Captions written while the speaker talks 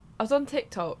I was on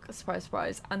TikTok, surprise,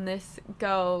 surprise, and this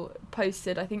girl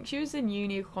posted, I think she was in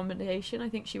uni accommodation, I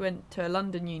think she went to a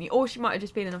London uni, or she might have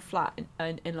just been in a flat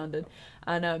in London,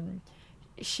 and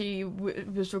she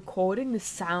was recording the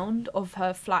sound of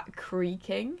her flat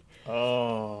creaking.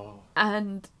 Oh.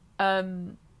 And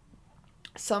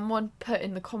someone put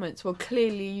in the comments, well,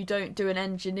 clearly you don't do an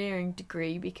engineering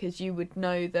degree because you would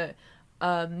know that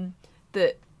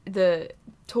that the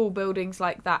tall buildings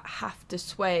like that have to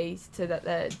sway so that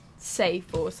they're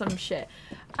safe or some shit.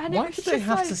 And why did they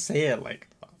have to say it like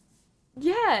that?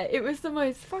 Yeah, it was the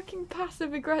most fucking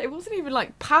passive aggressive. It wasn't even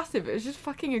like passive, it was just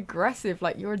fucking aggressive,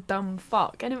 like you're a dumb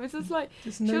fuck. And it was just like,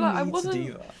 There's no need to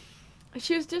do that.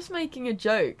 She was just making a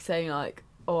joke saying like,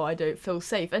 oh, I don't feel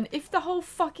safe. And if the whole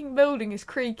fucking building is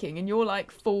creaking and you're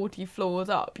like 40 floors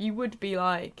up, you would be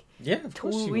like, yeah, of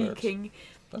course you would.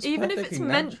 Even if it's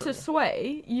meant to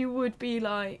sway, you would be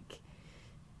like,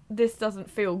 this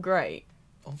doesn't feel great.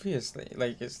 Obviously,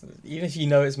 like, it's even if you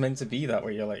know it's meant to be that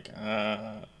way, you're like,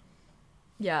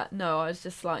 Yeah, no, I was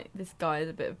just like, this guy is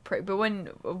a bit of a prick. But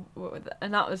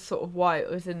and that was sort of why it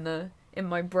was in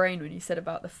my brain when you said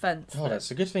about the fence. Oh,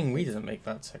 that's a good thing we didn't make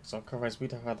that TikTok, otherwise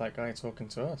we'd have had that guy talking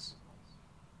to us.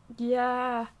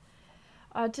 Yeah.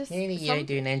 Maybe you don't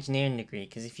do an engineering degree,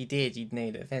 because if you did, you'd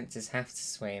know that fences have to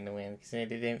sway in the wind, because they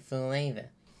don't fall over.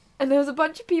 And there was a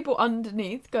bunch of people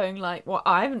underneath going like, well,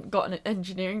 I haven't got an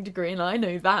engineering degree and I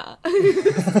know that.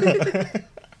 It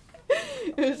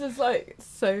was just like,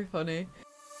 so funny.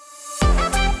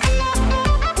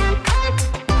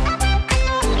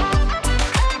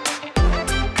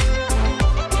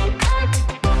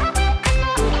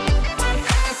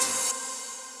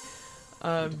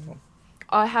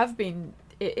 I have been.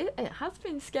 It has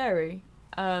been scary.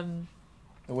 The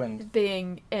wind.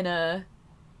 Being in a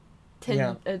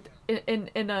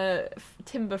in a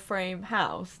timber frame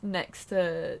house next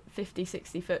to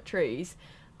 50-60 foot trees.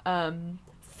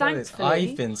 Thankfully,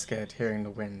 I've been scared hearing the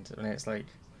wind, and it's like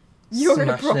you're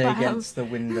smashing against the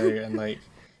window, and like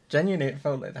genuinely, it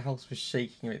felt like the house was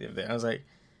shaking a bit. I was like,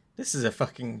 this is a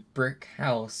fucking brick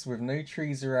house with no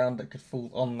trees around that could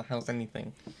fall on the house,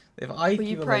 anything. If I Were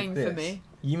you feel praying like this, for me?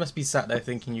 You must be sat there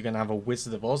thinking you're going to have a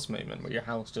Wizard of Oz moment where your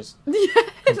house just like,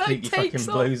 completely fucking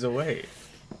blows away.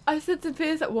 I said to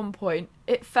Piers at one point,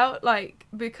 it felt like,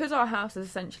 because our house is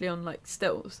essentially on like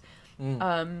stills,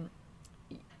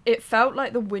 it felt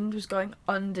like the wind was going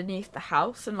underneath the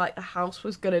house and like the house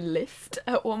was going to lift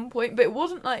at one point, but it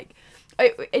wasn't like,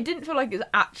 it didn't feel like it was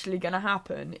actually going to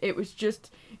happen. It was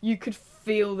just, you could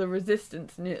feel the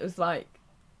resistance, and it was like,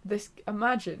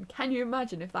 can you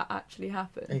imagine if that actually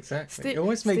happened? Exactly. It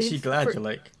always makes you glad. You're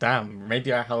like, damn,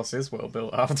 maybe our house is well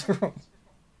built after all.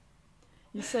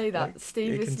 You say that. Like,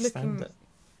 Steve is looking.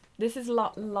 This is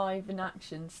live in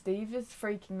action. Steve is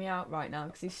freaking me out right now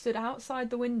because he stood outside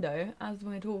the window as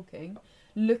we're talking,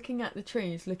 looking at the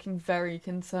trees, looking very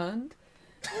concerned.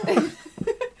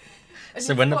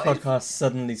 So when the podcast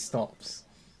suddenly stops,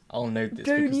 I'll know this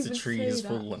because the tree has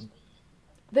fallen.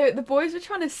 The boys were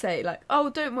trying to say, like, oh,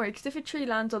 don't worry, because if a tree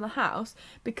lands on the house,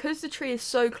 because the tree is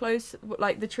so close,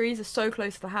 like, the trees are so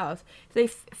close to the house, they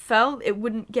felt it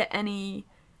wouldn't get any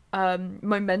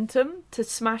momentum to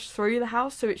smash through the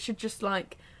house, so it should just,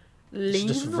 like, lean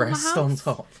just on rest the on house.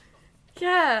 top.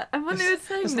 Yeah, and when they were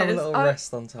saying just this... have a little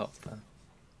rest on top there.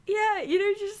 Yeah, you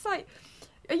know, just like,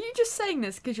 are you just saying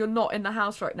this because you're not in the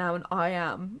house right now and I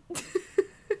am?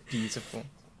 Beautiful.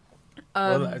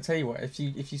 Well, I'll tell you what, if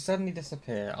you suddenly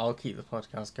disappear, I'll keep the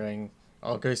podcast going.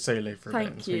 I'll go solo for a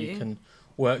bit so you can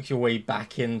work your way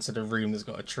back into the room that's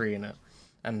got a tree in it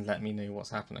and let me know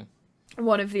what's happening.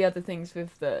 One of the other things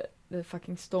with the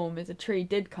fucking storm is a tree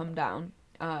did come down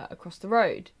across the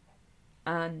road,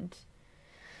 and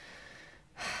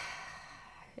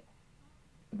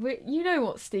you know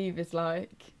what Steve is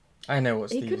like. I know what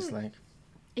Steve is like.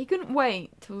 He couldn't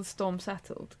wait till the storm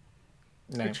settled.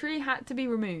 No. The tree had to be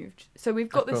removed. So we've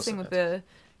got this thing with the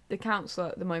council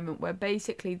at the moment where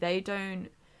basically they don't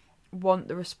want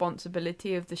the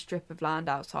responsibility of the strip of land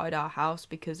outside our house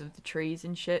because of the trees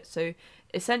and shit. So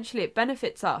essentially it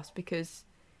benefits us because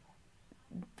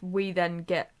we then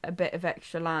get a bit of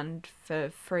extra land for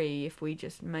free if we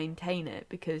just maintain it,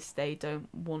 because they don't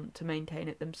want to maintain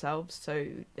it themselves. So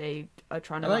they are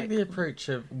trying to I like the approach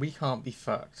of, we can't be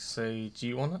fucked, so do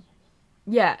you want it?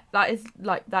 Yeah, that is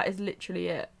literally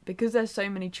it. Because there's so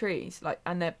many trees, like,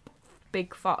 and they're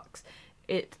big fucks,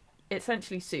 it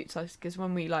essentially suits us, because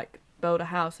when we like build a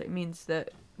house, it means that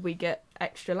we get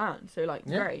extra land. So like,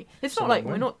 great. It's not like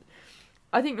we're not.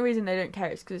 I think the reason they don't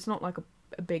care is because it's not like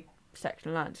a big section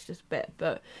of land. It's just a bit,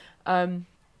 but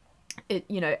it,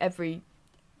 you know, every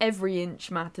every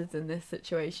inch matters in this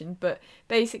situation. But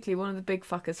basically, one of the big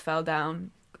fuckers fell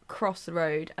down, crossed the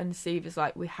road, and Steve is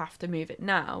like, we have to move it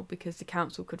now because the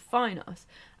council could fine us,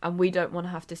 and we don't want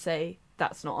to have to say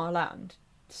that's not our land.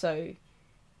 So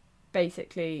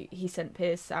basically, he sent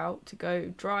Pierce out to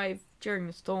go drive during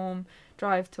the storm,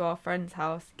 drive to our friend's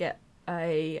house, get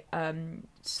a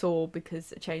saw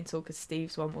because a chainsaw because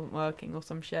Steve's one wasn't working or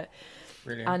some shit.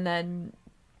 Brilliant. And then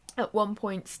at one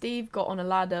point, Steve got on a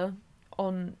ladder.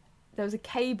 There was a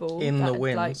cable in the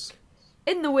wind,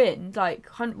 like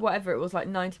whatever it was, like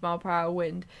 90-mile-per-hour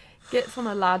wind. Gets on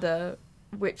a ladder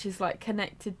which is like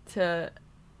connected to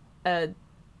a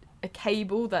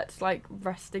cable that's like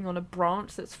resting on a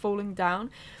branch that's falling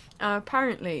down.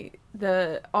 Apparently,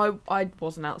 I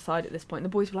wasn't outside at this point. The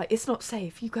boys were like, "It's not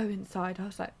safe. You go inside." I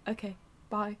was like, "Okay,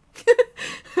 bye."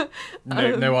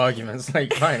 No arguments.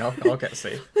 Like, fine, I'll get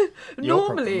safe.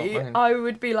 Normally, I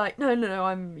would be like, no,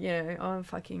 I'm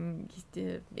fucking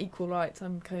equal rights.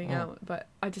 I'm going out, but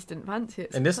I just didn't fancy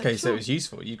it. So in this case, sure. It was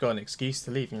useful. You got an excuse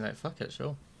to leave, and you're like, fuck it,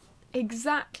 sure.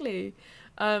 Exactly.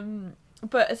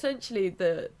 But essentially,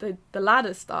 the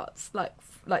ladder starts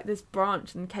like this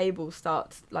branch and cable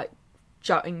starts like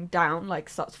jutting down, like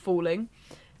starts falling.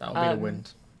 That'll be the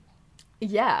wind.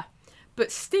 Yeah. But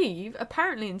Steve,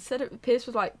 apparently, instead of... Pierce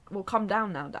was like, well, come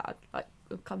down now, Dad. Like,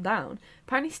 come down.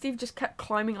 Apparently, Steve just kept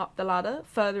climbing up the ladder,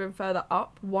 further and further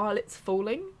up, while it's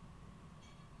falling.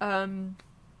 Yeah.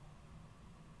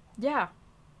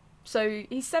 So,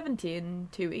 he's 70 in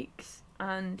 2 weeks,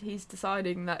 and he's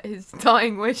deciding that his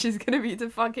dying wish is going to be to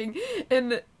fucking...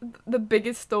 In the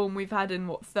biggest storm we've had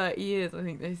in, 30 years, I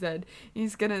think they said.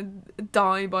 He's going to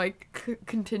die by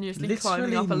continuously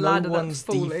literally climbing up a ladder no one's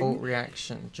that's falling. default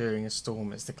reaction during a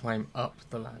storm is to climb up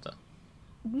the ladder.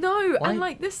 No, and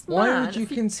like this man... Why would you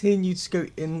continue to go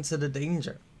into the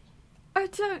danger? I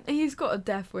don't... He's got a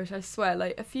death wish, I swear.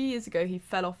 Like, a few years ago, he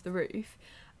fell off the roof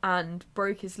and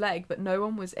broke his leg, but no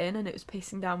one was in, and it was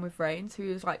pissing down with rain, so he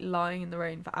was like lying in the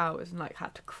rain for hours and like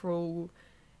had to crawl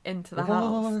into the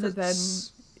house. So then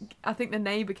I think the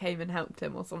neighbour came and helped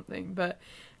him or something. But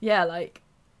yeah, like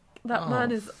that man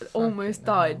has almost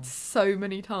died so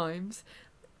many times.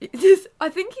 I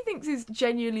think he thinks he's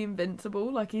genuinely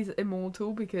invincible, like he's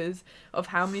immortal because of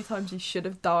how many times he should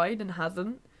have died and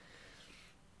hasn't.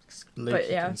 It's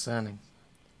concerning.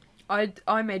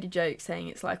 I made a joke saying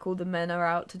it's like all the men are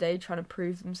out today trying to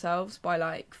prove themselves by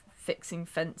like fixing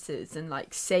fences and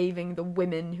like saving the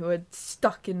women who are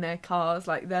stuck in their cars.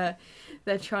 Like they're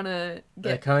trying to get...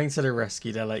 They're coming to the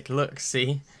rescue. They're like, look,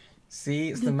 see,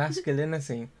 it's the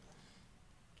masculinity.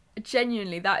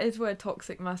 Genuinely, that is where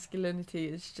toxic masculinity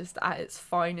is just at its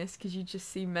finest, because you just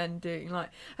see men doing like...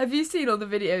 Have you seen all the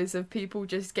videos of people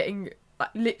just getting... like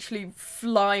literally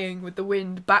flying with the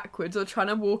wind backwards or trying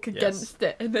to walk against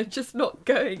it, and they're just not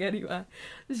going anywhere?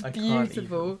 It's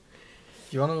beautiful.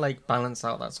 If you want to like balance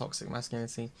out that toxic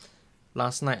masculinity,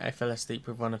 last night I fell asleep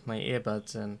with one of my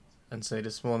earbuds in, and so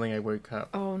this morning I woke up.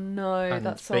 Oh no, and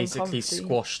that's so basically uncomfy.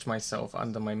 Squashed myself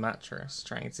under my mattress,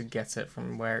 trying to get it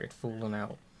from where it had fallen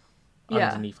out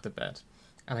underneath the bed,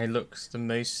 and I looked the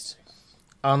most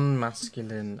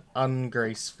unmasculine,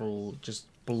 ungraceful, just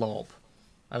blob.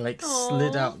 I like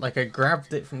slid out, like I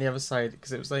grabbed it from the other side,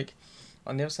 because it was like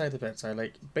on the other side of the bed, so I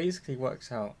like basically worked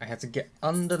out I had to get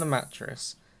under the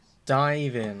mattress,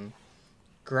 dive in,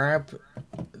 grab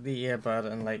the earbud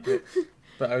and like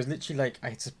but I was literally like,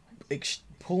 I had to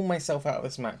pull myself out of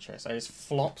this mattress. I just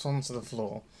flopped onto the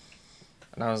floor,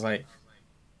 and I was like,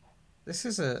 this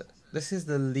is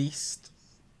the least,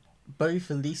 both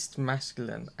the least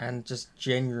masculine and just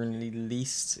genuinely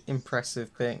least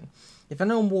impressive thing. If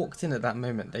anyone walked in at that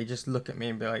moment, they just look at me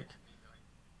and be like,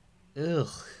 ugh.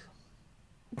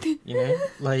 You know?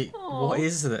 Like, what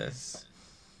is this?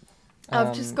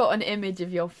 I've just got an image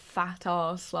of your fat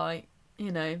ass, like, you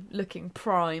know, looking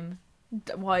prime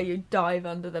while you dive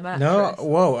under the mattress. No,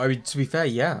 whoa, I mean, to be fair,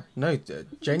 yeah. No,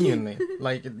 genuinely.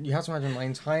 Like, you have to imagine my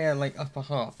entire, like, upper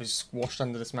half is squashed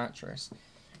under this mattress.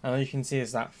 And all you can see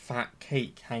is that fat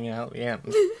cake hanging out the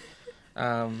end.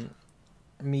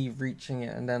 Me reaching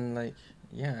it, and then, like,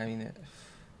 yeah, I mean,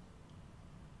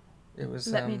 it was...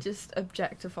 Let me just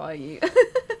objectify you.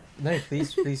 No,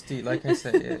 please do. Like I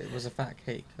said, it was a fat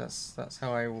cake. That's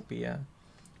how I will be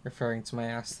referring to my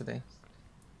ass today.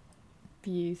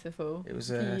 Beautiful. It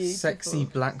was a sexy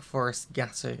Black Forest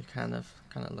Gatto kind of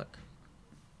look.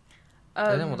 I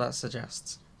don't know what that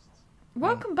suggests.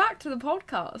 Welcome back to the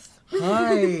podcast.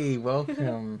 Hi,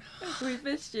 welcome. We've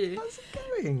missed you. How's it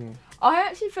going? I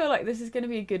actually feel like this is going to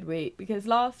be a good week, because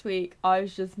last week I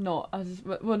was just not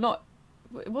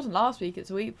it wasn't last week, it's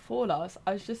the week before last,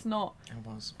 I was just not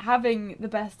having the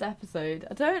best episode.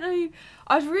 I don't know.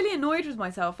 I was really annoyed with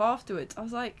myself afterwards. I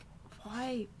was like,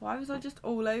 why was I just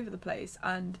all over the place?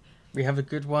 And we have a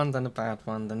good one, then a bad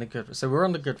one, then a good one. So we're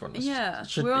on the good one.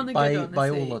 We're on the good one. By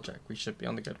all logic, we should be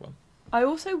on the good one. I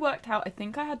also worked out, I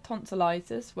think I had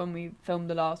tonsillitis when we filmed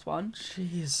the last one.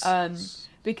 Jeez.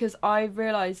 Because I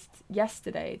realised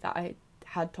yesterday that I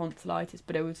had tonsillitis,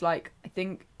 but it was like, I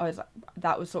think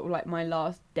that was sort of like my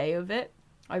last day of it.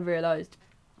 I realised.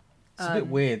 It's a bit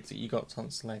weird that you got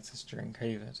tonsillitis during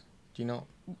COVID. Do you not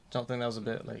think that was a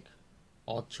bit like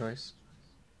odd choice?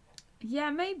 Yeah,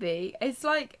 maybe. It's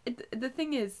like, the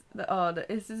thing is that,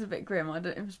 this is a bit grim.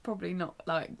 It was probably not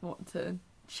like what to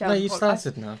share. No, you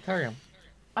started now. Carry on.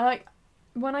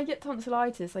 When I get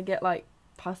tonsillitis, I get like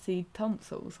pussy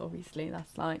tonsils, obviously.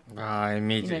 That's like... I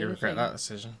immediately regret that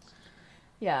decision.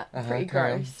 Yeah, pretty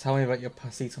gross. Tell me about your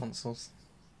pussy tonsils.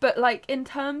 But like, in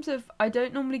terms of, I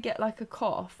don't normally get like a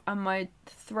cough, and my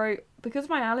throat, because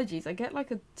of my allergies, I get like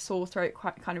a sore throat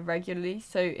quite kind of regularly.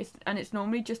 So it's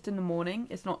normally just in the morning.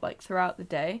 It's not like throughout the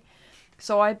day.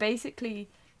 So I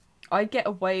get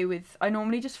away with, I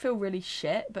normally just feel really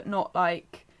shit, but not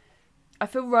like, I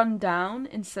feel run down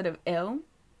instead of ill.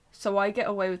 So I get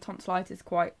away with tonsillitis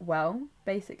quite well,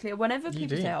 basically. Whenever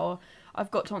people say, oh, I've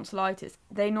got tonsillitis,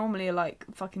 they normally are like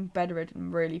fucking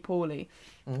bedridden really poorly.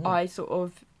 I sort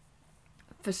of,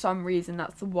 for some reason,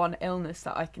 that's the one illness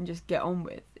that I can just get on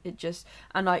with.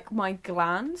 And like my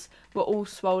glands were all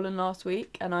swollen last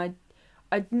week, and I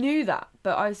knew that,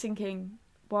 but I was thinking,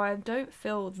 well, I don't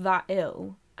feel that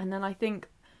ill. And then I think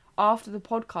after the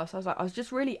podcast, I was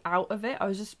just really out of it. I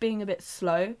was just being a bit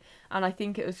slow, and I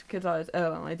think it was because I was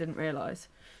ill and I didn't realise.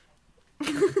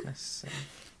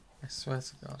 I swear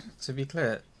to God. To be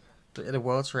clear, the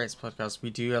World's Rates podcast,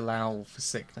 we do allow for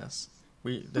sickness.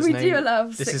 We do allow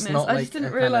for sickness. This is not like a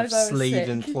kind of slave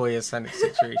employer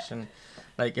situation.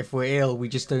 Like, if we're ill, we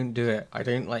just don't do it.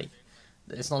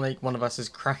 It's not like one of us is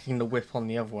cracking the whip on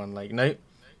the other one. Like, nope,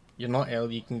 you're not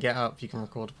ill, you can get up, you can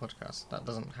record a podcast. That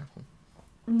doesn't happen.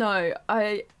 No,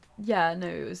 it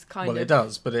was kind of... Well, it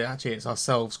does, but it's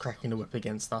ourselves cracking the whip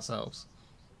against ourselves.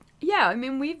 Yeah, I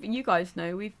mean, you guys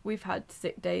know, we've had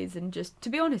sick days, and just,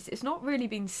 to be honest, it's not really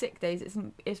been sick days.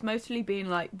 It's mostly been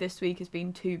like, this week has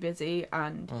been too busy,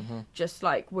 and just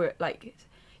like, we're like,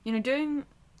 doing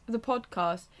the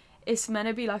podcast, it's meant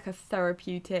to be like a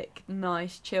therapeutic,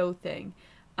 nice, chill thing,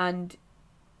 and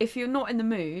if you're not in the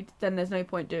mood, then there's no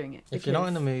point doing it. If you're not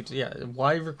in the mood,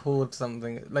 why record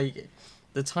something? Like,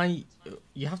 the time,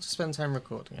 you have to spend time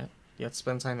recording it, you have to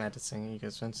spend time editing, you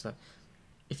can spend stuff.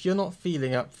 If you're not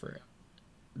feeling up for it,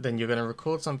 then you're going to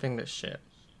record something that's shit.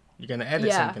 You're going to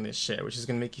edit something that's shit, which is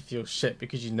going to make you feel shit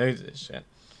because you know that it's shit.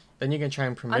 Then you're going to try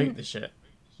and promote the shit,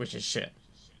 which is shit.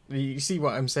 You see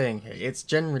what I'm saying here? It's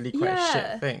generally quite a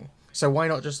shit thing. So why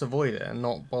not just avoid it and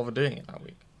not bother doing it that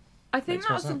week? I think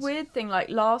that's the weird thing. Like,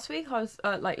 last week, I was,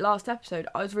 last episode,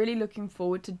 I was really looking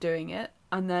forward to doing it.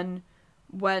 And then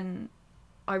when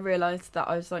I realised that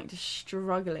I was, like, just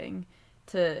struggling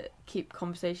to keep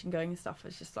conversation going and stuff, I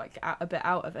was just like a bit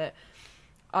out of it.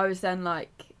 I was then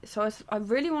like, I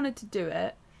really wanted to do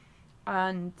it,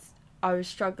 and I was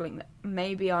struggling that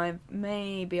maybe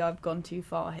I've gone too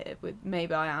far here,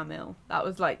 maybe I am ill. That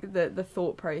was like the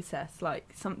thought process,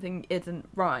 like something isn't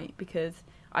right because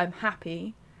I'm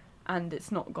happy and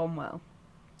it's not gone well.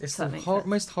 It's the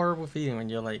most horrible feeling when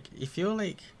you're like, if you're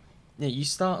like, you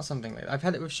start something like that. I've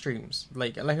had it with streams.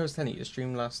 Like I was telling you, the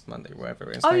stream last Monday,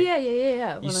 whatever. It's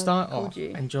yeah. You start off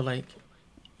and you're like,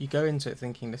 you go into it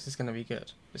thinking this is going to be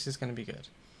good. This is going to be good.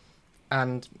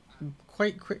 And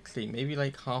quite quickly, maybe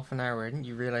like half an hour in,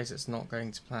 you realise it's not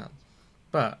going to plan.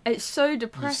 But it's so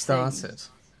depressing. You started.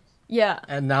 Yeah.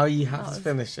 And now you have to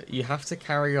finish it. You have to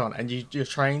carry on. And you're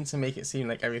trying to make it seem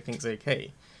like everything's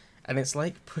okay. And it's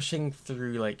like pushing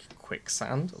through like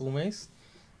quicksand almost.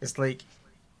 It's like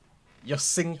you're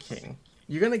sinking.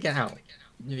 You're going to get out.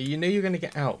 You know you're going to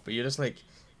get out, but you're just like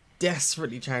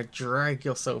desperately trying to drag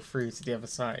yourself through to the other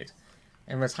side.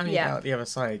 And by the time you get out the other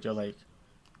side, you're like,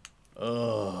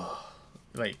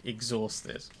 like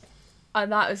exhausted.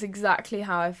 And that was exactly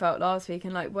how I felt last week.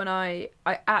 And like when I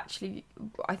think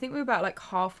we were about like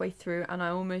halfway through, and I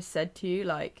almost said to you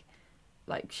like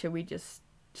should we just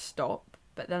stop?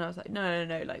 But then I was like,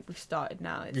 no, like we've started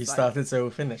now. You started, so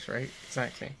we'll finish, right?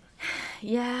 Exactly.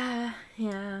 Yeah.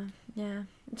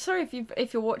 I'm sorry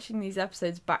if you're watching these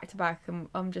episodes back to back, and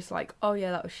I'm just like, oh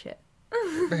yeah, that was shit.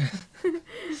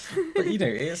 But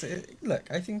look,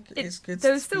 I think it's good.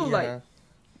 There was still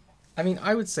I mean,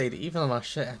 I would say that even on our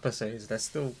shit episodes, they're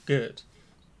still good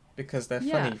because they're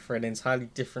funny for an entirely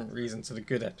different reason to the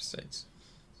good episodes.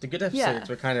 The good episodes,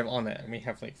 we're kind of on it, and we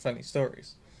have, like, funny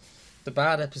stories. The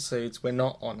bad episodes, we're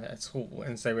not on it at all,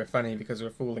 and so we're funny because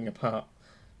we're falling apart.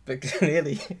 But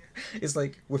clearly, it's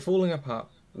like, we're falling apart,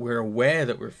 we're aware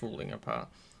that we're falling apart,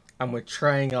 and we're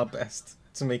trying our best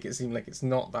to make it seem like it's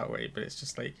not that way, but it's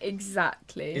just like...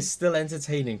 Exactly. It's still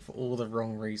entertaining for all the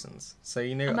wrong reasons. So,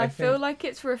 you know, and I feel like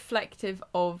it's reflective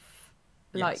of,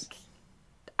 like... Yes.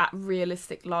 At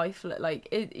realistic life, like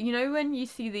you know, when you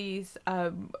see these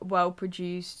well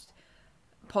produced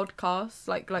podcasts,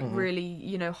 like really,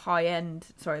 you know, high end.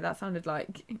 Sorry, that sounded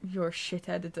like you're a shit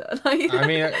editor. Like, I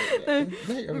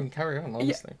mean, carry on,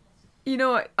 honestly. You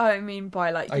know what I mean by,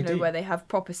 like, you know, where they have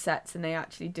proper sets and they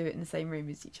actually do it in the same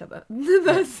room as each other.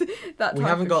 That's that. We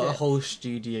haven't got a whole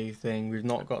studio thing. We've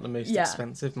not got the most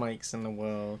expensive mics in the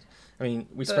world. I mean,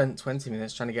 we spent 20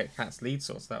 minutes trying to get Kat's lead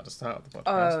sorted out to start the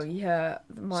podcast. Oh, yeah.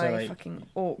 My fucking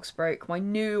aux broke. My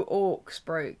new aux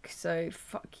broke. So,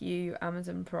 fuck you,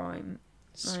 Amazon Prime.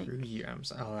 Screw you,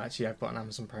 Amazon. Oh, actually, I've got an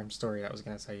Amazon Prime story that I was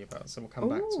going to tell you about, so we'll come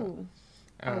back to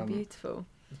it. Oh, beautiful.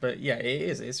 But, yeah, it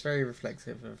is. It's very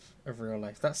reflective of real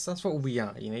life. That's what we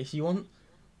are, you know? If you want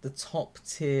the top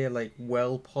tier, like,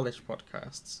 well-polished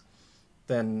podcasts,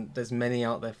 then there's many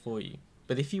out there for you.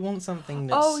 But if you want something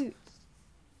that's...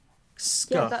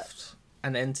 scuffed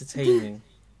and entertaining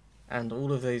and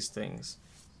all of those things,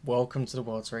 welcome to the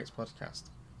World's Rates podcast.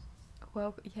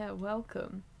 Well, yeah,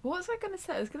 welcome. What was I going to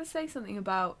say? I was going to say something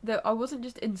about that. I wasn't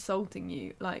just insulting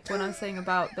you, like when I was saying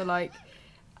about the, like,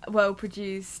 well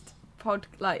produced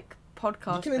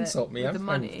podcast. You can insult me. I'm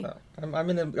fine with that. I'm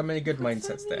in a good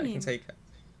mindset today. I can take it.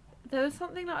 There was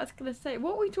something that I was going to say.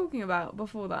 What were we talking about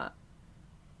before that?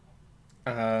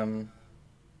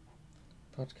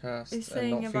 Podcast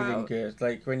and not feeling good,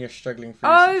 like when you're struggling through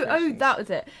situations. That was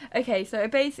it. Okay, so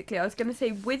basically I was going to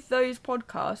say, with those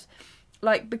podcasts,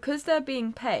 like, because they're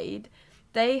being paid,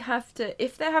 they have to,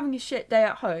 if they're having a shit day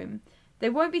at home, they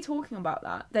won't be talking about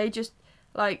that. They just,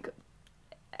 like,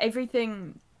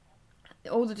 everything,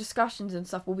 all the discussions and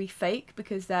stuff will be fake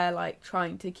because they're, like,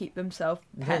 trying to keep themselves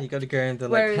pepped. Yeah, you got to go into,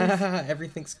 like,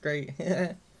 everything's great.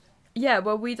 Yeah,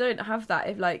 well, we don't have that.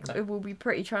 If, like, it will be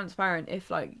pretty transparent. If,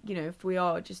 like, you know, if we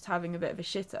are just having a bit of a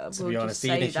shitter, to we'll just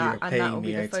say that, and that will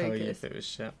be the focus. Tell you if it was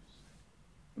shit.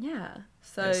 Yeah,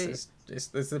 so it's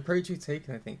the approach we've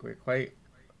taken. I think we're quite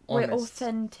honest. We're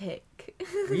authentic.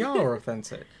 We are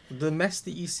authentic. The mess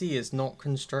that you see is not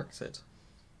constructed.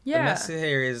 Yeah, the mess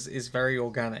here is very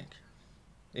organic,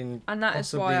 and that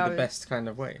possibly is why the best kind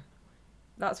of way.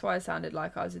 That's why I sounded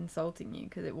like I was insulting you,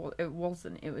 because it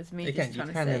wasn't. It was me just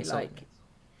trying to say, like,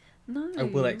 no, I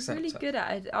will accept really good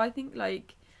at it. I think,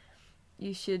 like,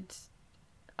 you should.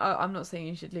 I'm not saying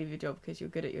you should leave your job because you're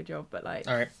good at your job, but, like,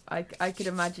 right. I could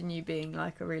imagine you being,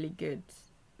 like, a really good,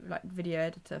 like, video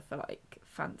editor for, like,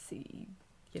 fancy.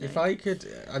 You know. If I could,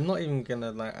 I'm not even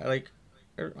gonna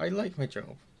I like my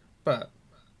job, but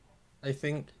I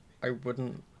think I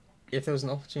wouldn't, if there was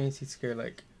an opportunity to go,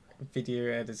 like,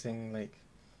 video editing, like,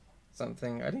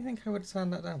 something, I don't think I would turn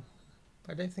that down.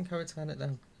 I don't think I would turn it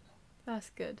down.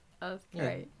 That's good. That's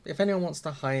great. Yeah. If anyone wants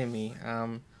to hire me,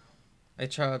 I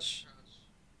charge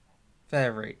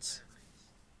fair rates.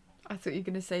 I thought you were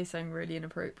going to say something really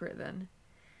inappropriate then.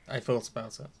 I thought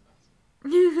about it.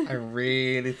 I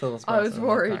really thought about it.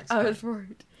 I was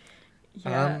worried.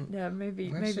 Yeah, maybe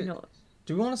not.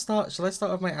 Do we want to start? Shall I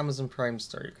start with my Amazon Prime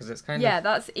story? Because it's kind of...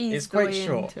 that's easy. It's quite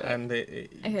short, and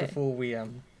before we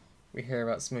hear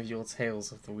about some of your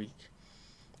tales of the week.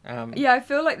 I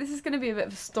feel like this is going to be a bit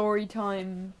of a story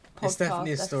time podcast. It's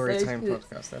definitely a story time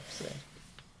podcast episode.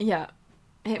 Yeah,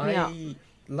 hit me up.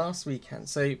 Last weekend,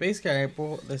 so basically I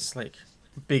bought this, like,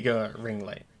 bigger ring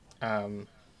light.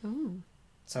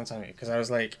 Sometime because I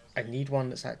was like, I need one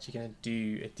that's actually going to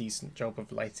do a decent job of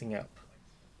lighting up,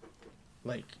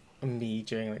 like, me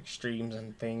doing, like, streams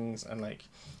and things, and, like,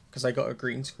 because I got a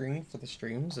green screen for the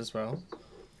streams as well.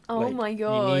 Oh, like, my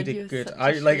god, you need a good.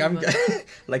 I'm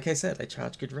like I said, I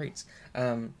charge good rates.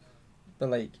 But,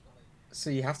 like, so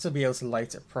you have to be able to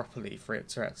light it properly for it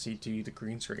to actually do the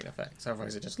green screen effects.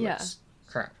 Otherwise, it just looks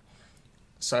crap.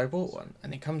 So I bought one,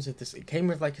 and it comes with this. It came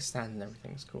with, like, a stand and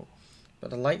everything's cool,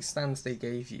 but the light stands they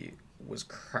gave you was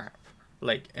crap.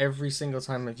 Like, every single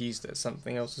time I've used it,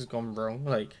 something else has gone wrong.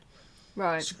 Like,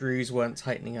 screws weren't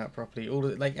tightening up properly. All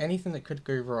of, like, anything that could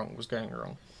go wrong was going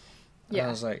wrong. And I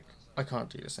was like, I can't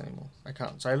do this anymore. I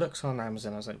can't. So I looked on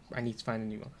Amazon. I was like, I need to find a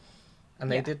new one.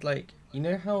 And they did, like, you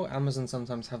know how Amazon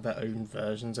sometimes have their own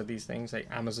versions of these things, like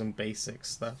Amazon Basics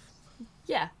stuff?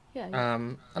 Yeah.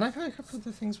 And I've had a couple of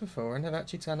the things before, and they've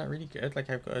actually turned out really good. Like,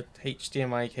 I've got a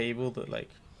HDMI cable that, like,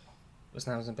 was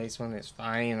an Amazon based one, and it's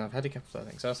fine. And I've had a couple of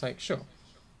things. So I was like, sure.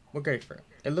 we'll go for it.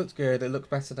 It looked good. It looked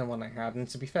better than one I had, and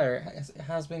to be fair, it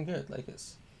has been good. Like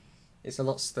it's a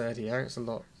lot sturdier. It's a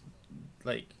lot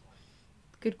like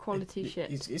good quality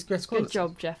shit. It's good quality. Good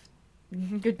job, Jeff.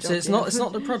 Good job. So it's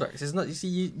not the product. It's not. You see,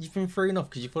 you've been thrown off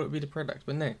because you thought it'd be the product,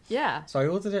 but no. Yeah. So I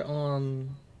ordered it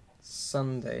on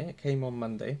Sunday. It came on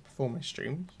Monday before my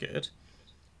stream. Good.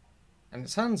 And it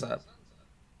turns up,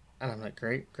 and I'm like,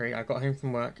 great. I got home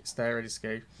from work. It's there, ready to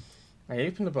go. I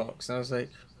opened the box and I was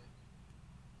like,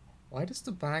 why does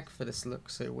the bag for this look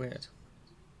so weird?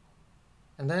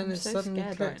 And then it so suddenly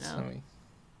clicked to me.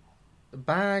 The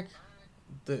bag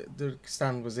the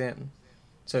stand was in,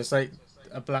 so it's like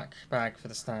a black bag for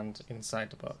the stand inside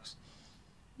the box.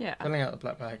 Yeah. Filling out the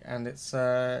black bag, and it's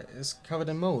covered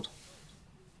in mold.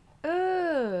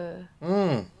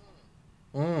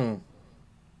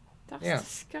 That's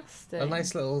disgusting. A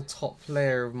nice little top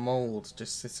layer of mold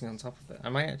just sitting on top of it. I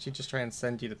might actually just try and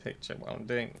send you the picture while I'm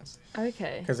doing this.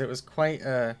 Okay. Because it was quite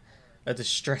a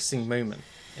distressing moment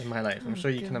in my life. I'm sure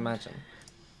you can imagine.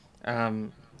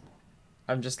 I'm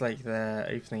just like there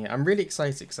opening it. I'm really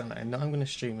excited because I know I'm going to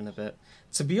stream in a bit.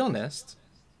 To be honest,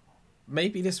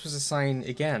 maybe this was a sign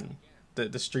again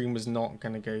that the stream was not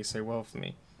going to go so well for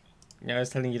me. I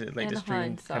was telling you that the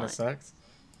stream kind of sucked.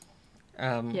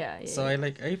 So I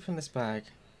opened this bag,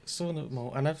 saw the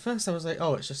mold, and at first I was like,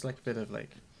 oh, it's just like a bit of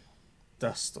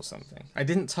dust or something. I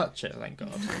didn't touch it, thank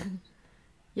God.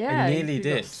 Yeah, I nearly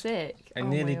did. Got sick. I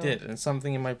nearly did, and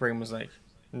something in my brain was like,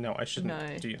 no, I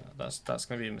shouldn't do that. That's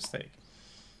going to be a mistake.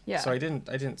 Yeah. So I didn't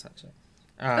touch it.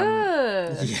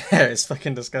 Yeah, it's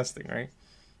fucking disgusting, right?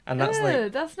 And that's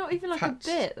that's not even like a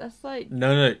bit. That's like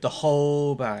no, the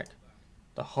whole bag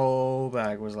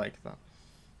was like that,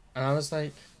 and I was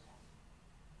like,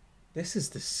 this is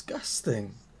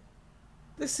disgusting.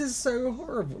 This is so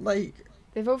horrible.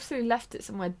 They've obviously left it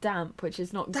somewhere damp, which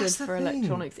is not good for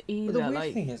electronics either. But the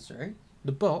weird thing is, right?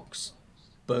 The box,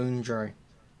 bone dry.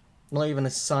 Not even a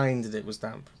sign that it was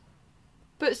damp.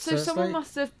 But so someone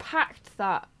must have packed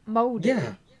that mould in.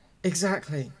 Yeah,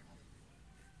 exactly.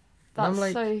 That's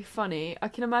so funny. I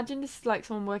can imagine this is like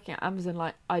someone working at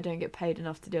Amazon, I don't get paid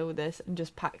enough to deal with this, and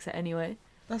just packs it anyway.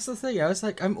 That's the thing. I was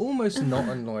like, I'm almost not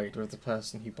annoyed with the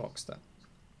person who boxed it.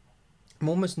 I'm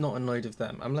almost not annoyed with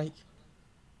them. I'm like,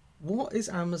 what is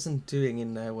Amazon doing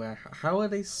in their warehouse? How are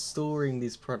they storing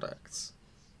these products?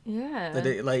 Yeah. That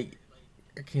it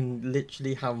can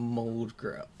literally have mold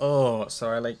grow. Oh, so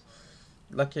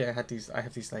luckily I have these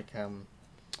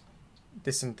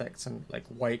disinfectant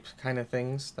wipe kind of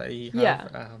things that you have.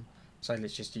 Yeah. So I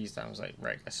literally just used that. I was like,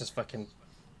 right, let's just fucking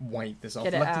wipe this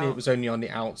off. Luckily it was only on the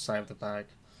outside of the bag.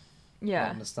 Yeah.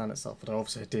 Not on the stand itself, but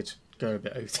obviously I did go a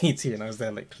bit OTT, and I was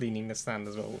there cleaning the stand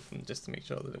as well with them just to make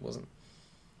sure that it wasn't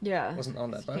on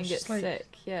there. But I was get just sick.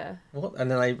 Yeah. What? And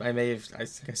then I think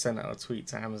I sent out a tweet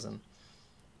to Amazon,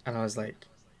 and I was I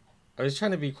was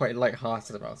trying to be quite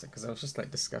light-hearted about it because I was just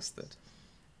disgusted.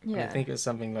 Yeah. And I think it was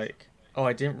something oh,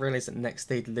 I didn't realise that next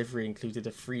day delivery included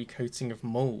a free coating of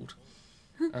mould.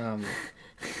 That's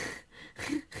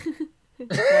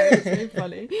so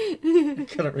funny. I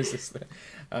couldn't resist it.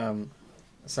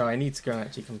 So I need to go and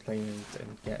actually complain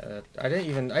and get a... I don't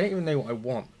even know what I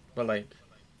want, but I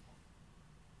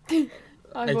think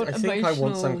I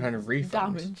want some kind of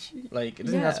refund. Damage. It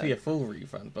doesn't have to be a full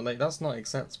refund, but that's not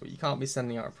acceptable. You can't be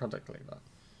sending out a product like that.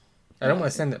 I don't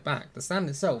want to send it back. The stand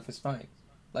itself is fine.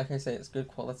 Like I say, it's good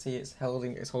quality. It's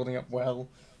holding up well.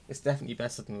 It's definitely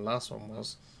better than the last one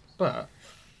was. But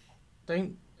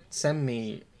don't send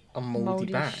me a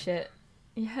moldy bag. Shit.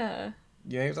 Yeah.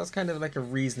 That's kind of a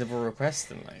reasonable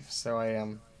request in life. So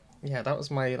that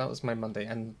was my Monday.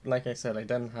 And like I said, I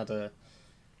then had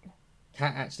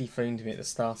Kat actually phoned me at the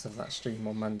start of that stream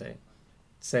on Monday,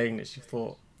 saying that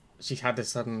she had this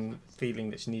sudden feeling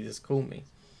that she needed to call me.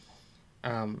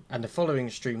 And the following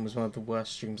stream was one of the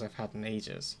worst streams I've had in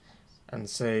ages. And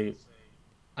so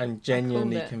I'm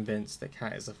genuinely convinced that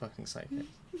Kat is a fucking psychic.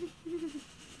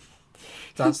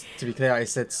 That's, to be clear, I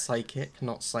said psychic,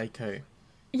 not psycho.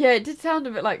 Yeah, it did sound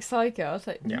a bit like psycho. I was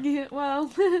like, yeah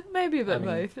well, maybe a bit of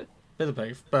both. Bit of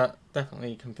both, but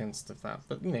definitely convinced of that.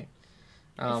 But,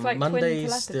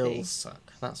 Mondays still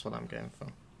suck. That's what I'm going for.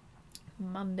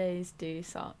 Mondays do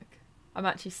suck. I'm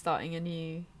actually starting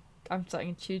a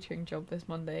tutoring job this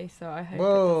Monday, so I hope.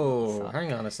 Whoa,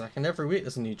 hang on a second. Every week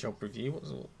there's a new job review.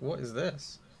 What is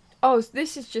this? Oh, so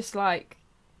this is just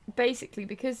basically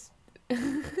because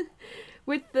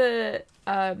with the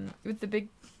big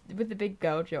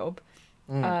girl job,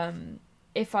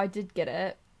 if I did get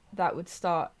it, that would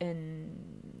start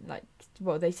in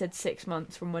they said 6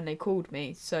 months from when they called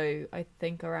me, so I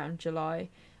think around July.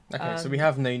 Okay, so we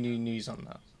have no new news on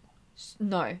that.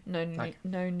 No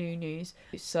new news.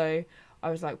 So I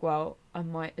was like, well, I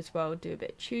might as well do a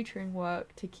bit of tutoring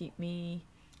work to keep me.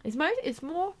 It's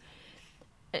not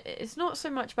so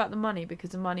much about the money, because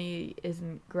the money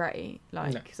isn't great,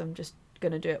 like, because I'm just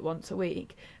gonna do it once a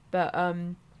week, but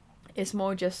it's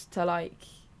more just to like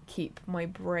keep my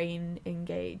brain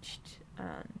engaged.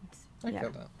 And I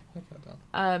get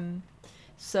that.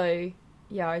 So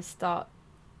yeah, I start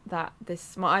that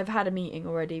I've had a meeting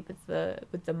already with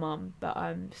the mum, but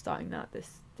I'm starting that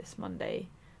this Monday.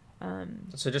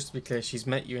 So just to be clear, she's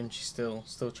met you and she still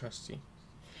trusts you.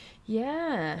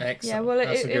 Yeah. Excellent. Yeah, well,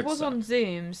 it was start. On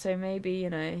Zoom, so maybe, you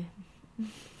know.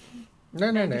 No.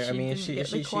 I mean,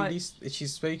 if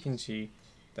she's spoken to you,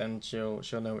 then she'll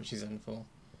know what she's in for,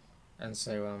 and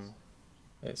so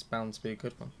it's bound to be a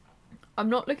good one. I'm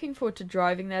not looking forward to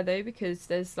driving there though, because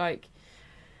there's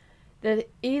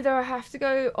either I have to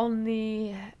go on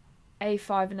the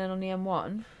A5 and then on the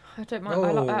M1. I don't mind.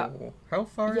 Oh, how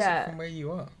far is it from where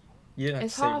you are? You don't have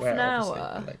it's to say half where, an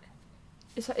hour. Like...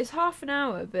 It's half an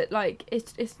hour, but like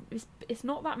it's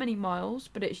not that many miles,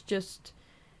 but it's just,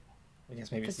 I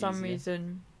guess maybe for some easier.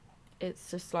 reason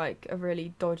it's just like a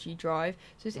really dodgy drive.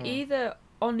 So it's either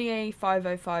on the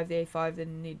A505, the A5,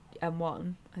 then the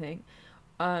M1, I think,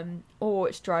 or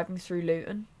it's driving through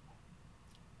Luton.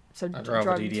 So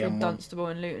driving through Dunstable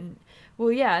and Luton.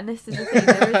 Well, yeah, and this is the thing.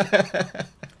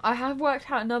 I have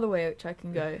worked out another way which I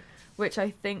can go, which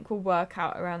I think will work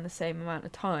out around the same amount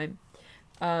of time.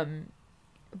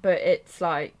 But it's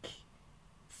like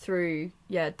through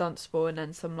Dunstable, and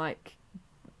then some like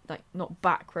not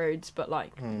back roads, but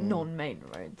like non-main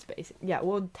roads, basically. Yeah,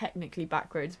 well, technically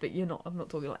back roads, but I'm not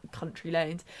talking like country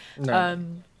lanes. No.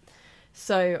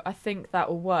 So I think that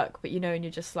will work, but and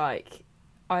you're just like,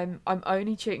 I'm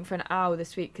only tutoring for an hour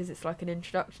this week because it's like an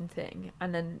introduction thing,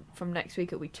 and then from next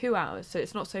week it'll be 2 hours, so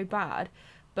it's not so bad.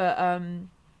 But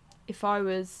if I'm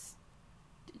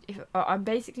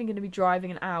basically going to be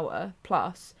driving an hour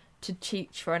plus to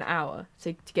teach for an hour,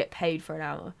 so to get paid for an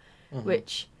hour,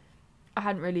 which I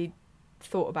hadn't really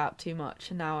thought about too much,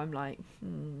 and now I'm like,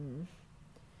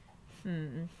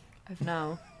 I've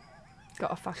now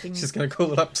got a fucking... She's going to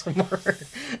call it up tomorrow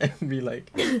and be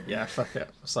like, yeah, fuck it,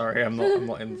 sorry, I'm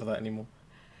not in for that anymore.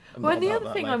 Well, the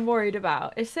other thing I'm worried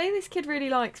about is, say this kid really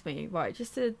likes me, right,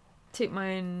 just to toot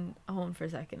my own horn for a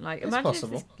second, like,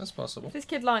 imagine that's possible. If this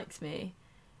kid likes me,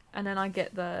 and then I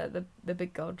get the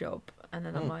big girl job, and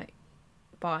then I'm like,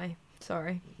 bye,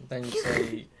 sorry. Then you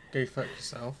say, go fuck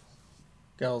yourself.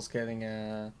 Girl's getting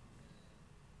paid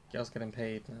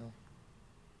now.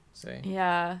 So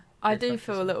yeah, I do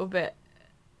feel a little bit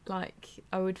like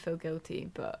I would feel guilty,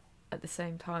 but at the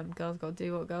same time, girls gotta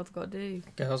do what girls gotta do.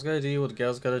 Girls gotta do what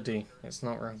girls gotta do. It's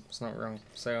not wrong.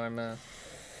 So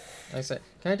can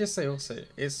I just say also,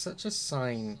 it's such a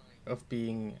sign of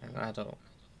being an adult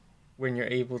when you're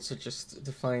able to just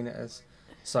define it as,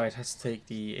 so it has to take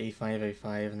the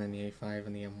A505 and then the A5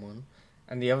 and the M1,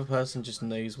 and the other person just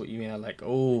knows what you mean. Like,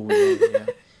 oh yeah.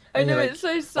 I know, it's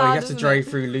so sad. Oh, you have to drive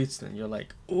through Luton, and you're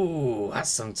like, oh, that's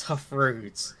some tough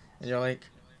roads, and you're like,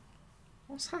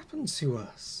 what's happened to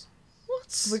us?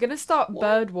 We're gonna start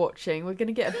bird watching. We're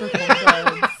gonna get a book on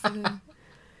birds.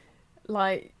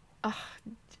 Like,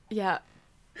 yeah.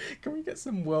 Can we get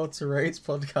some World to Roads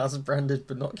podcast branded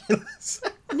binoculars?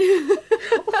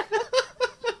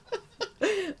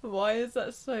 Why is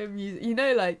that so amusing?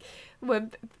 Like,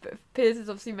 when Piers has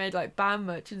obviously made like band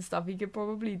merch and stuff, he could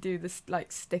probably do this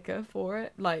like sticker for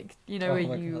it, like where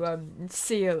you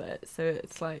seal it, so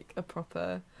it's like a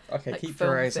proper. Okay, like, keep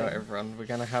your eyes out, everyone. We're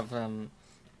gonna have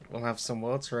we'll have some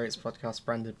World to Roads podcast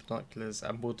branded binoculars,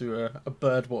 and we'll do a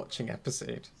bird watching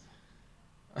episode.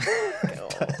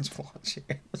 Bird watching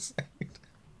episode.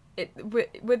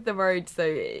 With the roads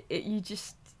though,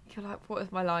 you're like, what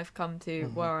has my life come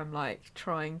to, where I'm like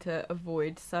trying to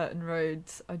avoid certain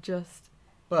roads?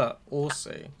 But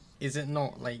also, is it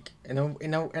not like in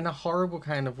a horrible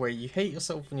kind of way? You hate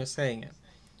yourself when you're saying it,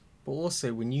 but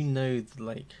also when you know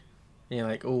like, you're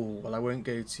like, oh well, I won't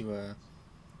go to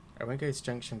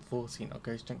junction 14. I'll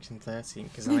go to junction 13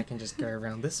 because then I can just go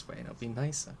around this way and it'll be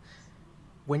nicer.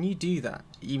 When you do that,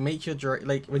 you make your drive,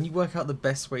 like, when you work out the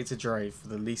best way to drive for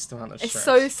the least amount of stress. It's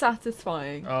so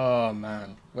satisfying. Oh,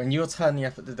 man. When you're turning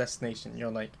up at the destination,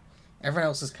 you're like, everyone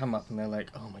else has come up and they're like,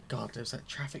 oh my god, there's that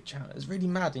traffic jam. It's really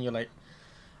mad. And you're like,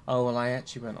 oh, well, I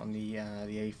actually went on the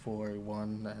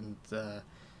A401 and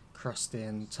crossed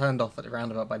in, turned off at the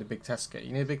roundabout by the big Tesco.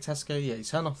 You know the big Tesco? Yeah, you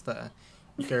turn off there,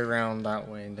 you go around that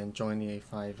way and then join the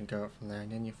A5 and go up from there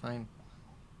and then you're fine.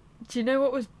 Do you know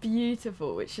what was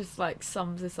beautiful, which just like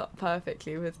sums this up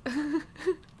perfectly, with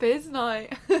Biz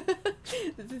night?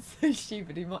 This is so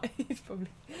stupid. He's probably.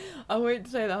 I won't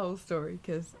say the whole story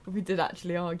because we did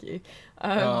actually argue.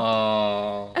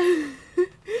 Oh.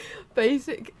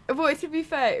 Well, to be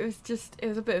fair, it was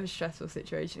a bit of a stressful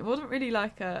situation. It wasn't really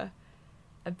like a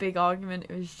big argument.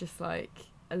 It was just like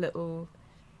a little.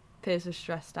 Piers was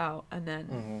stressed out, and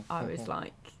then I was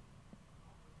like,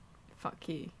 "Fuck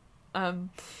you."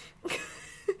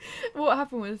 What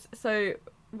happened was, so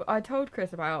I told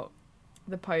Chris about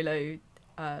the Polo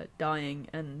dying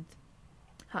and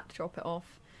had to drop it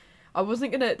off. I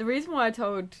wasn't gonna. The reason why I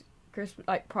told Chris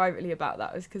like privately about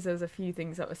that was because there was a few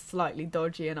things that were slightly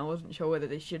dodgy, and I wasn't sure whether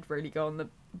they should really go on the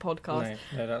podcast.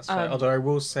 No, that's fair. Although I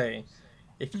will say,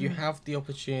 if you have the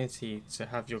opportunity to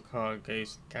have your car go to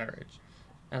the garage,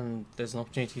 and there's an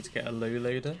opportunity to get a low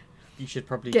loader, you should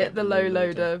probably get the low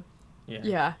loader.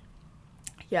 Yeah.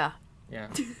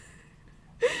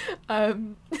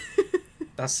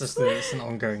 That's just it's an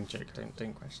ongoing joke.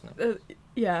 Don't question it.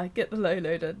 Get the low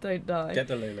loader. Don't die. Get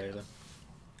the low loader.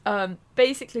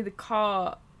 Basically, the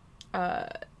car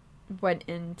went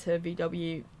into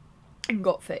VW and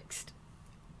got fixed,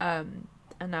 and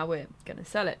now we're gonna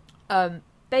sell it.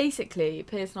 Basically,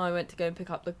 Piers and I went to go and pick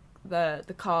up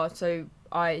the car, so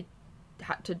I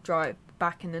had to drive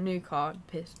back in the new car.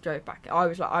 Piers drove back. I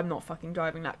was like, I'm not fucking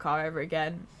driving that car ever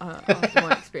again after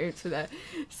my experience with it.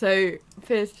 So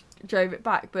Piers drove it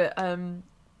back, but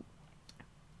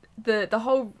the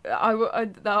whole I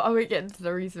won't get into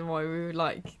the reason why we were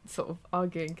like sort of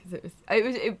arguing, because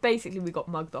it basically we got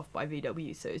mugged off by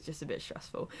VW, so it's just a bit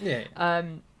stressful. Yeah.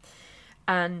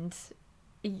 And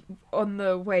on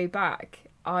the way back,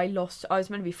 I was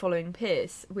meant to be following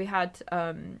Piers. We had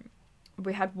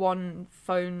one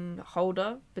phone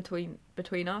holder between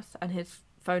us, and his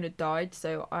phone had died,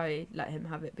 so I let him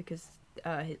have it because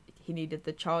he needed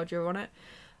the charger on it.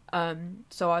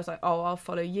 So I was like, oh, I'll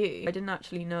follow you. I didn't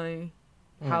actually know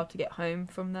how to get home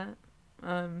from there.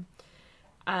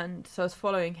 And so I was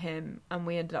following him, and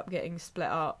we ended up getting split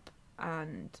up,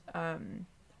 and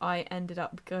I ended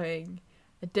up going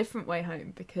a different way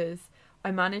home because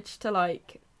I managed to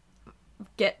like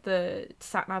get the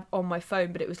sat nav on my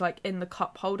phone, but it was like in the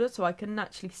cup holder, so I couldn't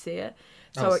actually see it.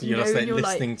 So you're just like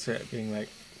listening to it, being like,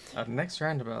 at the next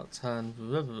roundabout, turn,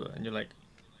 blah, blah, blah, and you're like,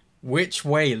 which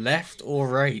way, left or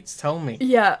right? Tell me.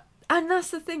 Yeah, and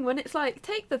that's the thing, when it's like,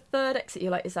 take the third exit,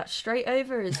 you're like, is that straight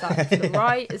over? Is that to the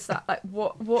right? Is that like,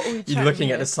 what are we checking? You're looking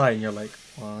here? at the sign, you're like,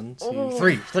 1, 2,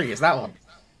 3, it's that one.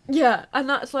 Yeah, and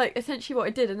that's like essentially what I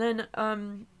did, and then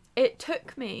it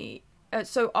took me.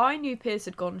 So I knew Piers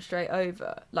had gone straight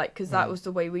over, like, because that was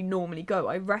the way we normally go.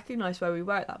 I recognised where we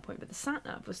were at that point, but the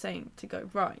sat-nav was saying to go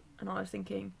right. And I was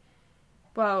thinking,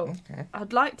 well, okay.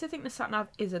 I'd like to think the sat-nav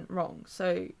isn't wrong,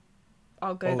 so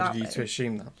I'll go that way. You to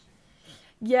assume that.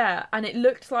 Yeah, and it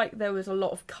looked like there was a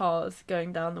lot of cars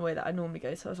going down the way that I normally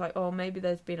go, so I was like, oh, maybe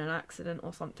there's been an accident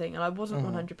or something. And I wasn't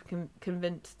 100%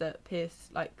 convinced that Piers,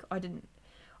 like,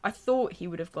 I thought he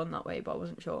would have gone that way, but I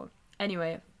wasn't sure.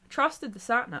 Anyway, trusted the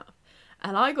sat-nav.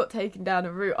 And I got taken down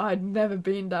a route I had never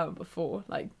been down before,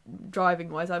 like,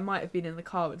 driving-wise. I might have been in the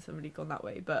car when somebody had gone that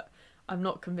way, but I'm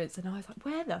not convinced. And I was like,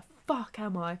 where the fuck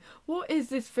am I? What is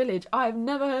this village? I have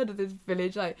never heard of this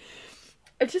village. Like,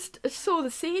 I just saw the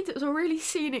scenes. It was a really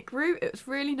scenic route. It was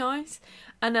really nice.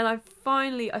 And then I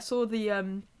saw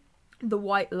the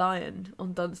White Lion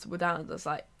on Dunstable Downs. I was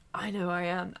like, I know where I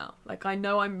am now. Like, I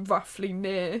know I'm roughly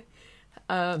near.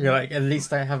 You're like, at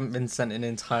least I haven't been sent in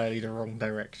entirely the wrong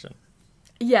direction.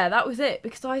 Yeah, that was it,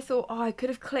 because I thought, I could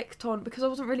have clicked on, because I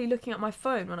wasn't really looking at my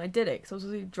phone when I did it, because I was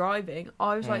really driving.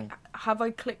 I was like, have I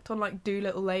clicked on, like,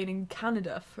 Doolittle Lane in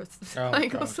Canada for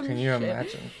like, God, or some can you shit?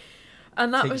 imagine?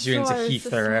 And that takes was you into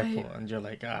Heathrow Airport, and you're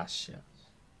like, shit.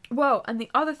 Well, and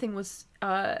the other thing was,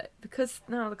 because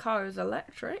now the car is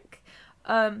electric,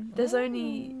 there's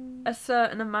only a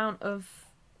certain amount of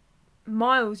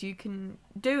miles you can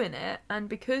do in it, and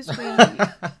because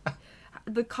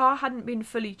the car hadn't been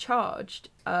fully charged,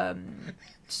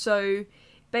 so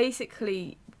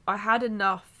basically I had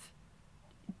enough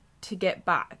to get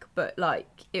back, but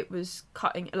like it was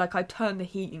cutting, like I turned the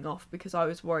heating off because I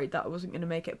was worried that I wasn't going to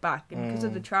make it back, and because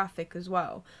of the traffic as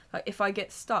well, like if I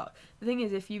get stuck, the thing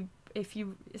is if you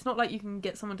it's not like you can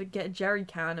get someone to get a jerry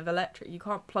can of electric. You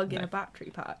can't plug in a battery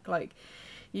pack, like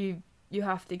you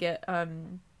have to get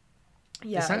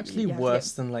it's actually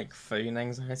worse than like phone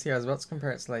anxiety. I was about to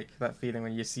compare it to like that feeling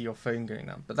when you see your phone going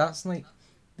down, but that's like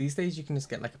these days you can just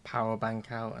get like a power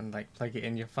bank out and like plug it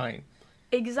in, you're fine.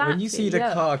 Exactly. When you see the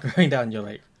car going down, you're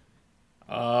like,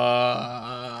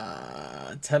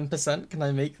 10%, can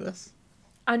I make this?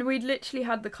 And we'd literally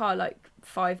had the car like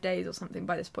 5 days or something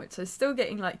by this point, so still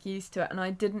getting like used to it, and I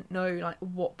didn't know like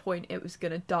what point it was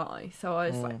gonna die, so I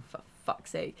was like, for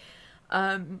fuck's sake.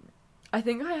 I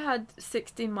think I had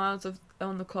 16 miles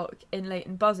on the clock in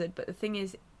Leighton Buzzard, but the thing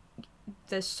is,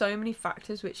 there's so many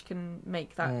factors which can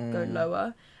make that go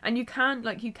lower, and you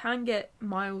can get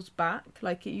miles back,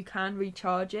 like you can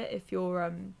recharge it if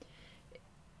you're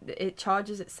it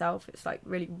charges itself. It's like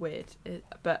really weird,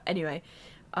 but anyway.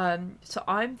 So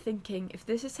I'm thinking, if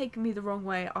this is taking me the wrong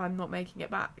way, I'm not making it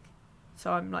back.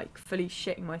 So I'm like fully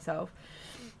shitting myself.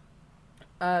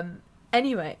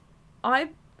 Anyway, I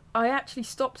actually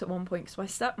stopped at one point because my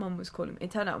stepmom was calling me.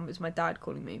 It turned out it was my dad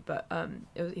calling me, but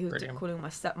he was calling my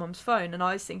stepmom's phone, and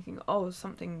I was thinking, oh,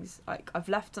 something's like, I've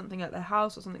left something at their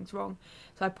house or something's wrong.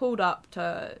 So I pulled up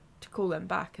to call them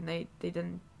back, and they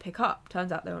didn't pick up.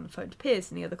 Turns out they were on the phone to Piers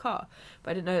in the other car,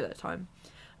 but I didn't know at the time.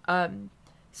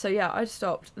 So yeah, I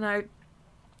stopped. Now,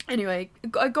 anyway,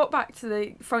 I got back to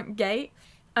the front gate,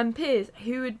 and Piers,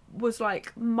 who was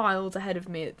like miles ahead of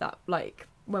me at that, like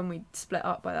when we split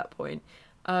up by that point,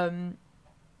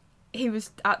 he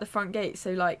was at the front gate,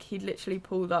 so like he'd literally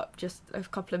pulled up just a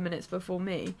couple of minutes before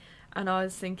me, and I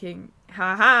was thinking,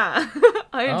 haha,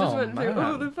 I just went through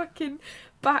all the fucking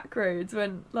back roads,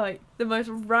 went like the most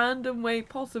random way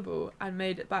possible, and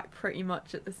made it back pretty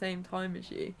much at the same time as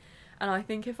you. And I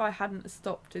think if I hadn't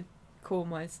stopped to call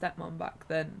my stepmom back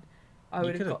then, I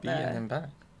would have got there. You could have beaten him back.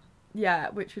 Yeah,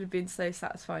 which would have been so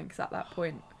satisfying, because at that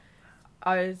point,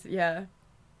 I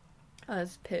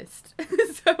was pissed.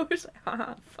 So I was like,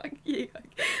 haha, fuck you.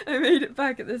 I made it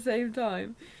back at the same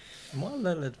time. What a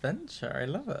little adventure. I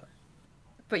love it.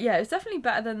 But yeah, it's definitely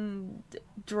better than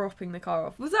dropping the car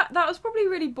off. That was probably a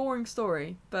really boring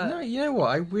story, but... No, you know what?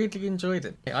 I weirdly enjoyed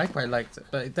it. I quite liked it.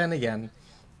 But then again...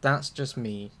 That's just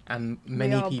me, and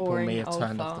many people may have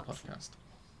turned off the podcast.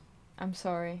 I'm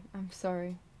sorry.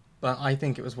 But I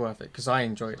think it was worth it, because I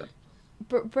enjoyed it.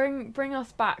 Bring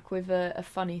us back with a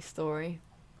funny story.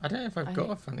 I don't know if I've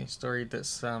got a funny story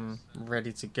that's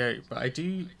ready to go, but I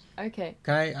do... Okay.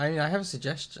 I have a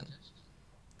suggestion.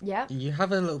 Yeah? You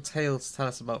have a little tale to tell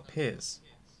us about Piers.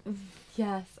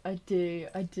 Yes, I do.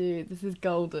 This is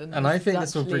golden. And I think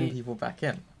this will bring people back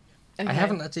in. Okay. I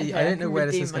haven't actually... I don't know where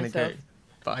this is going to go.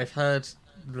 But I've heard,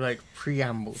 like,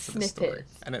 preamble to the story,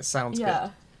 and it sounds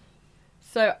good.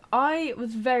 So I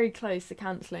was very close to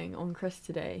cancelling on Chris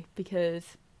today,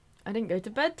 because I didn't go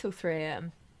to bed till 3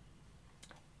 a.m.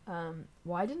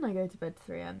 Why didn't I go to bed till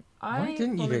 3 a.m? Why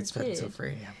didn't you go to bed till 3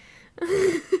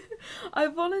 a.m? I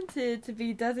volunteered to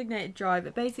be designated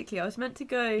driver. Basically, I was meant to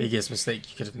go... Biggest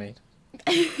mistake you could have made.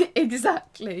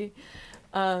 Exactly.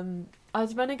 I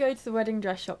was meant to go to the wedding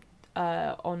dress shop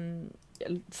on...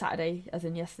 Saturday, as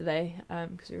in yesterday,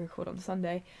 because we record on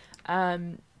Sunday,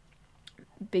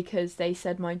 because they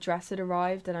said my dress had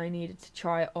arrived and I needed to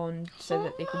try it on so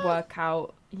that they could work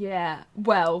out. Yeah,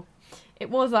 well, it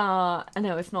was no,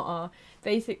 it's not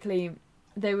basically,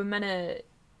 they were meant to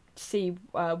see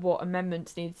what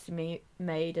amendments needed to be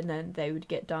made, and then they would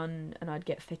get done, and I'd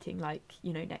get fitting, like,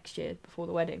 you know, next year before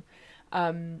the wedding.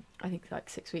 I think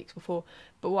like 6 weeks before.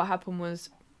 But what happened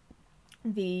was,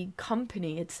 the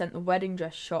company had sent the wedding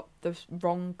dress shop the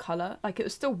wrong colour. Like, it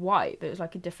was still white, but it was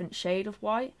like a different shade of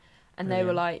white. And they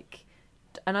were like...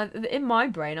 And in my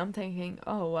brain, I'm thinking,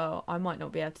 oh, well, I might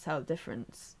not be able to tell the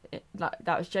difference. That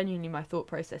was genuinely my thought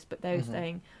process. But they were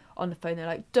saying on the phone, they're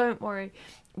like, don't worry,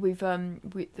 we've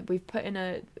put in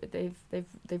they've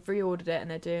reordered it,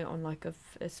 and they're doing it on like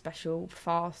a special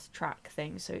fast track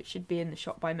thing, so it should be in the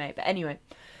shop by May. But anyway...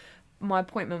 My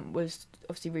appointment was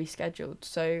obviously rescheduled,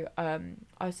 so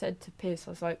I said to Piers,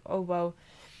 I was like, oh, well,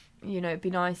 you know, it'd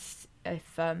be nice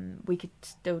if we could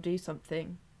still do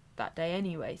something that day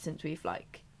anyway, since we've,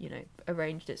 like, you know,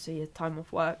 arranged it so he has time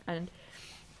off work, and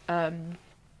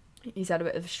he's had a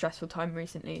bit of a stressful time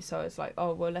recently, so I was like,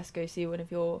 oh, well, let's go see one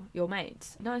of your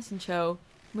mates. Nice and chill.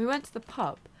 We went to the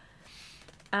pub,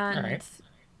 and... Right.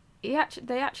 They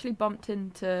actually bumped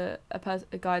into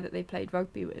a guy that they played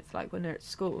rugby with, like, when they were at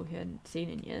school, he hadn't seen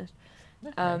in years.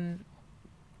 Okay.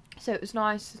 So it was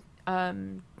nice,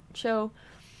 chill.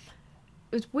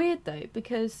 It was weird, though,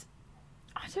 because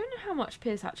I don't know how much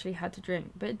Piers actually had to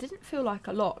drink, but it didn't feel like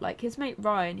a lot. Like, his mate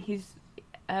Ryan, he's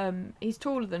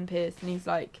taller than Piers, and he's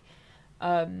like,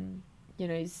 you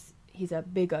know, he's a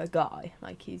bigger guy.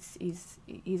 Like, he's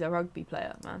a rugby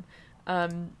player, man.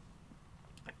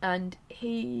 And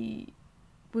he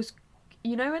was,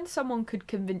 you know, when someone could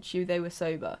convince you they were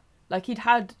sober, like he'd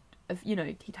had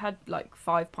like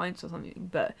 5 pints or something,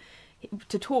 but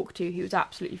to talk to, he was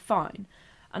absolutely fine.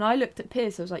 And I looked at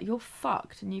Piers, I was like, you're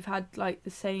fucked, and you've had like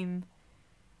the same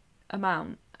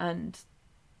amount, and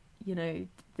you know,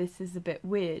 this is a bit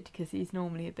weird because he's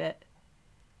normally a bit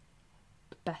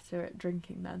better at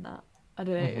drinking than that. I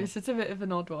don't know, it's just a bit of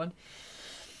an odd one.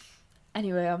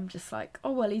 Anyway, I'm just like,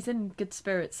 oh, well, he's in good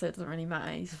spirits, so it doesn't really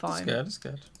matter, he's fine. It's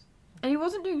good. And he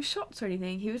wasn't doing shots or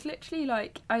anything, he was literally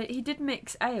like, he did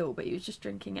mix ale, but he was just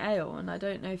drinking ale, and I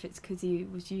don't know if it's because he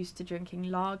was used to drinking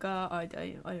lager, I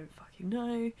don't fucking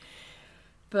know.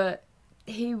 But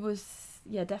he was,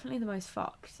 yeah, definitely the most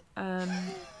fucked. And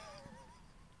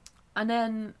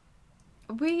then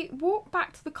we walked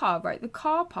back to the car, right? The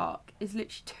car park is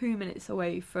literally 2 minutes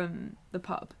away from the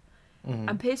pub. Mm-hmm.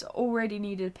 And Piers already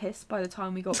needed a piss by the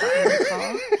time we got back in the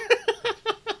car.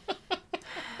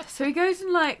 So he goes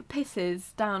and, like,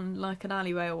 pisses down, like, an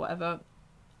alleyway or whatever.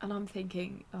 And I'm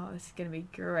thinking, oh, this is going to be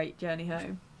a great journey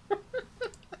home.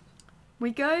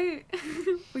 We go,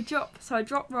 so I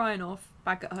drop Ryan off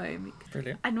back at home.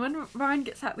 Brilliant. And when Ryan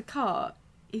gets out of the car,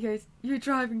 he goes, "You're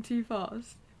driving too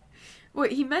fast."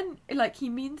 What he meant, like, he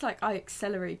means, like, I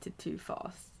accelerated too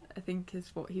fast, I think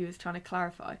is what he was trying to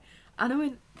clarify. And I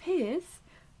went, "Piers,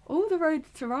 all the roads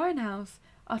to Ryan House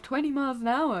are 20 miles an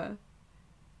hour.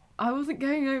 I wasn't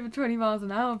going over 20 miles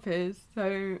an hour, Piers,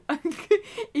 so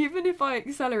even if I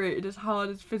accelerated as hard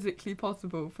as physically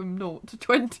possible from 0 to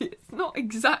 20, it's not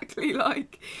exactly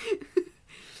like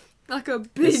like a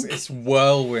big... It's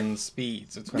whirlwind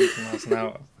speeds of 20 miles an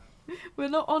hour. We're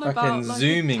not on about like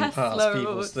zooming a Tesla past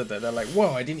people stood there. They're like,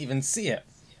 whoa, I didn't even see it.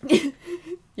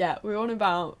 Yeah, we're on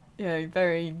about, you know,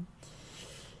 very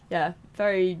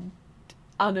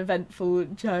uneventful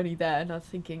journey there. And I was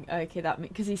thinking, okay, that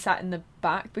because he sat in the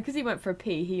back, because he went for a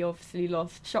pee, he obviously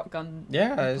lost shotgun.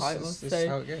 Yeah, it's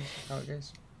how it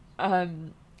goes.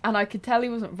 And I could tell he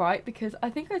wasn't right, because I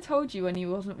think I told you when he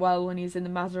wasn't well when he was in the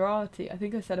Maserati. I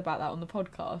think I said about that on the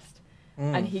podcast.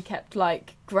 And he kept,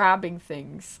 like, grabbing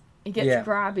things. He gets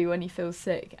grabby when he feels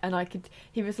sick. And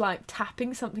he was, like,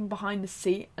 tapping something behind the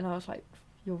seat. And I was like,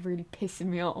 you're really pissing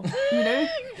me off, you know?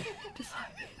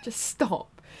 just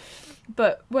stop.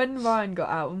 But when Ryan got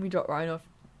out, when we dropped Ryan off,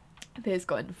 Piers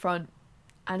got in the front.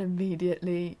 And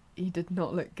immediately, he did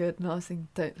not look good. And I was thinking,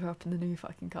 don't throw up in the new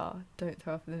fucking car. Don't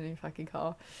throw up in the new fucking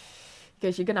car. He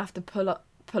goes, you're going to have to pull up.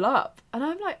 And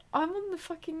I'm like, I'm on the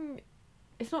fucking...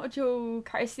 It's not a dual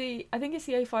car. I think it's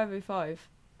the A505.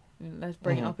 Let's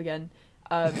bring it up again.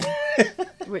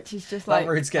 Which is just like...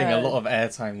 That road's getting a lot of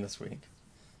airtime this week.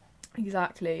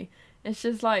 Exactly. It's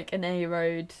just like an A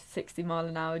road, 60 mile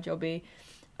an hour jobby.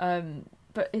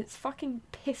 But it's fucking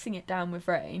pissing it down with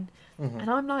rain. And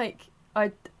I'm like...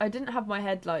 I didn't have my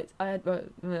headlights. I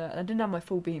didn't have my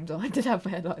full beams on. I did have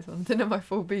my headlights on. I didn't have my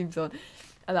full beams on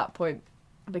at that point.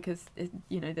 Because,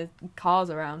 there's cars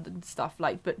around and stuff,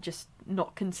 like, but just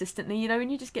not consistently,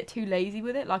 and you just get too lazy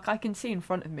with it. Like, I can see in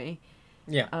front of me.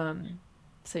 Yeah.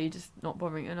 So you're just not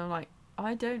bothering. And I'm like,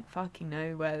 I don't fucking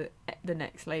know where the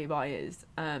next lay-by is.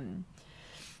 And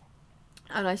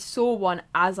I saw one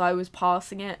as I was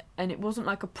passing it, and it wasn't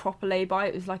like a proper lay-by.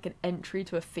 It was like an entry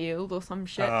to a field or some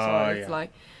shit. So I was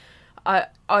like... I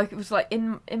was like,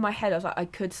 in my head, I was like, I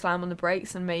could slam on the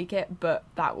brakes and make it, but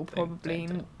that will probably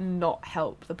not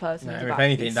help the person who's about if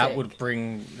anything, to be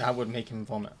that would make him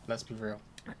vomit. Let's be real.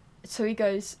 So he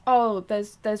goes, oh,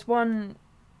 there's one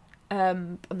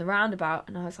on the roundabout,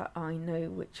 and I was like, I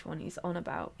know which one he's on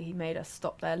about. He made us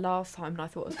stop there last time, and I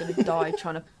thought I was going to die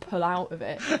trying to pull out of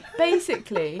it.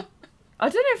 Basically... I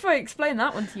don't know if I explained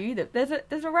that one to you either.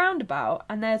 There's a roundabout,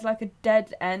 and there's like a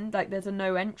dead end, like there's a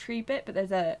no entry bit, but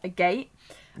there's a gate.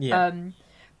 Yeah.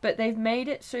 But they've made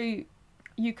it so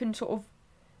you can sort of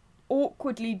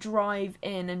awkwardly drive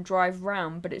in and drive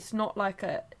round, but it's not like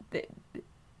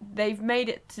they've made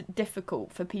it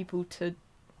difficult for people to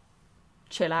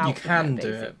chill out. You can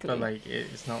do it, but like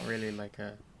it's not really like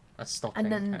a stopping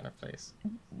kind of place.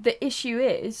 The issue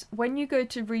is, when you go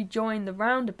to rejoin the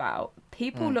roundabout,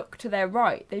 people look to their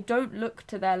right. They don't look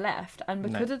to their left. And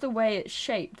because of the way it's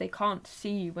shaped, they can't see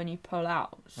you when you pull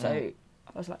out. So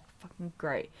I was like, fucking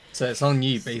great. So it's on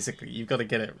you, basically. You've got to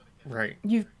get it right.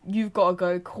 You've got to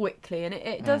go quickly. And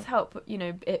it does help,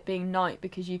 it being night,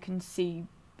 because you can see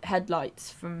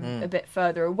headlights from a bit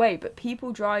further away. But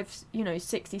people drive,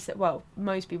 60... Well,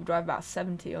 most people drive about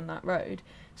 70 on that road.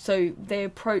 So they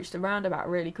approach the roundabout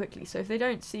really quickly. So if they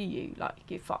don't see you, like,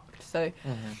 you're fucked. So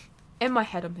in my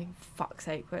head, I'm thinking, fuck's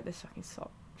sake, where this fucking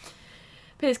stop?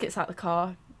 Piers gets out of the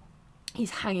car.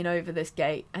 He's hanging over this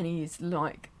gate, and he's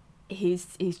like, he's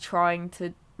trying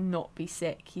to not be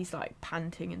sick. He's like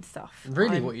panting and stuff.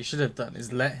 Really, what you should have done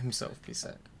is let himself be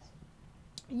sick.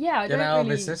 Yeah, get out of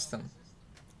his system.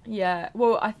 Yeah,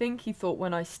 well, I think he thought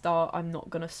when I start, I'm not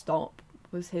gonna stop.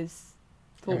 Was his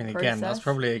thought process. Again, that's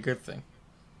probably a good thing.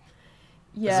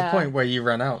 Yeah. There's a point where you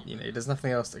run out, there's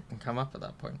nothing else that can come up at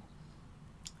that point.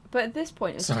 But at this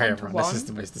point, it's Sorry, 10 everyone, to 1. this is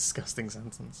the most disgusting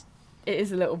sentence. It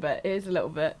is a little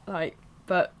bit, like,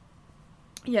 but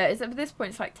yeah, at this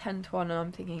point it's like 10 to 1 and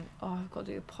I'm thinking, oh, I've got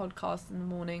to do a podcast in the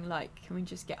morning, like, can we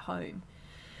just get home?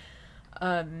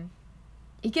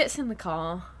 He gets in the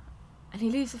car and he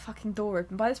leaves the fucking door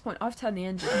open. By this point, I've turned the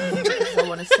engine off because I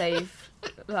want to save,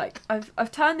 like,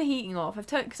 I've turned the heating off,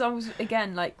 because I was,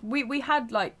 again, like, we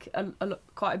had, like,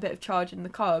 quite a bit of charge in the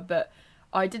car, but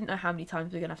I didn't know how many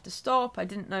times we were going to have to stop, I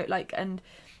didn't know, like, and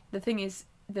the thing is,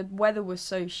 the weather was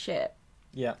so shit.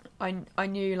 Yeah. I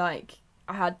knew, like,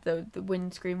 I had the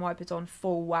windscreen wipers on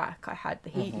full whack. I had the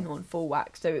heating on full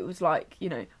whack. So it was like,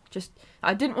 just...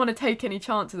 I didn't want to take any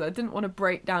chances. I didn't want to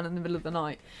break down in the middle of the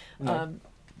night. No.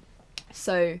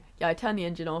 So, yeah, I turned the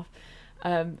engine off.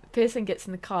 Pearson gets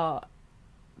in the car,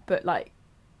 but, like,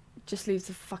 just leaves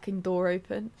the fucking door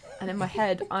open. And in my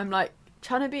head, I'm, like,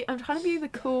 trying to be the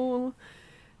cool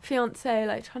fiancé,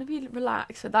 like, trying to be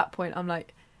relaxed. At that point, I'm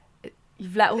like...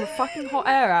 You've let all the fucking hot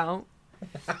air out,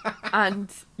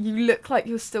 and you look like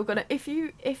you're still gonna... If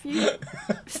you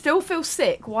still feel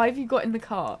sick, why have you got in the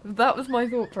car? That was my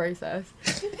thought process.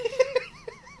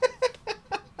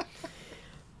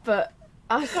 But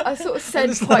I sort of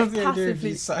said quite passively...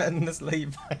 You sat in this late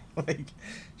like,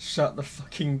 shut the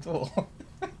fucking door.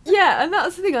 Yeah, and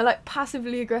that's the thing, I like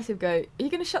passively aggressive go, are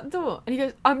you gonna shut the door? And he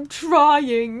goes, I'm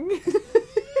trying.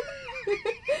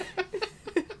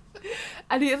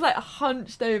 And he was like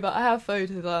hunched over. I have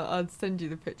photos. I'll send you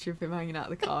the picture of him hanging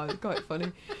out of the car. It's quite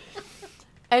funny.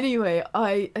 Anyway,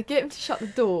 I get him to shut the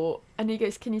door, and he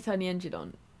goes, "Can you turn the engine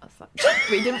on?" I was like,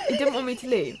 but he didn't want me to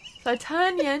leave. So I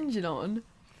turn the engine on,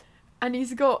 and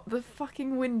he's got the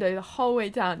fucking window the whole way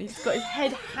down. He's got his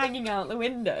head hanging out the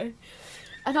window,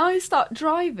 and I start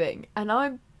driving, and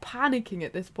I'm panicking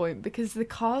at this point because the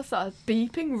car starts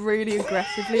beeping really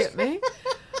aggressively at me.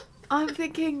 I'm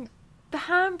thinking, the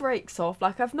handbrake's off.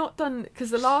 Like, I've not done...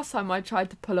 Because the last time I tried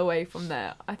to pull away from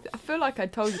there, I feel like I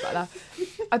told you about that.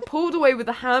 I pulled away with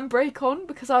the handbrake on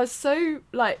because I was so,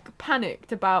 like,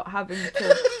 panicked about having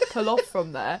to pull off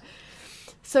from there.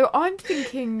 So I'm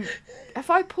thinking, if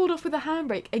I pulled off with the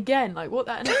handbrake again, like, what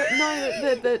that... And I was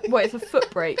like, no, well, it's a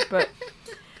foot brake, but...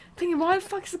 Thinking, why the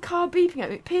fuck is the car beeping at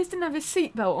me? Piers didn't have his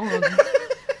seatbelt on.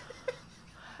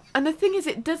 And the thing is,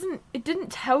 it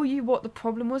didn't tell you what the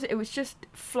problem was. It was just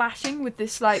flashing with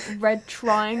this, like, red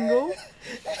triangle.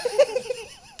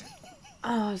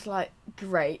 I was like,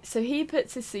 great. So he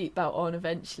puts his seatbelt on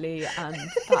eventually, and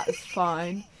that's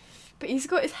fine. But he's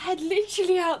got his head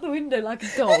literally out the window like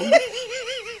a dog.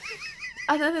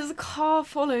 And then there's a car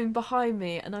following behind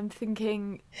me, and I'm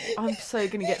thinking, I'm so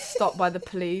going to get stopped by the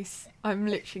police. I'm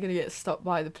literally going to get stopped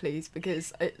by the police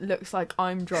because it looks like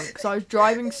I'm drunk. So I was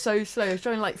driving so slow. I was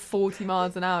driving like 40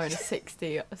 miles an hour in a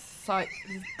 60. It's like,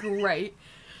 this is great.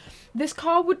 This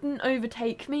car wouldn't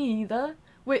overtake me either,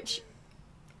 which,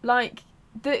 like,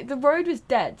 the road was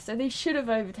dead, so they should have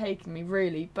overtaken me,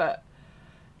 really. But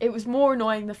it was more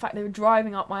annoying the fact they were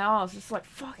driving up my arse. It's like,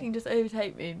 fucking just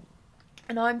overtake me.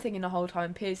 And I'm thinking the whole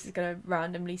time, Piers is going to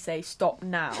randomly say, stop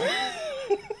now,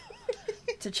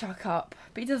 to chuck up.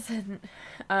 But he doesn't.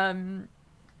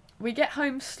 We get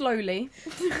home slowly.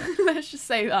 Let's just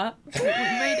say that. We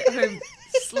made it home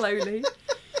slowly.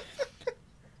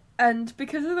 And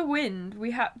because of the wind,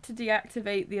 we had to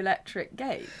deactivate the electric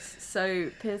gates.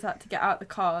 So Piers had to get out the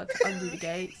car to undo the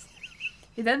gates.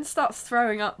 He then starts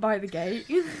throwing up by the gate.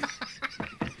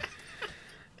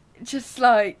 Just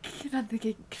like, I'm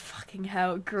thinking, fucking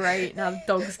hell, great, now the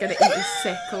dog's gonna eat his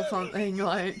sick or something,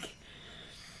 like,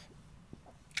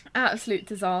 absolute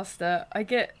disaster. I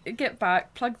get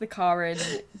back, plug the car in,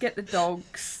 get the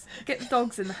dogs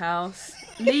in the house,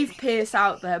 leave Piers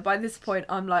out there. By this point,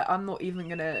 I'm like, I'm not even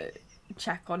gonna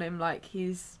check on him, like,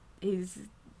 he's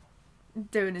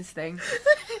doing his thing.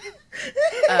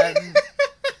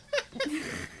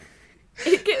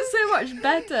 It gets so much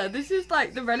better. This is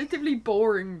like the relatively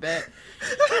boring bit.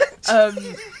 I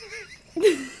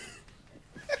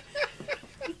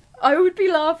would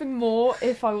be laughing more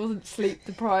if I wasn't sleep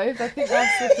deprived. I think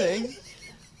that's the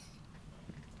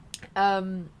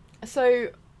thing. So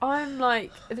I'm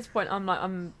like, at this point, I'm like,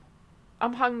 I'm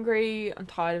hungry. I'm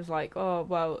tired. I was like, oh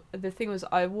well. The thing was,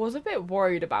 I was a bit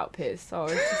worried about Piers, so I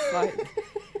was just like.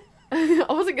 I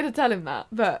wasn't gonna tell him that,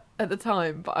 but at the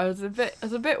time, I was a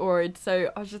bit worried.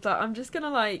 So I was just like, I'm just gonna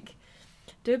like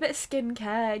do a bit of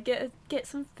skincare, get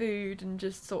some food, and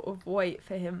just sort of wait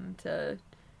for him to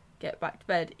get back to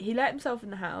bed. He let himself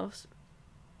in the house.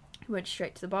 He went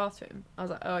straight to the bathroom. I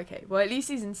was like, oh okay, well at least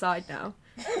he's inside now.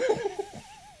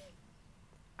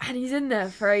 And he's in there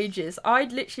for ages.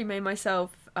 I'd literally made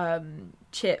myself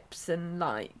chips and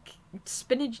like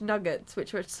spinach nuggets,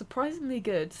 which were surprisingly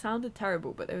good. Sounded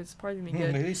terrible, but they were surprisingly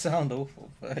good. They sound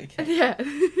awful, but okay. Yeah.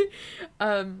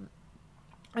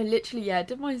 I literally,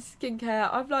 did my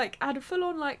skincare. I've like had a full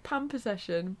on like pamper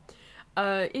session.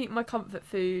 Eating my comfort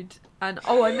food, and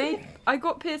I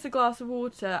got Piers a glass of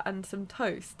water and some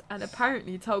toast, and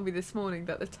apparently he told me this morning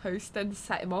that the toast then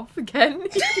set him off again. He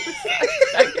was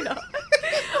like, up.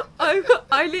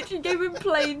 I literally gave him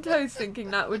plain toast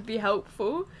thinking that would be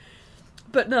helpful,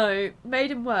 but no,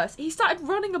 made him worse. He started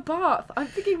running a bath. I'm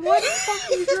thinking, why the fuck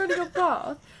are you running a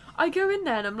bath? I go in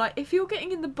there and I'm like, if you're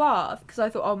getting in the bath, because I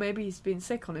thought, oh, maybe he's been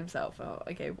sick on himself. Oh,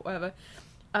 okay, whatever.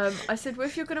 I said, well,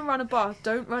 if you're going to run a bath,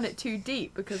 don't run it too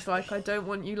deep, because, like, I don't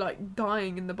want you, like,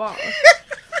 dying in the bath.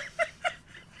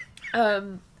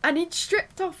 And he'd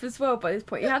stripped off as well by this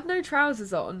point. He had no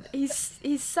trousers on. He's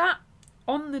sat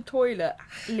on the toilet,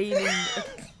 leaning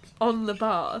on the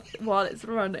bath while it's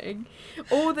running.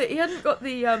 He hadn't got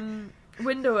the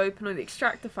window open or the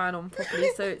extractor fan on properly,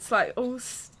 so it's, like, all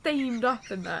steamed up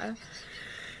in there.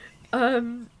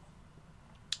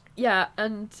 Yeah,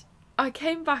 and I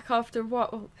came back after a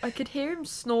while. I could hear him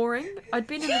snoring. I'd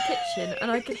been in the kitchen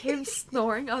and I could hear him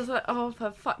snoring. I was like, oh,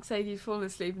 for fuck's sake, he's fallen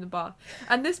asleep in the bath.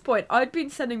 At this point, I'd been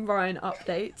sending Ryan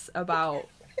updates about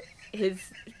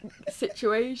his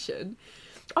situation.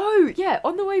 Oh, yeah,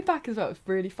 on the way back as well. It's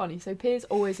really funny. So Piers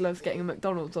always loves getting a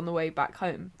McDonald's on the way back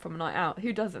home from a night out.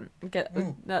 Who doesn't? I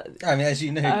mean, as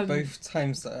you know, both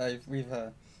times that we've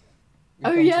gone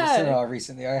to the cinema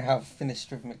recently, I have finished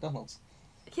with McDonald's.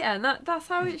 Yeah, and that's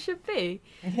how it should be.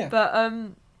 Yeah. But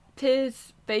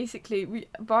Piers basically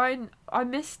Ryan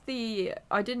lives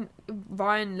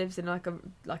in like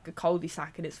a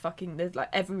cul-de-sac, and it's fucking, there's like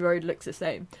every road looks the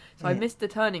same. So I missed the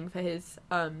turning for his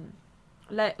for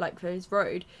his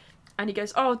road, and he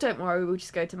goes, oh, don't worry, we'll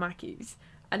just go to Mackey's.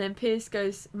 And then Piers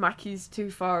goes, Mackey's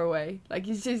too far away. Like,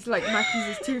 he's just like,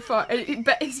 Mackey's is too far. And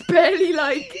it's barely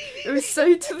like, it was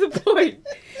so to the point.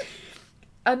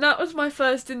 And that was my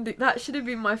first that should have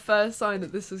been my first sign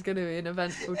that this was going to be an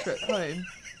eventful trip home.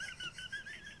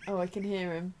 Oh, I can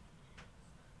hear him.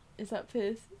 Is that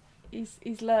Piers?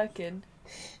 He's lurking.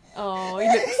 Oh,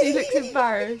 he looks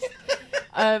embarrassed.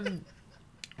 And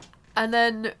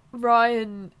then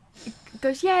Ryan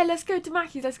goes, yeah, let's go to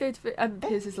Mackey's, and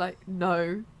Piers is like,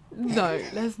 no,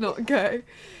 let's not go.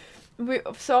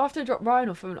 So after I dropped Ryan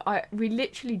off, we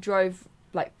literally drove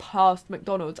like past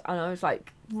McDonald's, and I was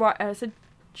like, right, and I said,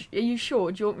 are you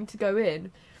sure? Do you want me to go in?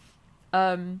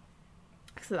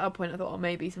 Because at that point I thought, oh,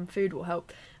 maybe some food will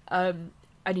help. And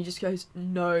he just goes,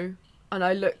 no. And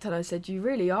I looked and I said, you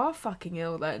really are fucking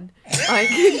ill then. Like,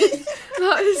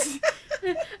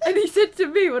 and he said to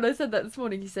me when I said that this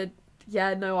morning, he said,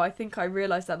 yeah, no, I think I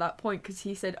realised at that point, because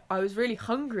he said I was really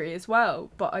hungry as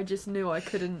well, but I just knew I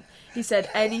couldn't. He said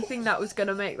anything that was going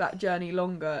to make that journey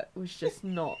longer was just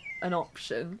not an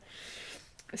option.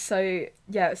 So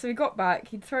we got back.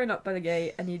 He'd thrown up by the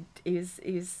gate, and he was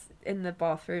in the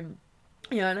bathroom,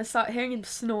 and I started hearing him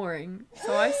snoring.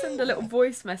 So I send a little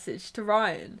voice message to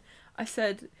Ryan. I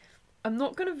said, I'm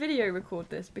not going to video record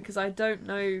this because I don't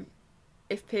know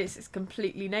if Piers is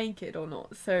completely naked or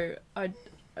not. So I'm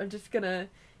just gonna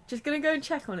go and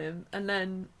check on him, and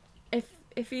then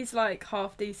if he's like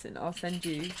half decent, I'll send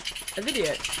you a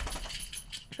video.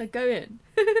 So go in.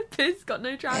 Piers got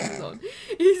no trousers on.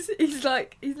 He's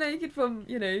naked from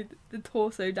the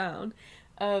torso down,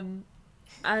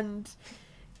 and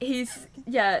he's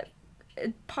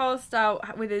passed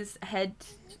out with his head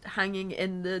hanging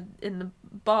in the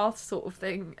bath sort of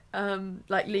thing,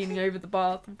 like leaning over the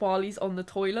bath while he's on the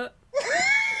toilet.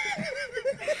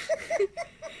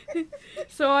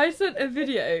 So I sent a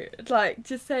video, like,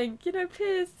 just saying,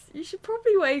 Piers, you should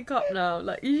probably wake up now.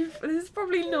 Like, this is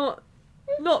probably not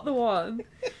the one.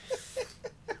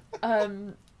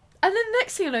 And then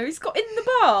next thing I know, he's got in the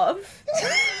bath.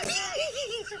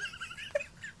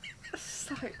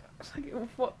 It's like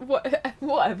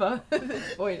whatever at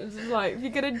this point. It's just like, if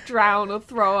you're gonna drown or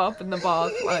throw up in the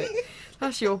bath, like,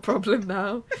 that's your problem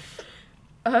now.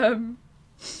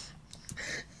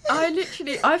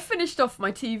 I finished off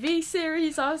my TV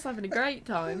series. I was having a great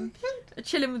time,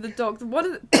 chilling with the dog. One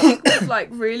of the dog was like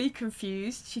really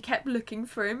confused. She kept looking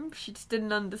for him. She just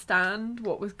didn't understand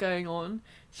what was going on.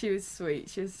 She was sweet.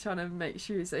 She was trying to make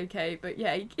sure he was okay. But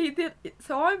yeah, he did.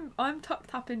 So I'm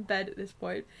tucked up in bed at this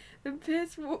point. And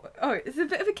Piers, it's a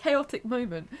bit of a chaotic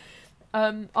moment.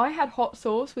 I had hot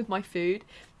sauce with my food,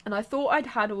 and I thought I'd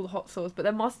had all the hot sauce, but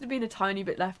there must have been a tiny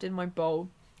bit left in my bowl.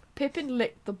 Pippin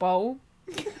licked the bowl.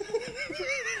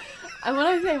 And when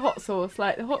I say hot sauce,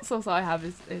 like, the hot sauce I have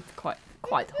is quite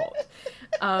quite hot.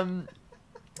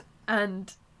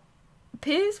 And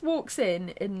Piers walks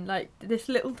in like this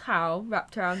little towel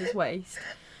wrapped around his waist,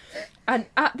 and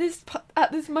at this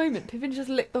moment, Pippin just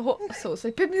licked the hot sauce.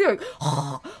 So Pippin's going,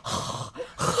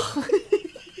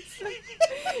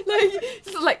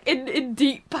 like in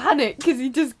deep panic because he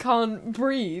just can't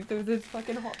breathe with this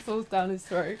fucking hot sauce down his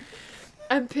throat.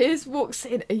 And Piers walks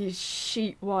in, and he's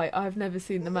sheet white. I've never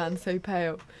seen the man so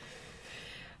pale.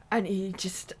 And he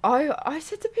just, I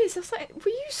said to Piers, I was like,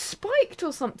 were you spiked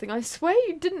or something? I swear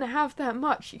you didn't have that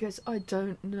much. He goes, I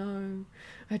don't know.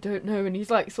 And he's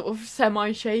like sort of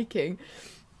semi-shaking.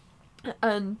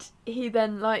 And he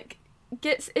then like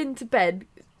gets into bed,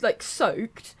 like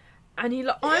soaked. And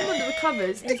I'm under the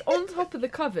covers. He's on top of the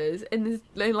covers in this,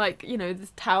 like, you know,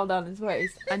 this towel down his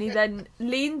waist. And he then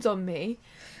leans on me.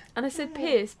 And I said,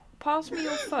 Piers, pass me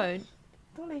your phone.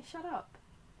 Dolly, shut up.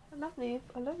 I love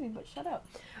you, but shut up.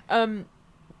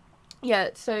 Yeah,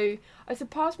 so I said,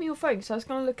 pass me your phone, because I was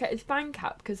going to look at his bank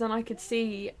app, because then I could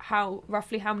see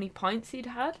roughly how many pints he'd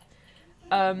had.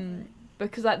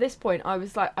 Because at this point, I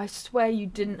was like, I swear you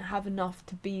didn't have enough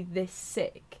to be this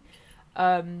sick.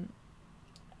 But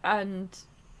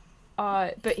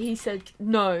he said,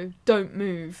 no, don't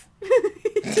move.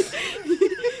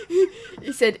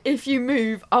 He said, if you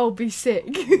move, I'll be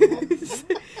sick.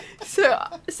 So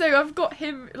I've got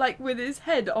him like with his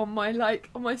head on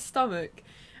my stomach,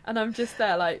 and I'm just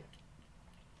there like,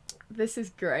 this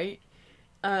is great.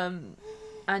 And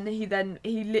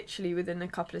he literally within a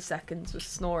couple of seconds was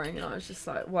snoring, and I was just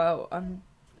like, well,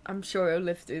 I'm sure he'll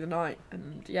live through the night.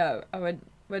 And yeah, I went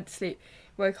to sleep,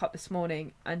 woke up this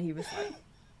morning, and he was like,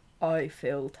 I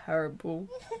feel terrible.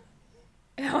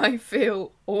 I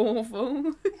feel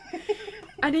awful.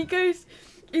 And he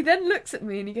then looks at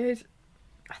me and he goes,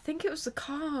 I think it was the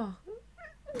car.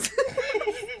 It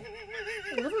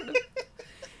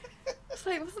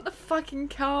wasn't the fucking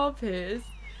car, Piers.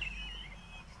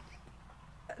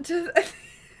 It wasn't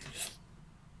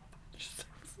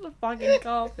the fucking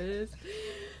car, Piers.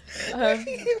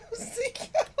 It was the car.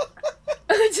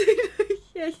 I don't know.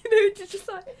 Yeah, just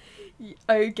like,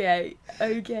 okay.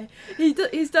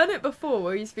 He's done it before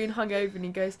where he's been hungover and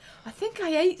he goes, I think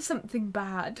I ate something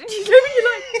bad. And you're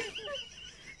like,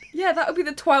 yeah, that would be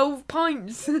the 12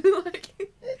 pints.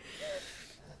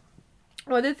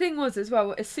 Well, the thing was as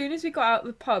well, as soon as we got out of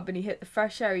the pub and he hit the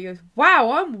fresh air, he goes,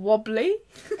 wow, I'm wobbly.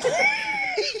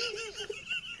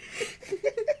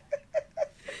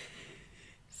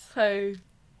 So,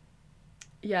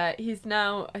 yeah,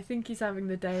 I think he's having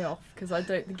the day off because I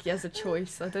don't think he has a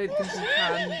choice. I don't think he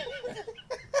can.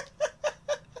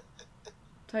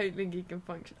 Don't think he can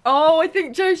function. Oh, I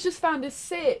think Joe's just found us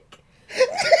sick.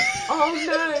 Oh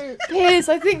no. Piers,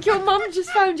 I think your mum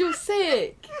just found you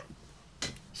sick.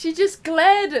 She just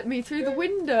glared at me through the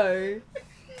window.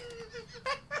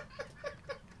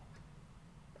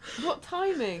 What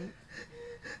timing?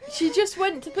 She just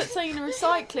went to put something in the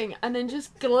recycling and then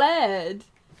just glared.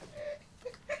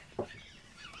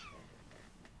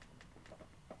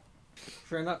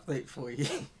 For an update for you,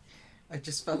 I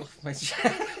just fell off my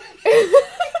chair.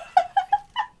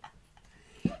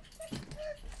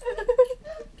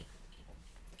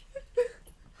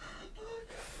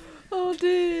 Oh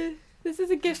dear. This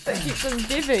is a gift that keeps on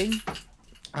giving.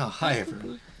 Oh, hi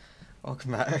everyone.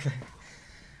 Welcome back.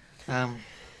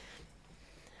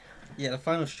 Yeah, the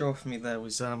final straw for me there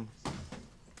was I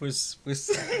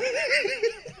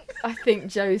think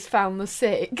Joe's found the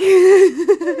sick.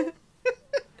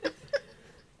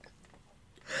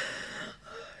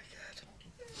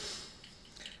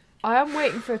 I am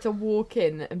waiting for her to walk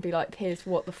in and be like, Piers,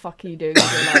 what the fuck are you doing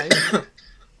with your life?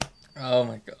 Oh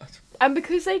my god. And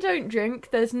because they don't drink,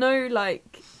 there's no,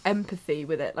 like, empathy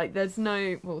with it. Like, there's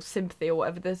no, sympathy or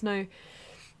whatever. There's no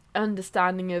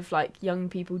understanding of, like, young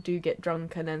people do get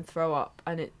drunk and then throw up.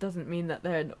 And it doesn't mean that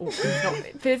they're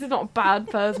Piers is not a bad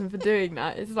person for doing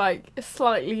that. It's, like,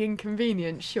 slightly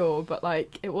inconvenient, sure. But,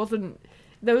 like, there was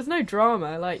no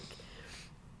drama. Like,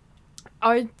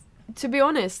 to be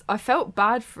honest, I felt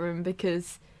bad for him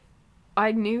because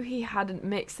I knew he hadn't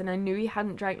mixed and I knew he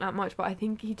hadn't drank that much, but I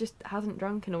think he just hasn't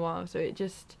drunk in a while,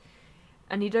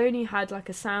 and he'd only had like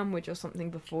a sandwich or something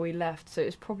before he left, so it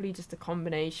was probably just a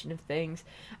combination of things.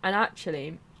 And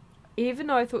actually, even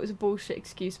though I thought it was a bullshit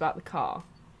excuse about the car,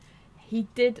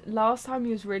 last time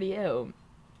he was really ill,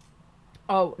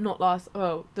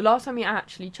 the last time he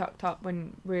actually chucked up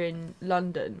when we were in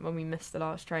London, when we missed the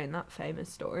last train, that famous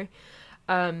story,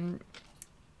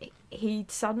 he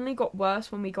suddenly got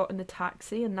worse when we got in the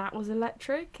taxi, and that was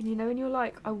electric. And and you're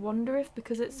like, I wonder if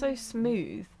because it's so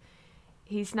smooth,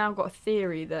 he's now got a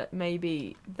theory that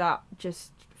maybe that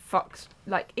just fucks,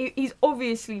 like, he's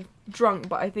obviously drunk,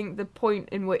 but I think the point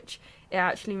in which it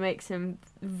actually makes him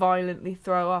violently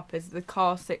throw up is the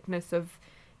car sickness of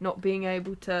not being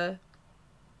able to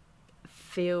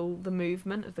feel the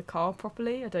movement of the car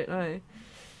properly. I don't know.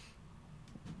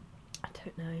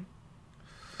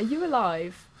 Are you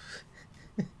alive?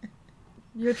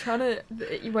 You're trying to...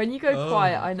 When you go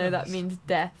quiet, I know that means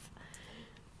death.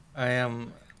 I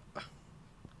am...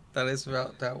 That is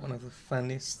without doubt one of the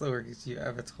funniest stories you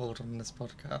ever told on this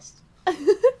podcast.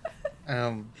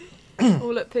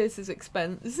 All at Pierce's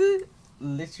expense.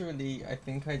 Literally, I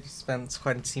think I just spent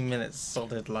 20 minutes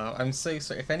solid loud. I'm so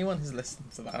sorry. If anyone has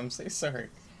listened to that, I'm so sorry.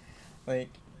 Like,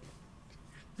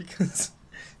 because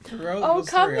throughout the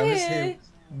story, I'm just here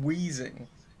wheezing.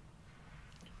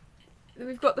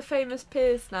 We've got the famous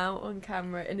Pierce now on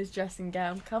camera in his dressing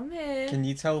gown. Come here. Can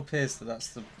you tell Pierce that that's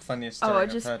the funniest story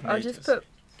I've heard in ages?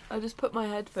 I just put my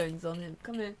headphones on him.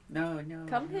 Come here. No.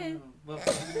 Come here. Well,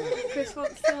 Chris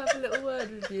wants to have a little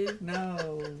word with you.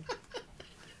 No.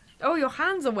 Oh, your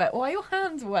hands are wet. Why are your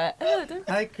hands wet?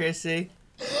 Hi, Chrissy.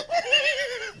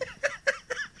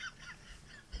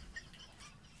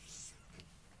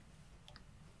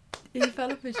 He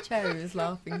fell off his chair and was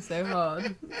laughing so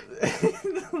hard.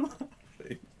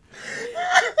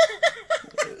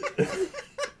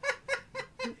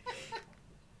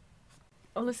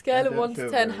 On a scale of 1 to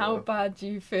 10, how bad do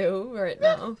you feel right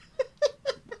now?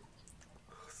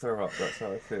 Throw up, that's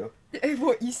how I feel.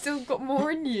 What, you still got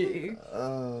more in you?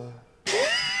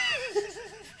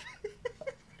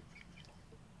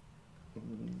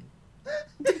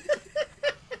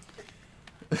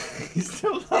 He's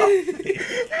still laughing.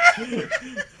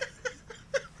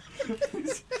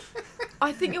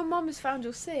 I think your mum has found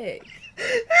you're sick.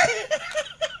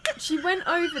 She went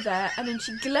over there and then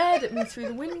she glared at me through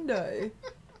the window.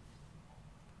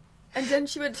 And then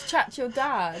she went to chat to your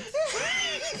dad.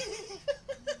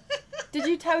 Did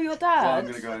you tell your dad? Well, I'm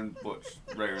going to go and watch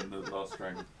Raya and the Last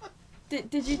Dragon.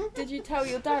 Did you tell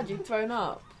your dad you'd thrown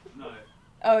up? No.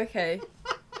 Oh, okay.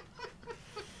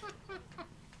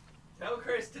 Tell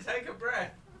Chris to take a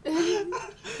breath.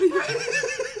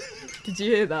 Did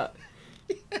you hear that?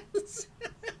 Yes.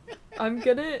 I'm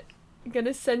gonna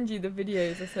send you the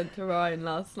videos I sent to Ryan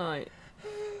last night.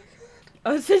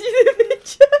 I'll send you the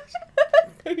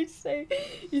video.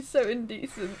 He's so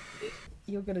indecent.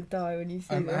 You're gonna die when you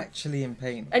see I'm this. actually in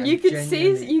pain. And you can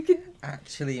see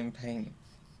actually in pain.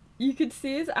 You could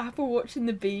see his Apple Watch in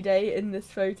the B-Day in this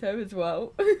photo as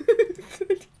well.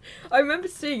 I remember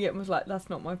seeing it and was like, that's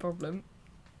not my problem.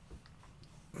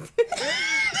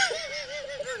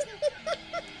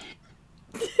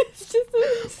 It's just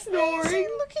a snoring.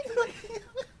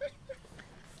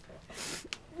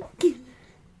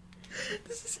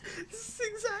 This is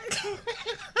exactly...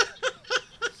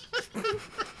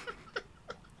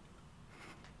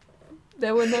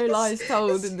 There were no lies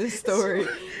told in this story.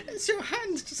 It's your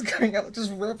hands just going out,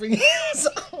 just rubbing his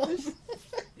arm.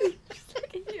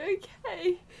 Are you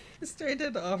okay? Straight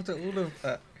in after all of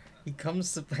that, he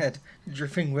comes to bed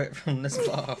dripping wet from this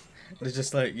bath. They're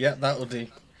just like, yeah, that'll do.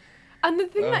 And the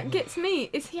thing that gets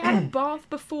me is he had a bath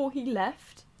before he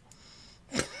left.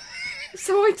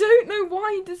 So I don't know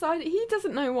why he decided... He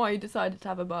doesn't know why he decided to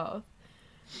have a bath.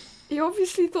 He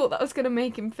obviously thought that was going to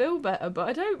make him feel better, but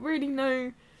I don't really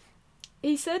know...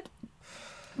 He said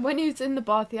when he was in the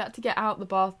bath, he had to get out the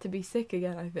bath to be sick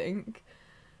again, I think.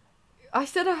 I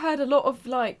said I heard a lot of,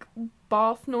 like,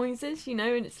 bath noises, you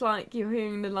know, and it's like you're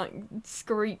hearing the, like,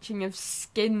 screeching of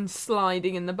skin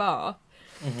sliding in the bath.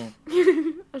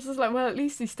 Mm-hmm. I was just like, well, at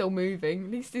least he's still moving.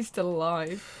 At least he's still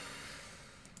alive.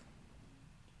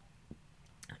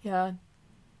 Yeah.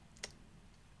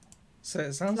 So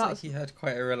it sounds like you had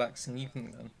quite a relaxing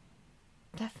evening then.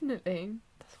 Definitely.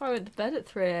 That's why I went to bed at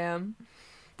 3 a.m.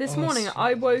 This morning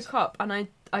I woke up and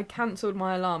I cancelled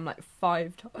my alarm like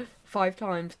five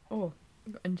times. Oh,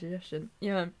 I got indigestion.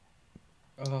 Yeah.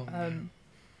 Oh.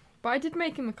 But I did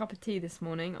make him a cup of tea this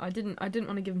morning. I didn't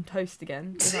want to give him toast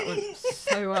again because that went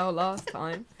so well last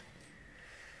time.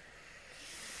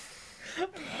 I'm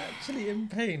actually in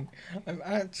pain.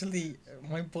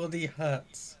 My body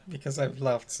hurts because I've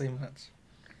laughed so much.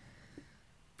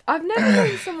 I've never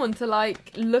known someone to,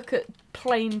 like, look at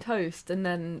plain toast and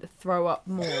then throw up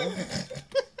more.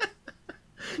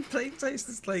 Plain toast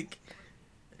is like...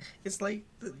 It's like...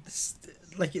 it's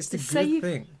the good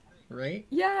thing, right?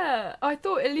 Yeah, I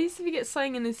thought at least if you get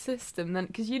something in his system, then...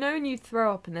 Because you know when you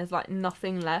throw up and there's, like,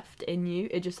 nothing left in you,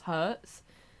 it just hurts.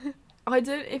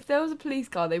 If there was a police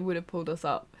car, they would have pulled us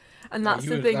up. And that's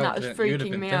the thing that was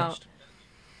freaking me out.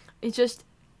 It's just...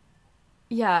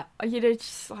 Yeah, you know,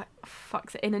 just like,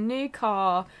 fuck's it. In a new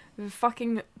car, with a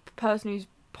fucking person who's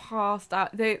passed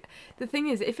out. The thing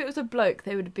is, if it was a bloke,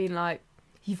 they would have been like,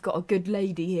 "You've got a good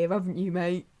lady here, haven't you,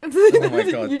 mate?" Oh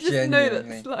my god, you just genuinely. know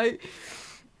that's like,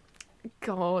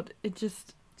 God, it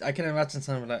just. I can imagine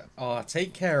someone like, "Oh,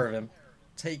 take care of him,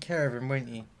 won't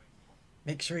you?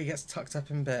 Make sure he gets tucked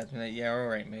up in bed." And like, yeah, all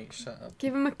right, mate, shut up.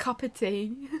 Give him a cup of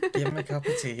tea. Give him a cup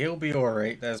of tea. He'll be all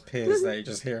right. There's Piers there. You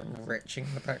just hear him retching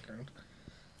in the background.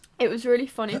 It was really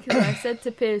funny because I said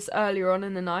to Piers earlier on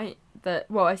in the night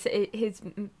that, well, I said his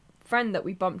friend that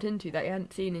we bumped into that he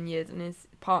hadn't seen in years and his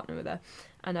partner were there,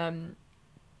 and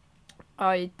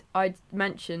I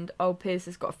mentioned, oh, Piers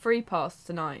has got a free pass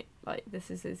tonight. Like, this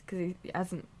is his, because he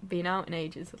hasn't been out in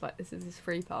ages. So, like, this is his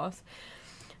free pass.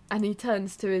 And he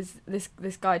turns to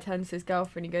this guy turns to his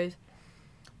girlfriend. He goes,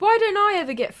 "Why don't I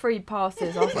ever get free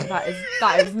passes?" I was like, that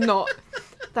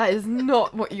is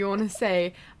not what you want to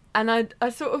say. And I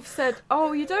sort of said,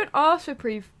 "Oh, you don't ask for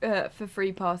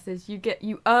free passes.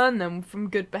 You earn them from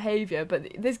good behaviour." But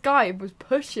this guy was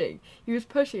pushing. He was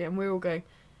pushing, and we were all going,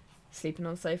 sleeping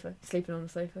on the sofa,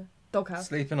 doghouse.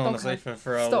 Sleeping on the sofa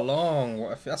for a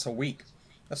long. That's a week.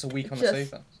 That's a week on the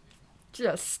sofa.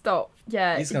 Just stop.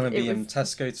 Yeah. He's going to be in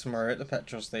Tesco tomorrow at the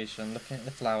petrol station, looking at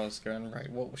the flowers, going, right,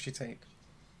 what will she take?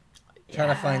 Yeah. Trying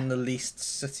to find the least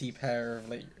sooty pair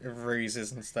of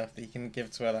roses and stuff that he can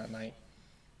give to her that night.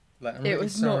 Like, I'm really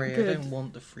sorry, I don't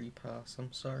want the free pass.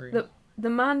 I'm sorry. The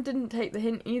man didn't take the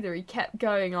hint either. He kept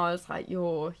going. I was like,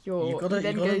 you're. You gotta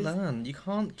learn. You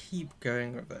can't keep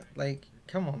going with it. Like,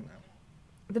 come on now.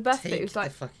 The best bit was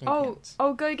like,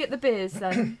 oh, go get the beers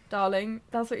then, darling.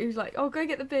 That's what he was like. Oh, go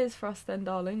get the beers for us then,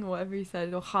 darling, or whatever he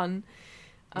said, or hun.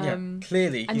 Yeah,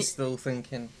 clearly he's still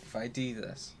thinking, if I do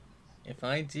this,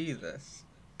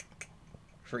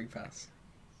 free pass.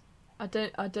 I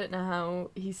don't know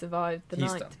how he survived the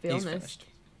night. Done. To be honest, finished.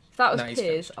 If that was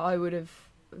Piers, I would have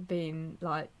been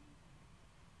like.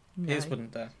 No. Piers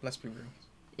wouldn't dare. Let's be real.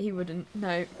 He wouldn't.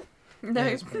 No.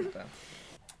 Piers wouldn't dare.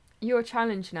 Your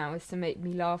challenge now is to make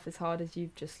me laugh as hard as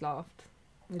you've just laughed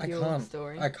with your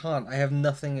story. I can't. I have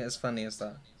nothing as funny as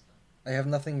that. I have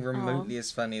nothing remotely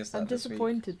as funny as that. I'm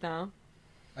disappointed now.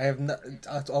 I have no.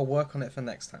 I'll work on it for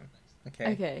next time.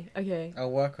 Okay. Okay. I'll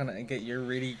work on it and get you a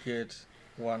really good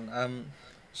one.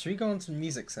 Should we go on to the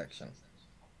music section?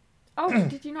 Oh,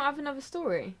 did you not have another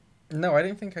story? No, I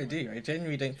don't think I do. I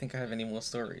genuinely don't think I have any more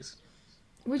stories.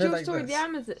 Was your story the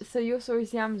Amazon? So your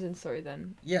story's the Amazon story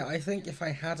then? Yeah, I think if I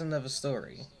had another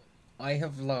story, I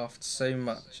have laughed so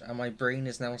much and my brain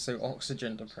is now so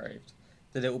oxygen deprived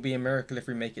that it will be a miracle if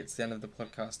we make it to the end of the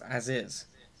podcast as is.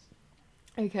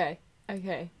 Okay.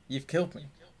 You've killed me.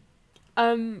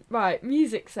 Right,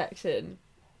 music section.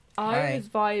 Hi. I was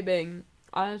vibing.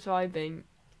 I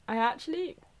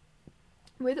actually,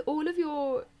 with all of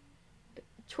your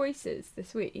choices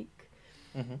this week,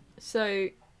 so,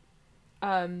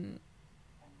 I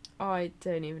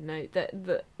don't even know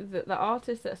the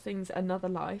artist that sings Another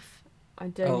Life. I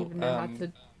don't even know how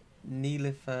to.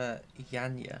 Nilüfer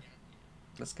Yanya.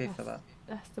 Let's go for that.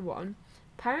 That's the one.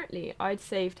 Apparently, I'd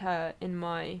saved her in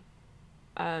my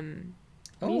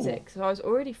music, so I was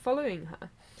already following her,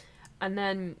 and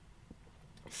then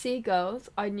Seagulls,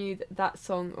 I knew that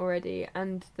song already,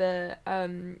 and the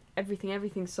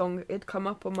Everything song had come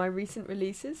up on my recent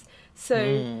releases.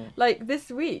 So like this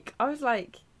week, I was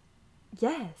like,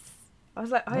 yes. I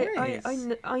was like, nice.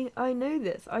 I know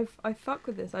this. I fuck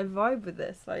with this. I vibe with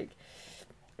this. Like,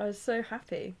 I was so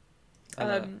happy. I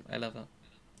love it.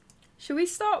 Should we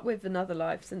start with Another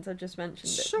Life since I just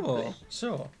mentioned it?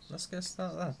 Sure. Let's go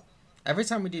start there. Every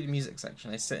time we do the music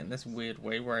section, I sit in this weird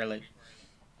way where I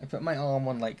put my arm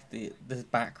on like the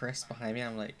backrest behind me.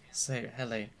 I'm like, so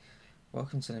hello,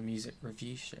 welcome to the music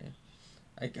review show.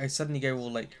 I suddenly go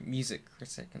all like music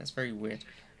critic, and it's very weird.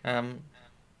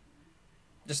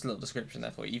 Just a little description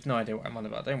there for you. You've no idea what I'm on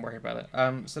about. Don't worry about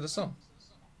it. So the song.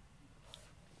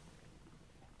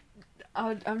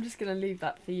 I'm just gonna leave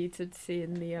that for you to see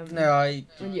in the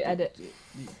when you edit.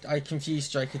 I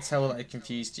confused you. I could tell that I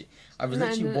confused you. I was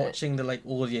literally watching the like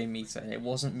audio meter, and it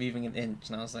wasn't moving an inch,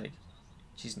 and I was like,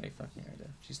 she's no fucking idea.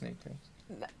 She's no clue.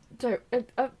 Don't.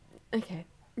 Okay.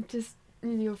 Just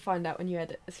you'll find out when you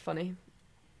edit. It's funny.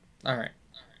 All right.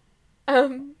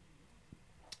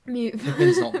 Mute.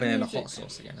 Vin's not been in a hot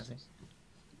sauce again, has he?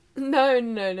 No.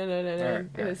 Right,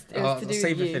 It was to do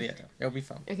save with the video. It'll be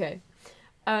fun. Okay.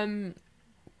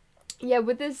 Yeah,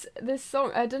 with this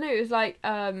song, I don't know. It was like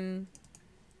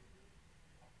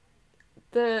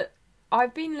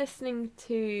I've been listening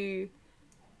to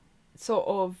sort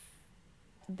of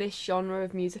this genre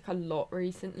of music a lot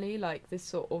recently, like this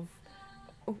sort of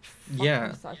I'm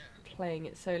playing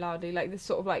it so loudly, like this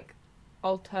sort of like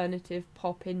alternative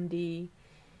pop indie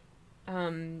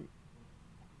Yeah,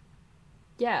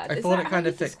 I thought it kind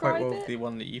of fit quite well with the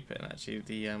one that you put in, actually,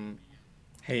 the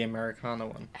Hey Americana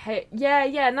one. Hey, yeah,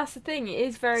 and that's the thing. It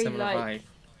is very similar like, vibe.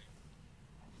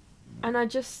 And I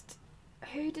just,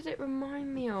 who did it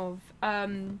remind me of?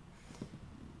 Kind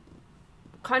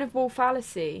of Wolf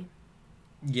Fallacy.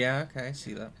 Yeah, okay, I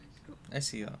see that.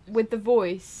 With the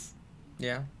voice.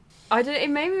 Yeah. I don't. It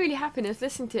made me really happy. I was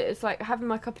listening to it. It's like having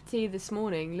my cup of tea this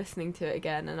morning, listening to it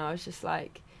again, and I was just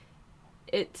like,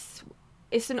 it's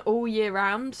an all year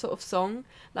round sort of song.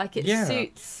 Like it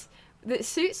suits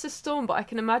the storm, but I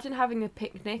can imagine having a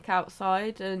picnic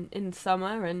outside and in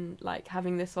summer and like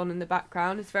having this on in the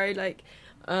background. It's very like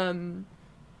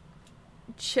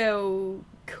chill,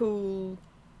 cool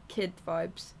kid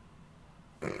vibes.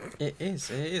 It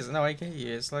is. No, I get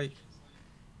you. It's like,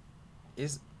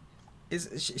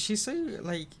 she's so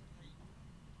like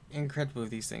incredible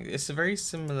with these things. It's very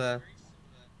similar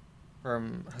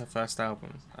from her first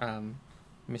album,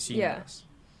 Miss Universe,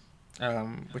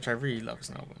 which I really love as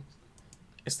an album.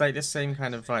 It's like the same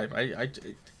kind of vibe.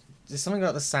 There's something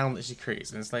about the sound that she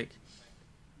creates, and it's like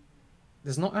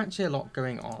there's not actually a lot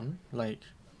going on. Like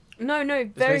no,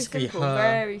 very simple,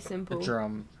 very simple. The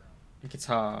drum, the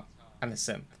guitar, and the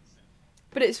synth.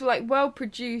 But it's like well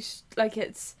produced. Like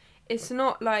it's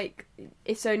not like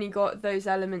it's only got those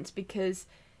elements because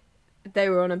they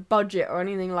were on a budget or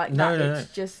anything like that.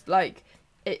 It's just like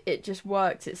it just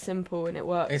works. It's simple and it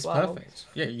works. It's perfect.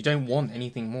 Yeah, you don't want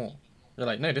anything more. You're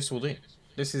like, no, this will do.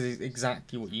 This is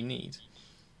exactly what you need.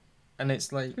 And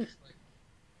it's like,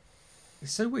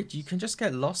 it's so weird. You can just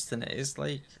get lost in it. It's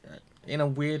like, in a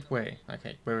weird way.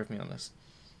 Okay, bear with me on this.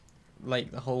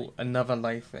 Like the whole Another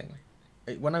Life thing.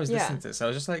 When I was listening to this, I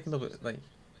was just like a little bit like,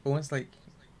 almost like,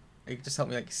 it just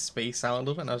helped me like space out a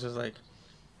little bit. And I was just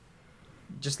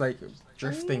like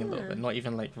drifting a little bit, not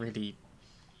even like really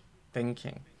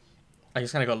thinking. I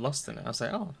just kind of got lost in it. I was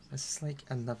like, oh, this is like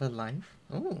another life.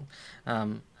 Oh.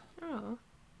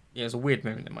 Yeah, it was a weird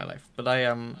moment in my life, but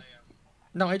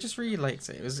no, I just really liked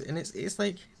it. It's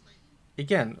like,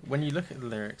 again, when you look at the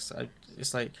lyrics,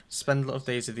 it's like, spend a lot of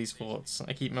days with these thoughts.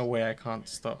 I keep them away, I can't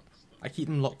stop. I keep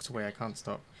them locked away, I can't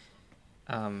stop.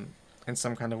 In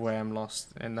some kind of way, I'm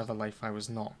lost. In another life, I was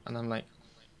not. And I'm like,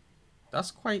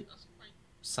 that's quite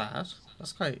sad.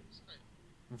 That's quite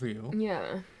real.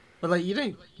 Yeah. But like, you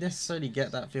don't necessarily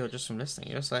get that feel just from listening.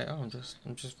 You're just like, oh, I'm just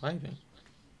vibing.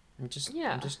 I'm just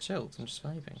chilled. I'm just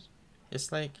vibing. It's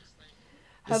like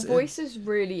her voice is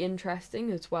really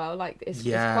interesting as well. Like it's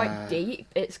quite deep.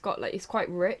 It's quite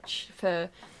rich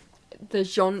for the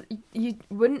genre. You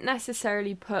wouldn't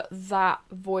necessarily put that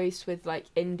voice with like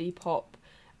indie pop.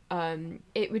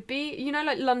 It would be,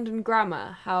 like London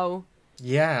Grammar. How?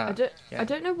 Yeah. I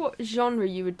don't know what genre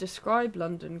you would describe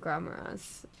London Grammar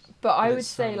as. But I would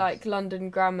say, like,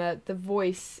 London Grammar, the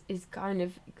voice is kind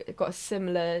of got a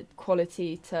similar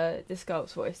quality to this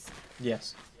girl's voice.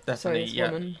 Yes, definitely. Sorry,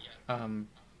 this woman.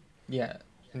 Yeah,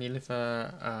 and you live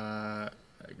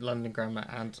London Grammar,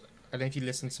 and I don't know if you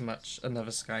listen to much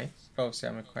Another Sky. Obviously,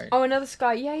 I'm quite... Oh, Another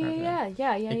Sky. Yeah.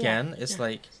 Again, it's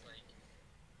like...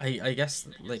 I guess,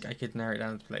 like, I could narrow it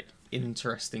down to, like,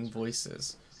 interesting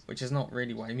voices, which is not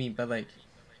really what I mean, but, like,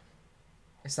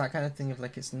 it's that kind of thing of,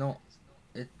 like, it's not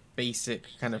basic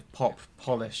kind of pop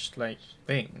polished like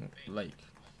thing, like,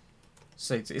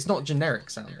 so it's not generic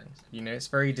sounding, it's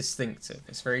very distinctive,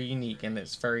 it's very unique, and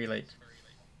it's very like,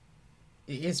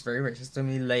 it is very rich. There's so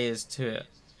many layers to it.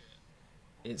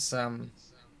 It's I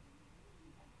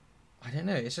don't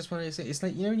know, it's just one of those things. It's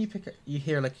like, when you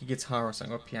hear like a guitar or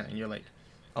something or piano and you're like,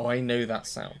 oh, I know that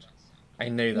sound,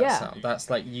 sound, that's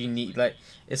like unique. Like,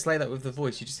 it's like that with the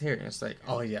voice. You just hear it and it's like,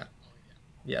 oh yeah,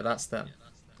 that's them.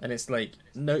 And it's like,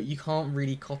 no, you can't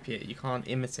really copy it. You can't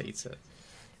imitate it.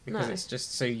 Because it's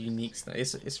just so unique.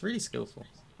 It's really skillful.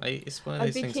 It's one of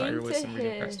those things I always am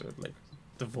really impressed with. Like,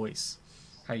 the voice.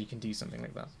 How you can do something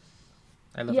like that.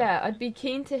 I love it. Yeah, I'd be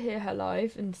keen to hear her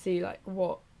live and see, like,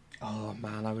 what... Oh,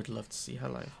 man, I would love to see her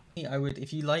live. I would,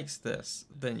 if you liked this,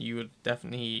 then you should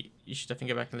definitely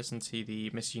go back and listen to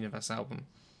the Miss Universe album.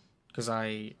 Because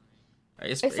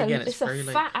It's a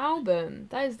fat album.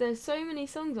 There's so many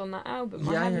songs on that album.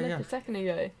 I had a look a second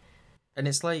ago. And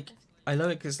it's like, I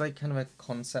love it because it's like kind of a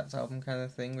concept album kind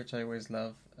of thing, which I always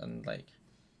love, and like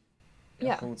it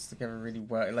holds together really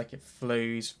well. Like, it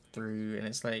flows through, and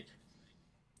it's like,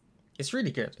 it's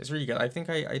really good. It's really good. I think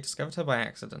I discovered her by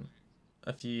accident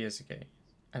a few years ago,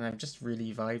 and I've just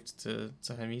really vibed to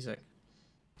her music.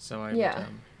 So I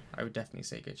would definitely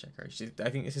say go check her.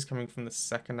 I think this is coming from the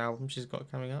second album she's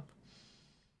got coming up.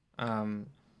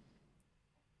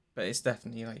 But it's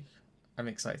definitely like, I'm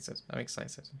excited.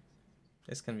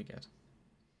 It's gonna be good.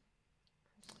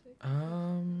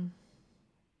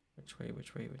 Which way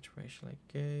shall I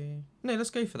go? No, let's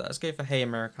go for that. Let's go for Hey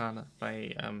Americana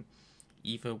by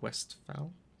Eva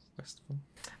Westphal.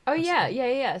 Oh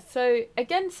yeah. So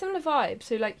again, similar vibe.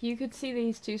 So like you could see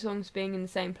these two songs being in the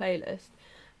same playlist.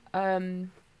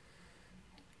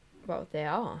 Well, they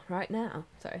are right now.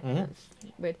 Sorry, that's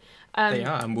weird. They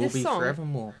are, and will be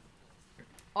forevermore.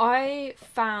 I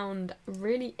found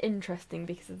really interesting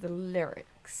because of the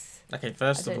lyrics. Okay,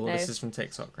 first of all, this is from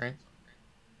TikTok, right?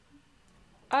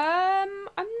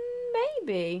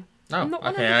 Maybe. Oh, I'm not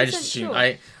okay. I just assume.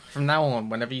 Sure. From now on,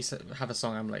 whenever you have a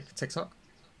song, I'm like TikTok.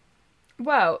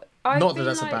 Well, not that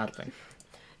that's a bad thing.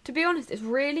 To be honest, it's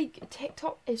really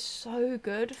TikTok is so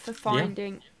good for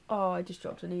finding. Yeah. Oh, I just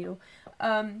dropped a needle.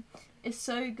 It's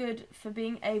so good for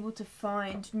being able to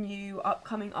find new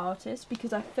upcoming artists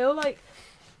because I feel like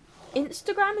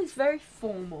Instagram is very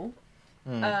formal,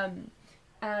 and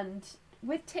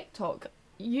with TikTok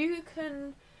you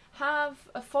can have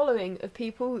a following of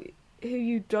people who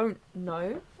you don't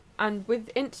know, and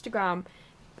with Instagram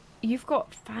you've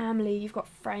got family, you've got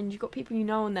friends, you've got people you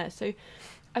know on there. So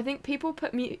I think people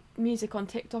put music on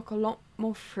TikTok a lot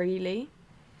more freely.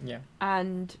 Yeah.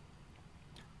 And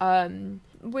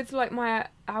with like my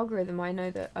algorithm, I know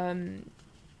that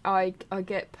I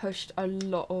get pushed a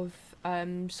lot of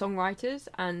songwriters,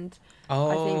 and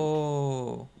I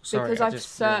think sorry, because I've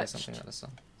searched something about the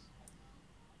song.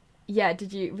 Yeah,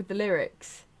 did you with the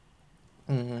lyrics?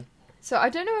 Mm-hmm. So I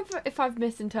don't know if I've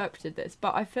misinterpreted this,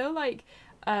 but I feel like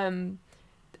when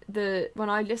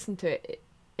I listen to it,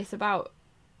 it's about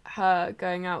her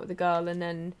going out with a girl, and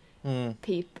then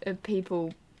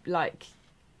people like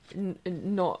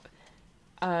not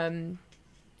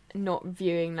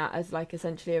viewing that as like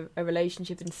essentially a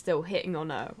relationship and still hitting on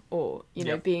her, or you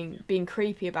know being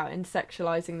creepy about it and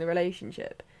sexualizing the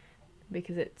relationship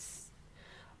because it's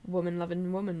woman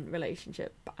loving woman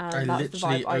relationship. And I that's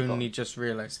literally the vibe only just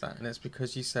realised that, and it's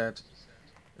because you said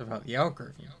about the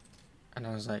algorithm, and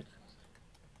I was like,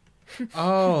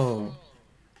 oh,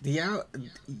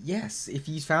 yes. If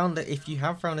you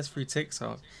have found this through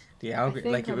TikTok, the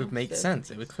algorithm, like, it would make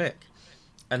sense. It would click.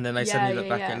 And then I suddenly looked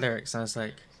back at lyrics, and I was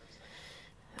like,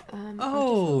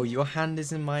 your hand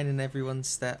is in mine and everyone's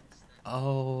step.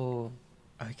 Oh,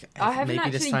 okay. I haven't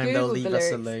maybe this time they'll leave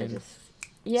us alone.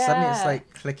 Suddenly it's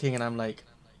like clicking, and I'm like,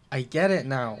 I get it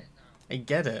now. I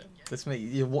get it.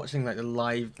 You're watching like the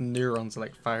live neurons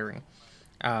like firing.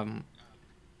 And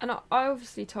I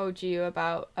obviously told you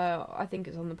about, I think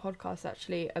it's on the podcast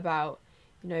actually, about,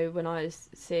 you know, when I was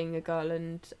seeing a girl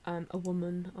and a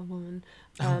woman,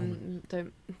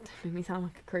 don't make me sound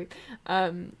like a creep.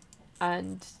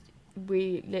 And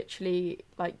we literally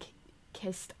like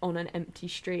kissed on an empty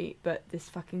street, but this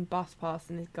fucking bus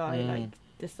passed and this guy like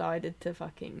decided to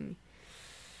fucking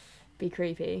be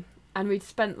creepy. And we'd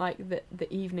spent like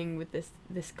the evening with this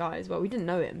guy as well. We didn't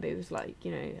know him, but he was like,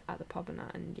 you know, at the pub and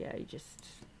that, and yeah, he just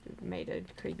made a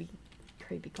creepy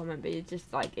comment, but it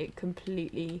just like it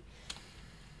completely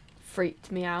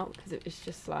freaked me out because it was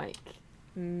just like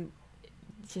it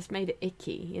just made it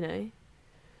icky, you know.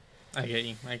 I get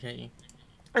you.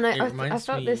 And I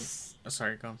felt this. Oh,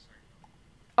 sorry, go on.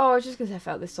 Oh, I was just gonna say I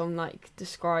felt this song like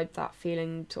described that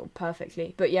feeling sort of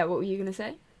perfectly. But yeah, what were you gonna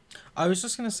say? I was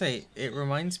just gonna say it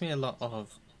reminds me a lot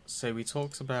of. So we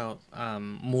talked about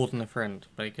More Than a Friend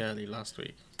by Girly last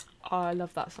week. Oh, I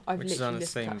love that song. I've literally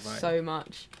listened to that so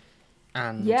much.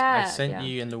 And I sent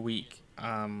you in the week,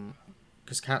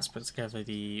 because Kat's put together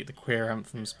the Queer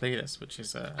Anthems playlist, which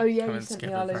is coming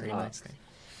together very nicely.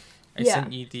 I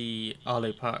sent you the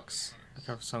Arlo Parks, a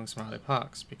couple of songs from Arlo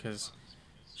Parks, because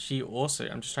she also,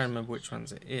 I'm just trying to remember which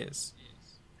ones it is.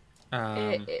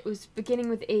 It was beginning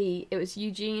with E. It was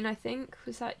Eugene, I think.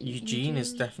 Was that Eugene?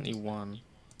 Is definitely one.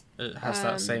 It has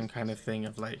that same kind of thing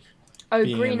of like. Oh,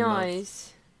 Green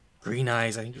Eyes. Green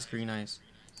Eyes, I think it's Green Eyes.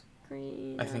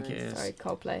 I think it is. Sorry,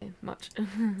 Coldplay. Much.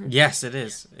 Yes, it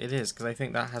is. It is, because I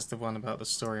think that has the one about the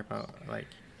story about like,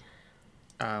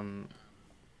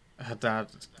 her dad,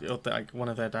 or like one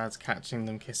of their dads catching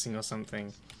them kissing or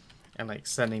something, and like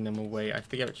sending them away. I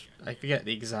forget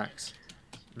the exact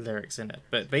lyrics in it,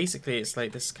 but basically it's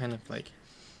like this kind of like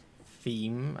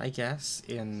theme, I guess,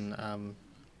 in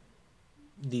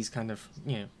these kind of,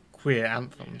 you know, queer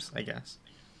anthems, I guess.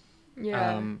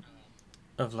 Yeah.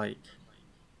 Of like,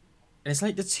 it's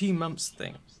like the 2 months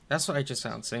thing. That's what I just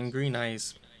found. So in Green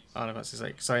Eyes, all of us is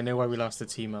like, so I know why we lasted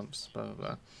 2 months, blah blah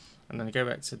blah, and then I go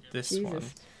back to this one.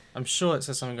 I'm sure it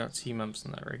says something about 2 months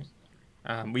in that, right?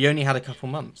 We only had a couple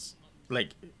months.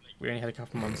 Like, we only had a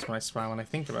couple months when I smile when I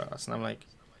think about us, and I'm like,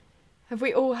 Have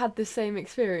we all had the same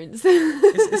experience?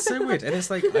 It's so weird, and it's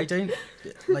like I don't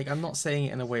like. I'm not saying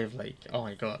it in a way of like, oh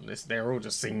my god, they're all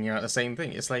just singing out the same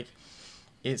thing. It's like,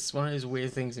 it's one of those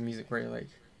weird things in music where like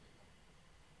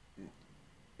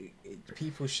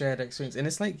people shared experience, and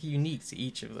it's like unique to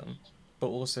each of them, but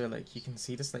also like you can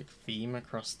see this like theme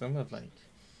across them of like,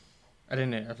 I don't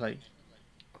know, of like.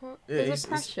 There's a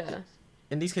pressure.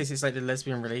 In these cases, it's like the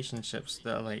lesbian relationships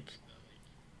that are like.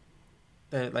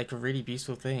 They're like a really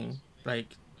beautiful thing.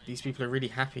 Like these people are really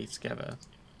happy together,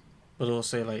 but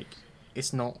also like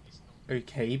it's not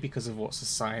okay because of what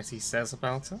society says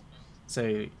about it.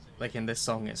 So like in this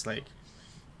song, it's like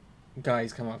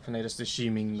guys come up and they're just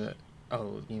assuming that,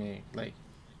 oh, you know, like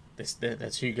there are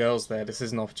two girls there. This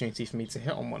is an opportunity for me to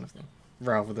hit on one of them,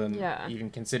 rather than even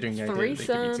considering the idea that they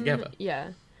could be together.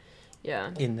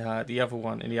 Yeah. In the other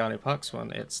one, in the Arlo Parks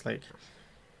one, it's like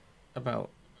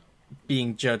about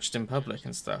being judged in public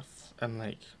and stuff, and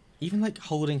like even like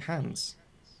holding hands.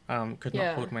 Could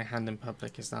not hold my hand in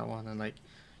public is that one, and like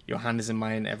your hand is in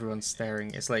mine, everyone's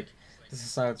staring. It's like the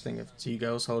societal thing of two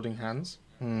girls holding hands.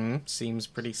 Seems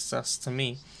pretty sus to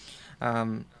me.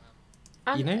 And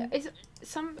you know,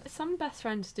 some best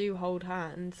friends do hold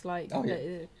hands, like,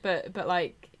 but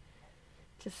like,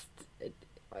 just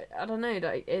I don't know,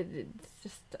 like it's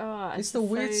just it's the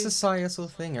weird societal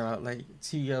thing about like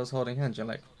two girls holding hands. You're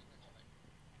like.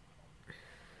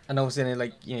 And obviously,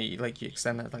 like you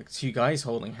extend that like two guys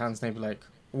holding hands, and they'd be like,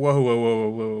 "Whoa, whoa, whoa, whoa,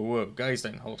 whoa, whoa! Guys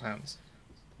don't hold hands.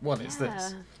 What is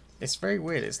this?" It's very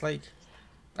weird. It's like,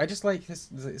 I just like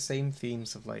the same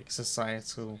themes of like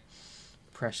societal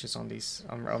pressures on these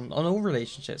on all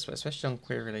relationships, but especially on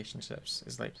queer relationships,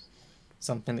 is like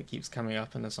something that keeps coming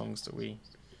up in the songs that we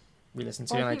listen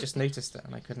to, and I just noticed it,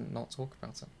 and I couldn't not talk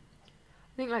about it.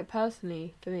 I think, like,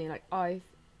 personally for me, like I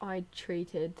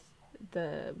treated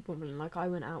the woman like I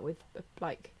went out with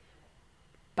like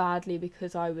badly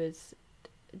because I was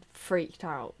freaked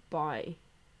out by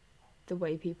the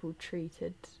way people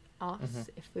treated us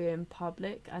if we were in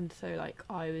public, and so like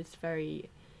I was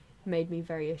made me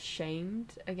very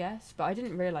ashamed, I guess, but I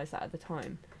didn't realise that at the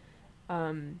time.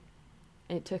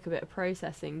 It took a bit of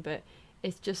processing, but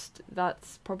it's just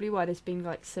that's probably why there's been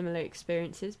like similar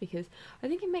experiences, because I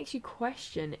think it makes you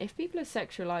question if people are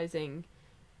sexualizing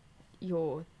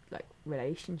your like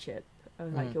relationship, or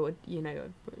like your, you know,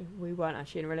 we weren't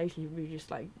actually in a relationship, we were just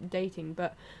like dating,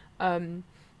 but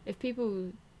if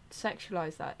people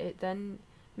sexualize that, it then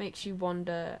makes you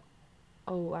wonder,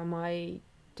 oh, am I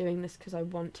doing this because I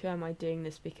want to? Am I doing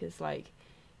this because like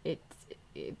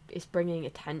it's bringing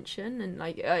attention? And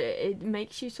like it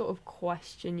makes you sort of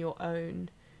question your own.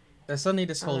 There's suddenly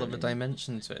this whole other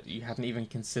dimension to it that you hadn't even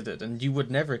considered, and you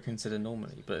would never consider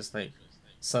normally, but it's like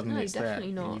suddenly it's there,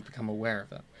 and you become aware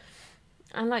of it.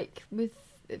 And like with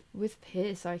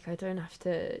Pierce, like I don't have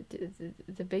to.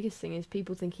 The biggest thing is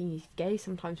people thinking he's gay.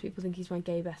 Sometimes people think he's my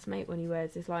gay best mate when he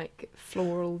wears his like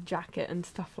floral jacket and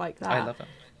stuff like that. I love it.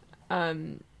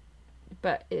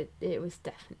 But it was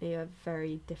definitely a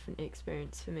very different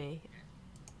experience for me.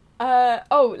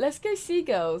 Let's go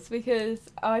Seagulls, because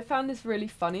I found this really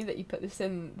funny that you put this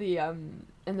in the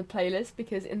playlist,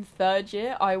 because in third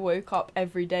year I woke up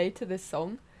every day to this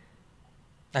song.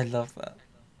 I love that.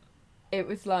 It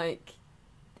was like,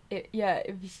 it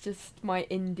was just my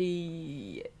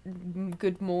indie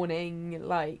good morning,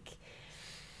 like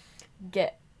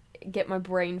get my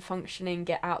brain functioning,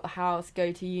 get out the house,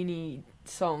 go to uni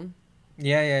song.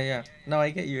 Yeah. No,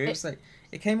 I get you. It was like,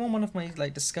 it came on one of my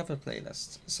like Discover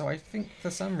playlists, so I think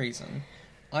for some reason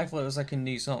I thought it was like a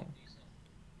new song,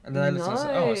 and then I listened and I was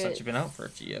like, oh, it's actually been out for a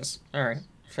few years. All right,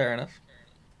 fair enough.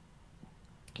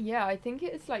 Yeah, I think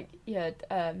it's like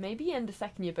maybe end of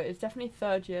second year, but it's definitely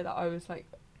third year that I was like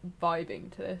vibing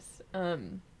to this.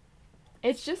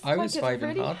 It's just I was vibing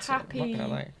really hard happy. To it, I'm not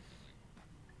gonna lie.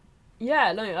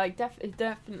 Yeah, no, like it's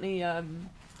definitely I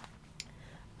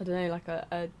don't know, like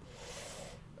a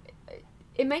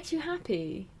it makes you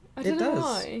happy. I don't know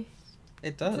why.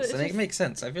 It does, so and it makes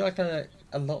sense. I feel like a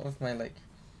lot of my like,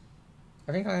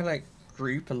 I think I like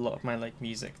group a lot of my like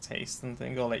music taste and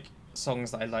thing, or like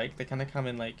songs that I like. They kind of come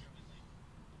in like,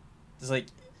 there's like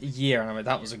a year, and I'm like,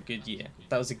 that was a good year.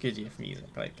 That was a good year for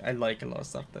music. Like I like a lot of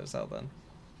stuff that was out then.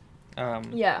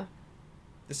 Yeah.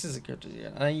 This is a good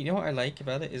year, and you know what I like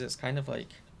about it is it's kind of like.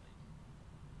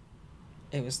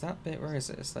 It was that bit. Where is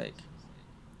it? It's like.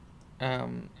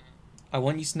 I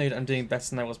want you to know that I'm doing better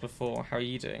than I was before. How are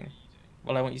you doing?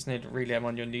 Well, I want you to know that really I'm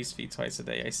on your newsfeed twice a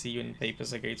day. I see you in the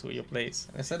papers. I go to all your plays.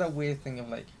 And I said that weird thing of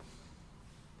like,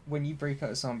 when you break out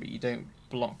a song but you don't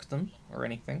block them or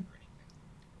anything.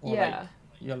 Or like,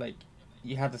 you're like,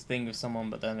 you had this thing with someone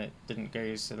but then it didn't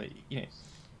go, so that, you know.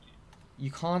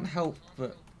 you can't help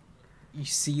but you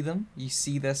see them, you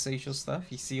see their social stuff,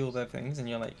 you see all their things, and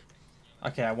you're like,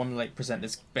 okay, I want to like present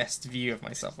this best view of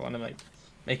myself. I want to like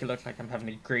make it look like I'm having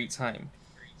a great time.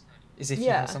 Is if you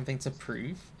have something to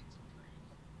prove.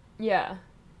 Yeah.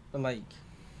 But like,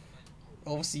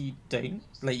 obviously you don't.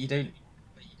 Like you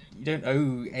don't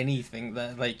owe anything.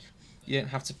 That like you don't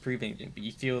have to prove anything, but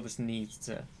you feel this need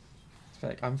to.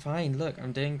 Like, I'm fine. Look,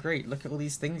 I'm doing great. Look at all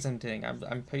these things I'm doing.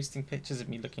 I'm posting pictures of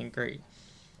me looking great.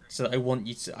 So I want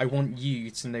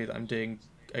you to know that I'm doing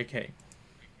okay.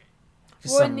 For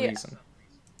some reason.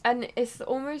 And it's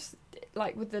almost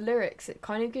like with the lyrics, it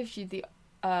kind of gives you the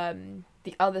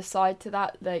other side to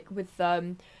that. Like with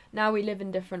now we live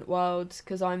in different worlds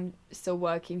because I'm still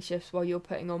working shifts while you're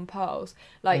putting on pearls.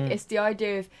 Like it's the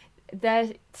idea of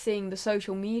they're seeing the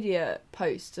social media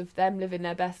posts of them living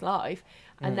their best life,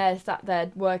 and they're sat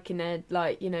there working their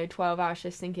 12-hour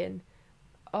shifts thinking,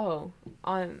 oh,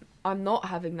 I'm not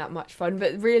having that much fun,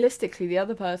 but realistically the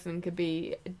other person could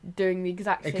be doing the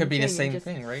exact same thing. It could be the same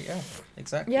thing, right? Yeah,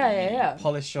 exactly. Yeah. You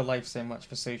polish your life so much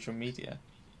for social media.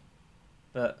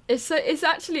 But it's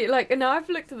actually like, and now I've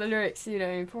looked at the lyrics,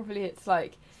 probably it's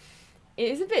like, it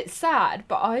is a bit sad,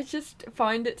 but I just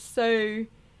find it so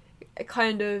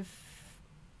kind of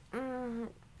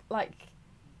like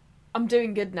I'm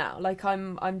doing good now, like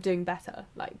I'm doing better,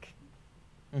 like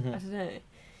I don't know.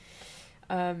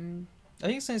 I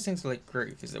think it's those things like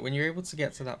growth is that when you're able to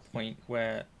get to that point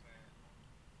where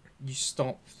you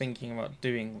stop thinking about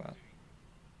doing that,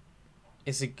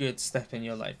 it's a good step in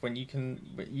your life when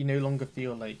you no longer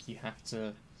feel like you have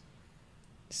to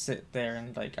sit there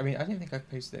and like, I mean, I don't think I've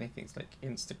posted anything to like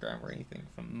Instagram or anything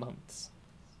for months.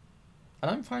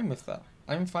 And I'm fine with that.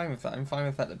 I'm fine with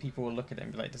that people will look at it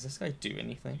and be like, does this guy do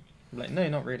anything? I'm like, no,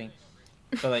 not really.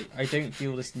 But like, I don't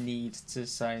feel this need to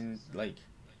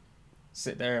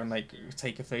sit there and like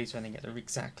take a photo and get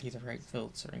exactly the right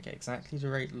filter and get exactly the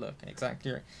right look and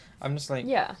exactly right. I'm just like,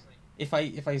 yeah. If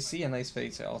I see a nice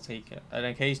photo, I'll take it. And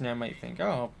occasionally I might think, oh,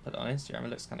 I'll put it on Instagram. It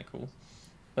looks kind of cool.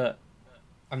 But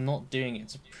I'm not doing it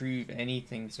to prove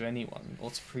anything to anyone or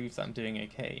to prove that I'm doing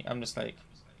okay. I'm just like,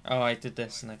 oh, I did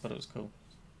this and I thought it was cool.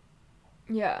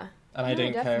 Yeah. And I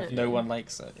don't care if no one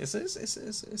likes it. It's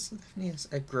definitely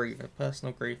a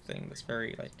personal growth thing that's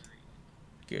very like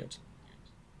good.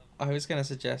 I was gonna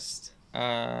suggest we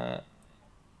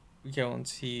go on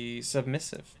to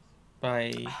Submissive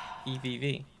by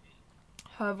EVV.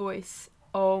 Her voice.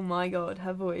 Oh my god,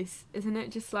 her voice. Isn't it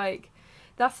just like,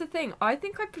 that's the thing. I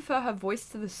think I prefer her voice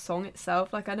to the song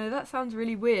itself. Like, I know that sounds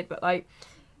really weird, but like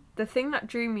the thing that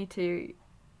drew me to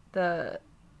the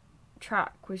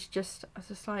track was I was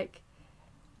just like,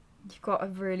 you've got a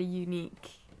really unique,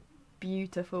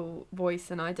 beautiful voice,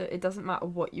 and it doesn't matter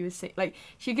what you were singing. Like,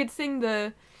 she could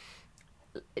sing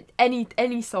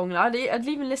any song. I'd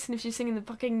even listen if she's singing the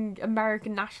fucking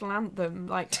American national anthem.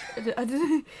 Like, I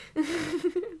don't know.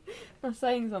 I'm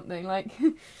saying something like,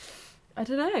 I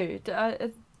don't know.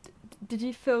 Did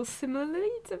you feel similarly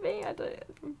to me? I don't.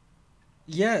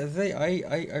 Yeah,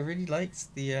 I really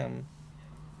liked the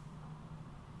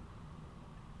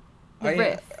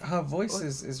riff. Her voice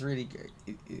is really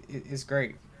is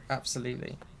great.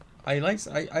 Absolutely. I liked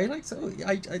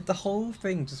the whole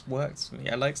thing just works for me.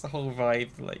 I liked the whole vibe,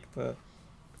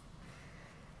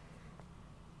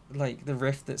 like the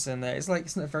riff that's in there. It's like,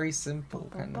 it's a very simple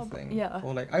kind of thing. Yeah.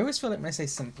 Or like, I always feel like when I say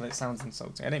simple, it sounds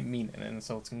insulting. I don't mean it in an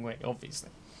insulting way, obviously.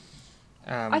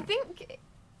 I think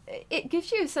it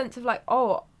gives you a sense of like,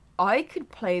 oh, I could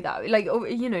play that. Like,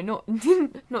 not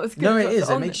not as good. No, as it is.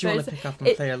 It makes you want to pick up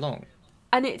and play along.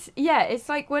 And it's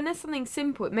like when there's something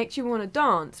simple, it makes you want to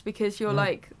dance because you're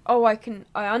like, oh, I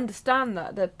understand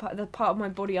that. The part of my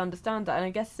body understands that. And I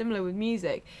guess similar with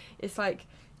music, it's like,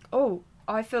 oh,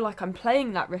 I feel like I'm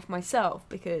playing that riff myself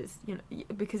because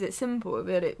it's simple,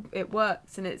 but it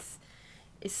works, and it's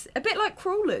a bit like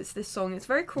Crawlers. This song, it's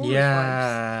very Crawlers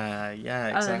vibes.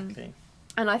 Yeah, exactly.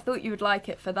 And I thought you would like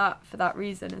it for that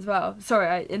reason as well. Sorry,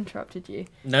 I interrupted you.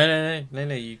 No.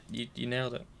 You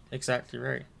nailed it. Exactly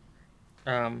right.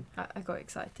 I got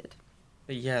excited.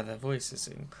 But yeah, their voice is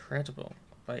incredible.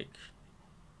 Like,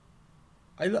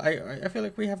 I feel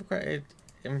like we have quite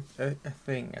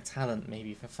a talent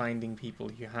maybe for finding people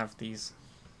who have these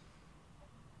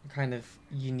kind of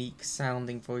unique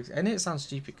sounding voices. I know it sounds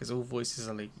stupid because all voices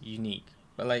are like unique,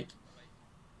 but like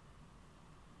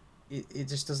it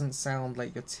just doesn't sound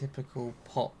like your typical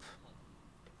pop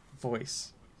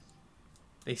voice.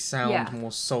 They sound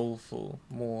more soulful,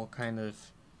 more kind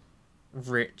of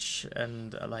rich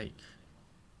and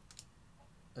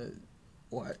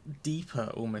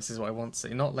deeper almost is what I want to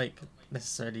say. Not like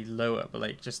necessarily lower, but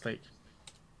like just like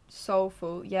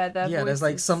soulful. Yeah, their voices. There's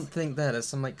like something there. There's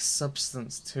some like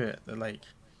substance to it that like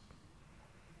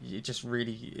it just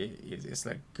really it's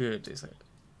like good. It's like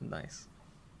nice.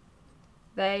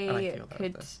 They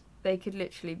could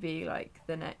literally be like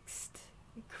the next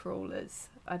Crawlers.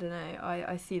 I don't know.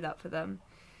 I see that for them.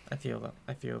 I feel that.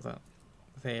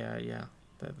 They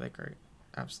they're great.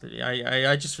 Absolutely.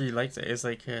 I just really liked it. It's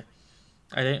like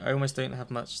I almost don't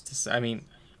have much to say. I mean,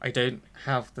 I don't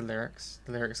have the lyrics.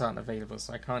 The lyrics aren't available,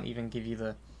 so I can't even give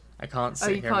you I can't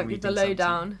sit here and read them. Oh, you can't give the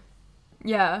lowdown.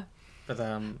 Yeah. But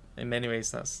in many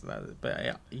ways that's that.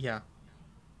 But yeah,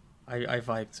 I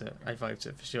vibed to it. I vibed to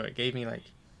it for sure. It gave me like,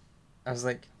 I was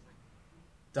like,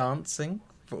 dancing,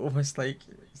 but almost like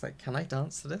it's like, can I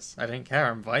dance to this? I don't care.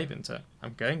 I'm vibing to it.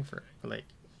 I'm going for it. But like,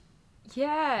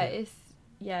 it's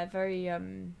very I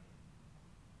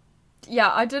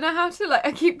don't know how to like.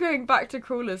 I keep going back to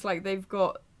Crawlers. Like they've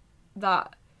got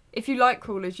that. If you like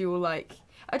Crawlers, you will like.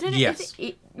 I don't know. Yes.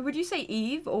 Would you say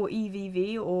Eve or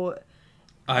EVV or?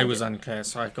 I was unclear,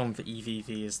 so I've gone for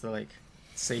EVV as the like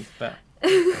safe bet.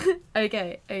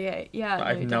 Okay, yeah. But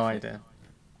I have no idea.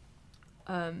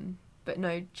 But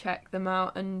no, check them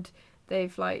out, and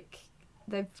they've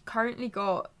currently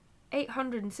got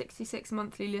 866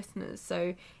 monthly listeners.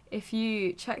 So if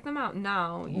you check them out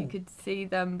now, you could see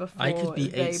them before I could be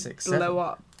they blow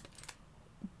up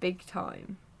big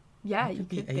time. Yeah, you could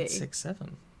be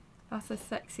 867. That's a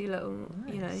sexy little,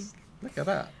 nice. Look at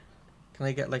that. Can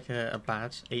I get like a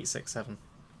badge? 867.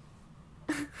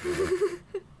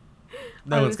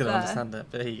 No one's gonna understand it,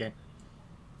 but here you go.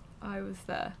 I was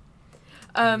there.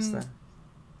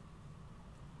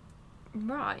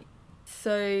 Right.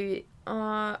 So,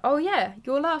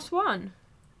 your last one.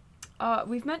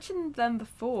 We've mentioned them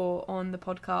before on the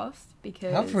podcast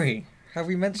because... Have we? Have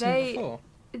we mentioned them before?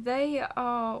 They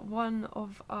are one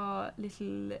of our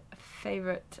little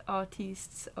favourite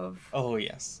artists of... Oh,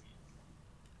 yes.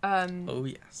 Oh,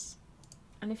 yes.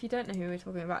 And if you don't know who we're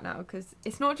talking about now, because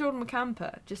it's not Jordan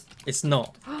McCamper, It's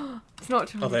not. It's not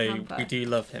Jordan McCamper. Although we do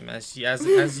love him. As you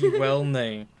well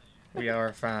know, we are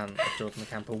a fan of Jordan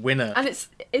McCamper, winner and it's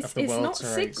of the World not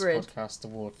Sigrid Podcast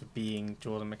Award for being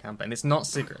Jordan McCamper. And it's not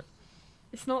Sigrid.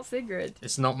 It's not Sigrid.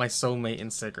 It's not my soulmate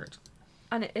in Sigrid.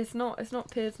 And it's not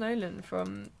Piers Nolan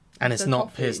from... And it's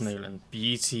not Piers Nolan.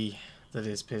 Beauty that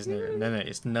is Piers Nolan. No,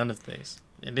 it's none of these.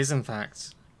 It is, in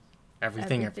fact,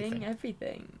 everything. Oh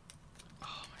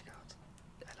my god.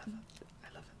 I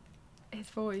love it. His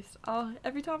voice. Oh,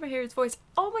 every time I hear his voice.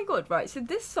 Oh my god, right. So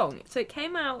this song, it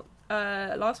came out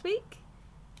last week?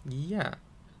 Yeah.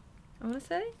 I want to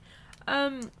say.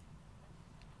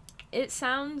 It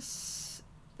sounds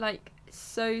like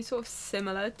so sort of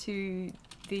similar to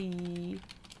the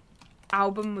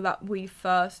album that we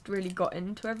first really got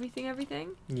into everything.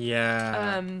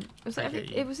 Yeah. Was it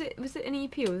an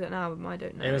EP or was it an album? I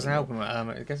don't know. It was an album.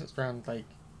 I guess it's around like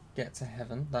Get to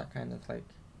Heaven, that kind of like.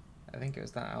 I think it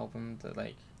was that album that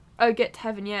like. Oh, Get to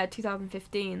Heaven, yeah,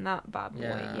 2015, that bad boy,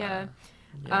 yeah.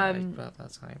 Yeah, about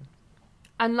that time.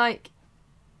 And like,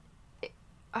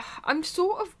 I'm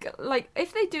sort of like,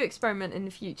 if they do experiment in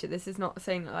the future, this is not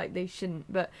saying that like they shouldn't,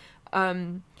 but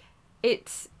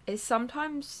it's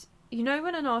sometimes, you know,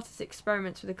 when an artist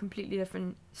experiments with a completely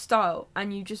different style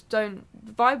and you just don't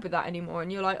vibe with that anymore,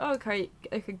 and you're like, oh, okay,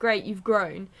 great, you've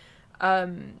grown,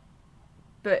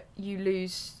 but you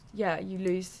lose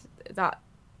that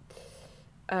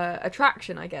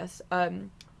attraction, I guess.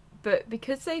 But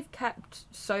because they've kept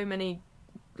so many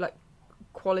like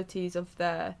qualities of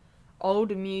their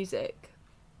older music,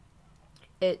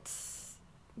 I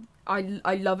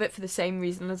love it for the same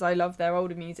reason as I love their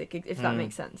older music, if that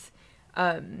makes sense.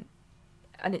 And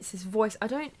it's his voice.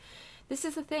 This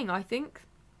is the thing, I think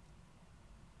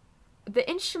the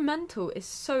instrumental is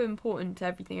so important to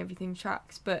everything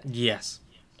tracks, but yes,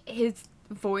 his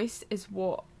voice is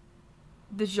what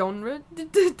the genre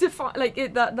define, like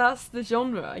that's the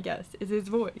genre, I guess, is his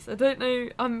voice. I don't know,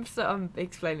 I'm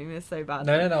explaining this so bad.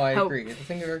 No, I agree. The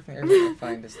thing I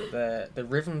find is that the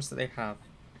rhythms that they have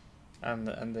and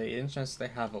the instruments they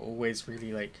have are always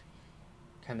really like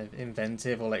kind of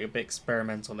inventive or like a bit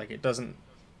experimental. Like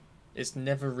it's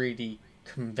never really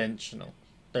conventional.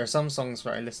 There are some songs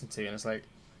where I listen to and it's like,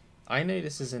 I know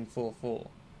this is in 4/4,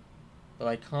 but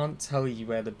I can't tell you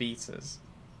where the beat is.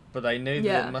 But I know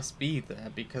that it must be there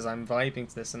because I'm vibing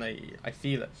to this and I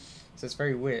feel it. So it's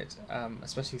very weird,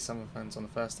 especially Summer Friends on the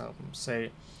first album. So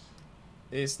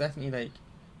it's definitely like,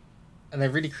 and they're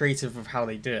really creative with how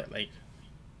they do it, like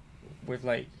with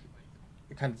like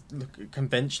kind of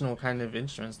conventional kind of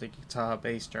instruments like guitar,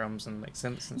 bass, drums, and like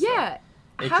synths and stuff.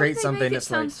 They create something that's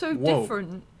like, so whoa.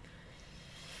 Different?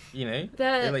 You know,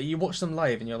 like you watch them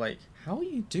live and you're like, how are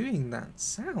you doing that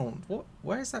sound?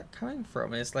 Where is that coming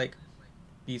from? It's like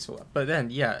beautiful. But then,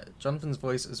 yeah, Jonathan's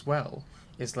voice as well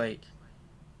is like...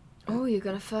 Oh, you're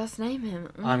going to first name him.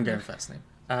 I'm going first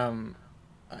name.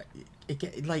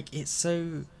 It's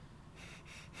so...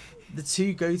 The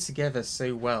two go together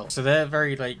so well. So they're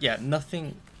very, like, yeah,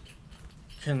 nothing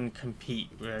can compete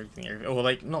with everything. Or,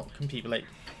 like, not compete, but, like...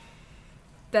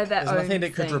 There's nothing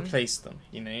that could replace them,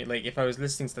 you know? Like, if I was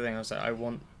listening to the thing, I was like, I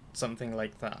want something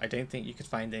like that. I don't think you could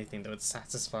find anything that would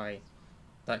satisfy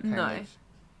that kind of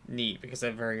need, because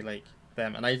they're very, like,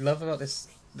 them. And I love about this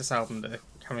album that they're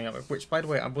coming up with, which, by the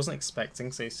way, I wasn't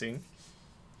expecting so soon.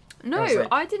 No,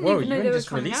 I didn't even know they were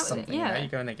coming out with it. Yeah. Now you're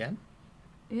going again?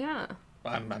 Yeah.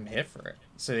 I'm here for it.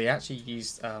 So they actually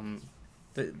used,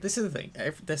 this is the thing,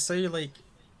 they're so, like,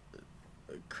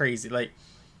 crazy, like,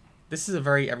 this is a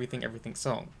very everything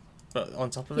song, but on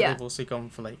top of it, they've also gone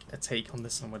for, like, a take on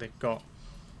this song where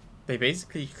they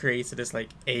basically created this, like,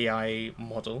 AI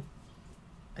model,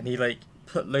 and he, like,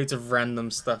 put loads of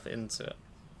random stuff into it.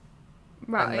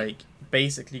 Right. And, like,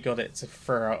 basically got it to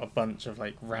throw out a bunch of,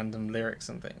 like, random lyrics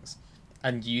and things,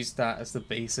 and used that as the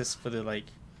basis for the, like,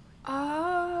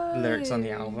 lyrics on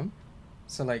the album.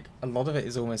 So, like, a lot of it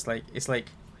is almost, like, it's, like,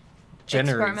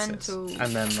 generated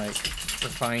and then, like,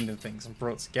 refined and things and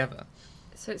brought together.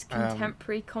 So it's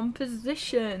contemporary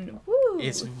composition. Woo!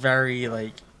 It's very,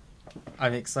 like,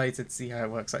 I'm excited to see how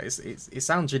it works out. It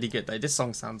sounds really good though. This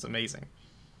song sounds amazing.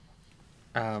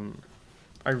 I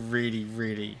really,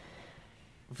 really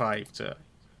vibe to it.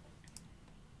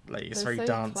 Like, it's very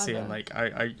dancey, and, like,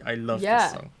 I love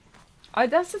this song.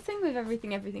 That's the thing with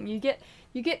everything. You get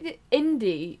the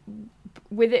indie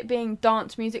with it being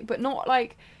dance music, but not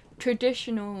like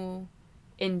traditional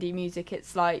indie music.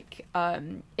 It's like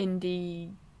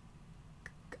indie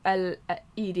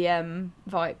EDM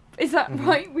vibe. Is that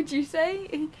right? Would you say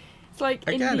it's like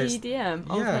indie EDM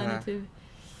alternative?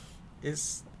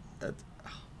 It's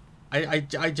I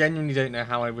genuinely don't know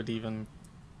how I would even.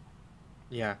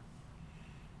 Yeah.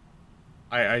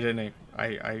 I don't know.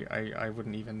 I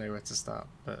wouldn't even know where to start,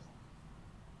 but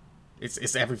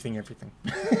it's everything.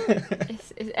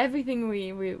 it's everything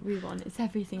we want. It's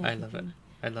everything. I love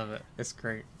it. It's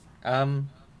great. So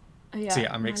yeah,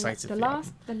 I'm excited.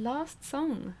 The last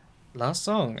song. Last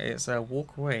song. It's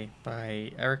 "Walk Away"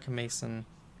 by Erica Mason,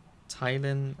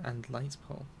 Tylin, and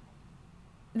Lightpole.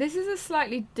 This is a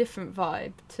slightly different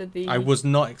vibe to the... I was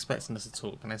not expecting this at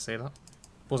all. Can I say that?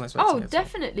 Wasn't expecting it at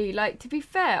definitely. Like, to be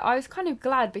fair, I was kind of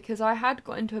glad because I had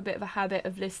got into a bit of a habit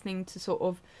of listening to sort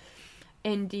of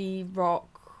indie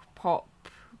rock, pop,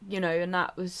 you know, and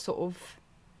that was sort of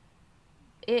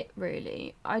it,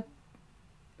 really.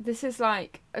 This is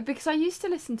like... Because I used to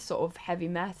listen to sort of heavy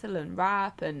metal and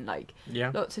rap and, like,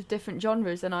 lots of different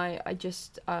genres, and I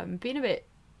just been a bit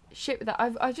shit with that.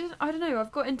 I don't know,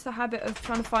 I've got into the habit of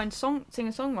trying to find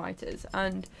singer-songwriters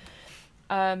and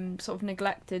sort of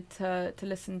neglected to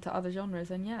listen to other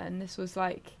genres, and this was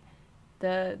like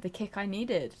the kick I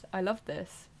needed. I love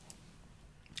this.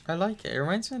 I like it. It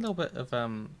reminds me a little bit of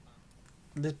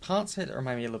the parts of it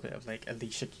remind me a little bit of, like,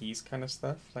 Alicia Keys kind of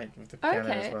stuff, like with the piano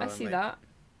as well. I see and, like, that.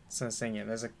 So singing.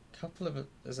 There's an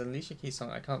Alicia Keys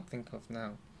song I can't think of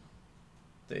now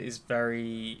that is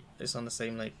it's on the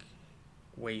same, like,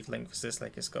 wavelength as this.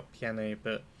 Like, it's got piano,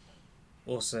 but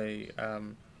also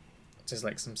just,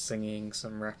 like, some singing,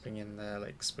 some rapping in there,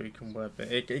 like spoken word.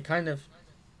 But it kind of,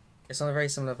 it's on a very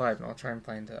similar vibe, and I'll try and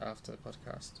find it after the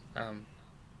podcast.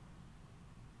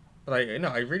 But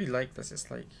I really like this.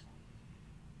 It's like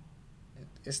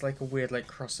a weird, like,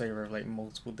 crossover of, like,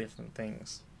 multiple different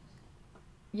things.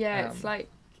 Yeah, it's like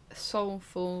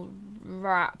soulful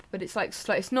rap, but it's like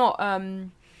it's not. I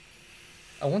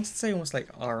wanted to say almost like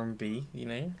R&B, you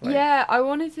know. Like, yeah, I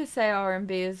wanted to say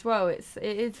R&B as well. It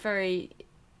is very.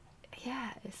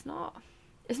 Yeah, it's not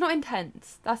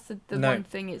intense. That's the one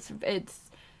thing. It's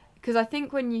because I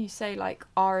think when you say, like,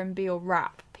 R&B or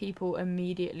rap, people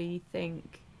immediately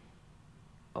think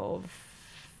of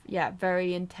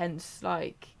very intense,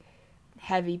 like,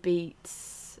 heavy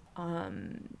beats.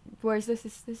 Whereas this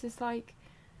is like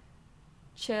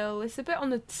chill. It's a bit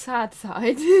on the sad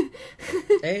side. It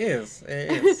is.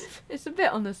 It's a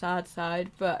bit on the sad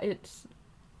side, but it's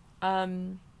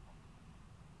it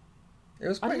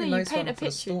was quite a nice one for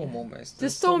the storm, almost. The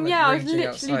storm, like, I was literally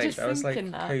outside. just I was, like,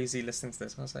 thinking that. Cozy listening to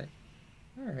this. I was like,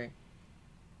 all right.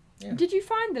 Yeah. Did you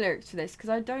find the lyrics for this? Because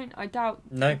I doubt.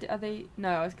 No. Are they? No,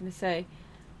 I was gonna say.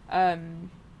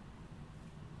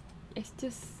 It's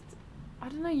just, I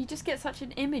don't know. You just get such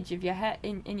an image of your head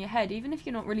in your head, even if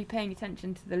you're not really paying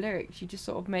attention to the lyrics. You just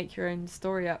sort of make your own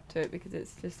story up to it because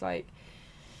it's just like,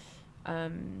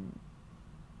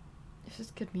 it's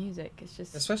just good music. It's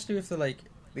just especially with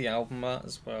the album art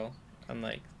as well, and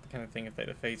the kind of thing of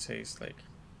the photos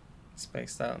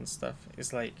spaced out and stuff.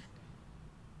 It's I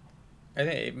don't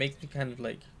know, it makes me kind of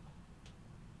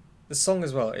the song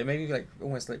as well. It made me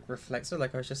almost reflexive. I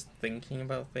was just thinking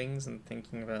about things and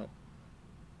thinking about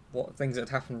what things that had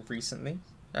happened recently.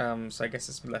 So I guess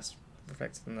it's less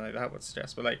reflective than that would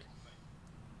suggest, but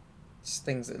just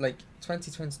things that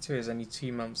 2022 is only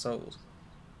 2 months old,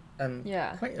 and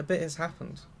quite a bit has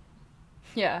happened.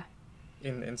 Yeah.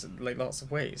 In lots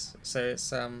of ways. So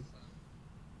it's I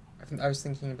think I was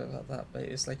thinking about that, but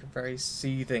it's a very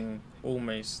soothing,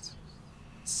 almost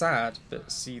sad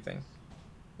but soothing.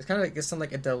 It's kind of it's some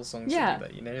Adele songs that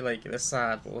do that, they're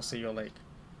sad, but also you're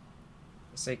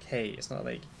it's okay. It's not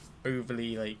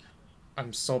overly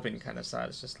I'm sobbing kind of sad.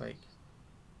 It's just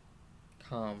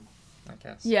calm, I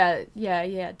guess. Yeah,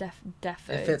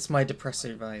 definitely. It fits my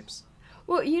depressive vibes.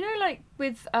 Well,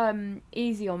 with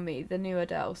Easy on Me, the new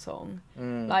Adele song,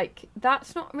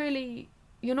 that's not really,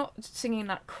 you're not singing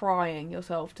crying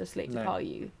yourself to sleep, are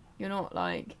you? You're not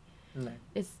no.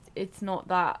 It's not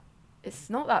that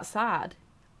sad.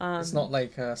 It's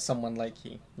not Someone Like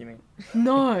You, you know?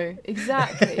 No,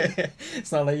 exactly.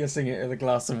 It's not you're singing it with a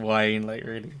glass of wine,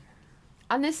 really.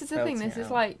 And this is the thing, this is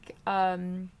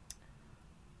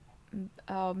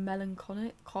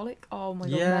melancholic. Oh my god.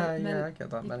 Yeah, I get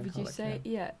that. Would you say?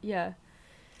 Yeah.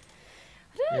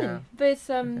 I don't know, but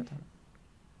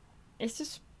it's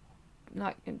just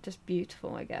just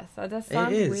beautiful, I guess. That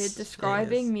sounds weird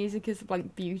describing music as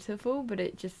beautiful, but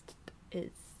it just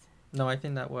is. No, I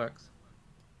think that works.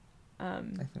 I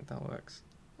think that works.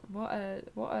 What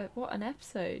an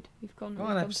episode we've gone.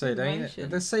 What an episode!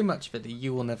 There's so much of it that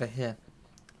you will never hear,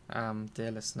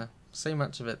 dear listener. So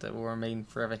much of it that will remain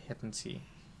forever hidden to you.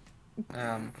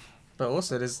 But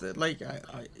also there's I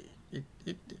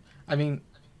mean,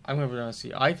 I'm gonna be honest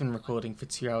with you. I've been recording for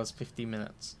 2 hours 50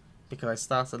 minutes because I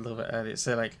started a little bit earlier.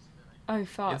 So oh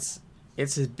fuck,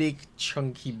 it's a big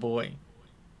chunky boy.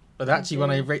 But actually,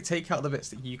 when I take out the bits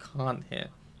that you can't hear,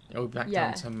 it will be back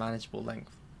down to a manageable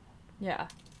length. Yeah.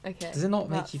 Okay. Does it not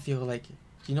make you feel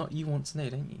you want to know,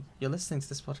 don't you? You're listening to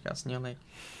this podcast and you're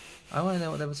I want to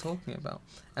know what they were talking about.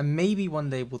 And maybe one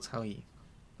day we'll tell you.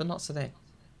 But not today.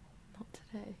 Not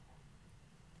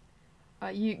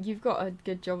today. You've got a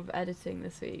good job of editing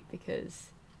this week, because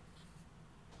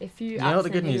if you know what the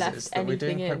good news left is? That we're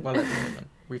doing anything quite well at the moment.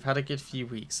 We've had a good few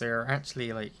weeks. So we're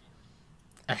actually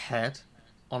ahead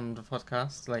on the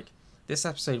podcast. This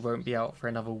episode won't be out for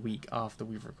another week after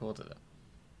we've recorded it.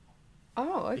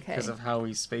 Oh, okay. Because of how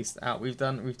we spaced out. We've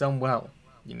done well,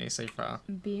 so far.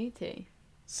 Beauty.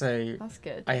 So that's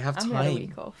good. I have time a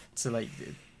week off. to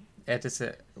edit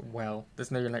it well.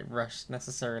 There's no rush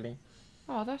necessarily.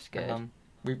 Oh, that's good.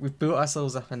 We've built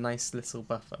ourselves up a nice little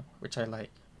buffer, which I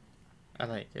like.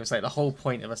 It was the whole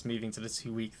point of us moving to the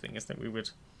 2-week thing is that we would,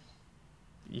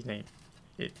 it would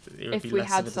if be we less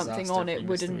had of a something disaster on, if it we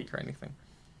missed a wouldn't. week or anything.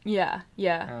 Yeah.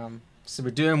 So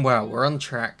we're doing well. We're on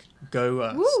track. Go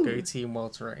us. Woo! Go Team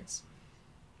Walter Rates.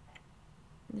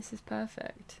 This is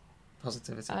perfect.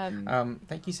 Positivity.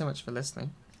 Thank you so much for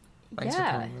listening. Thanks for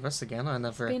coming with us again on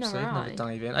another episode, another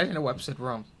dive in. I don't know what episode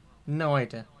we're on. No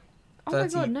idea. Oh my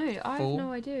god, no, I have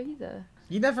no idea either.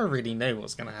 You never really know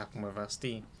what's going to happen with us, do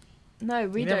you? No,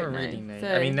 we don't know. Really know.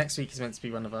 So... I mean, next week is meant to be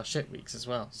one of our shit weeks as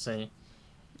well, so...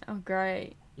 Oh,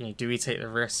 great. Do we take the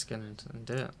risk and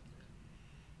do it?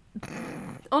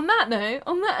 On that note...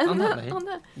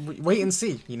 Wait and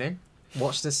see,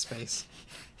 Watch this space.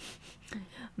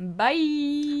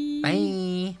 Bye.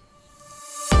 Bye.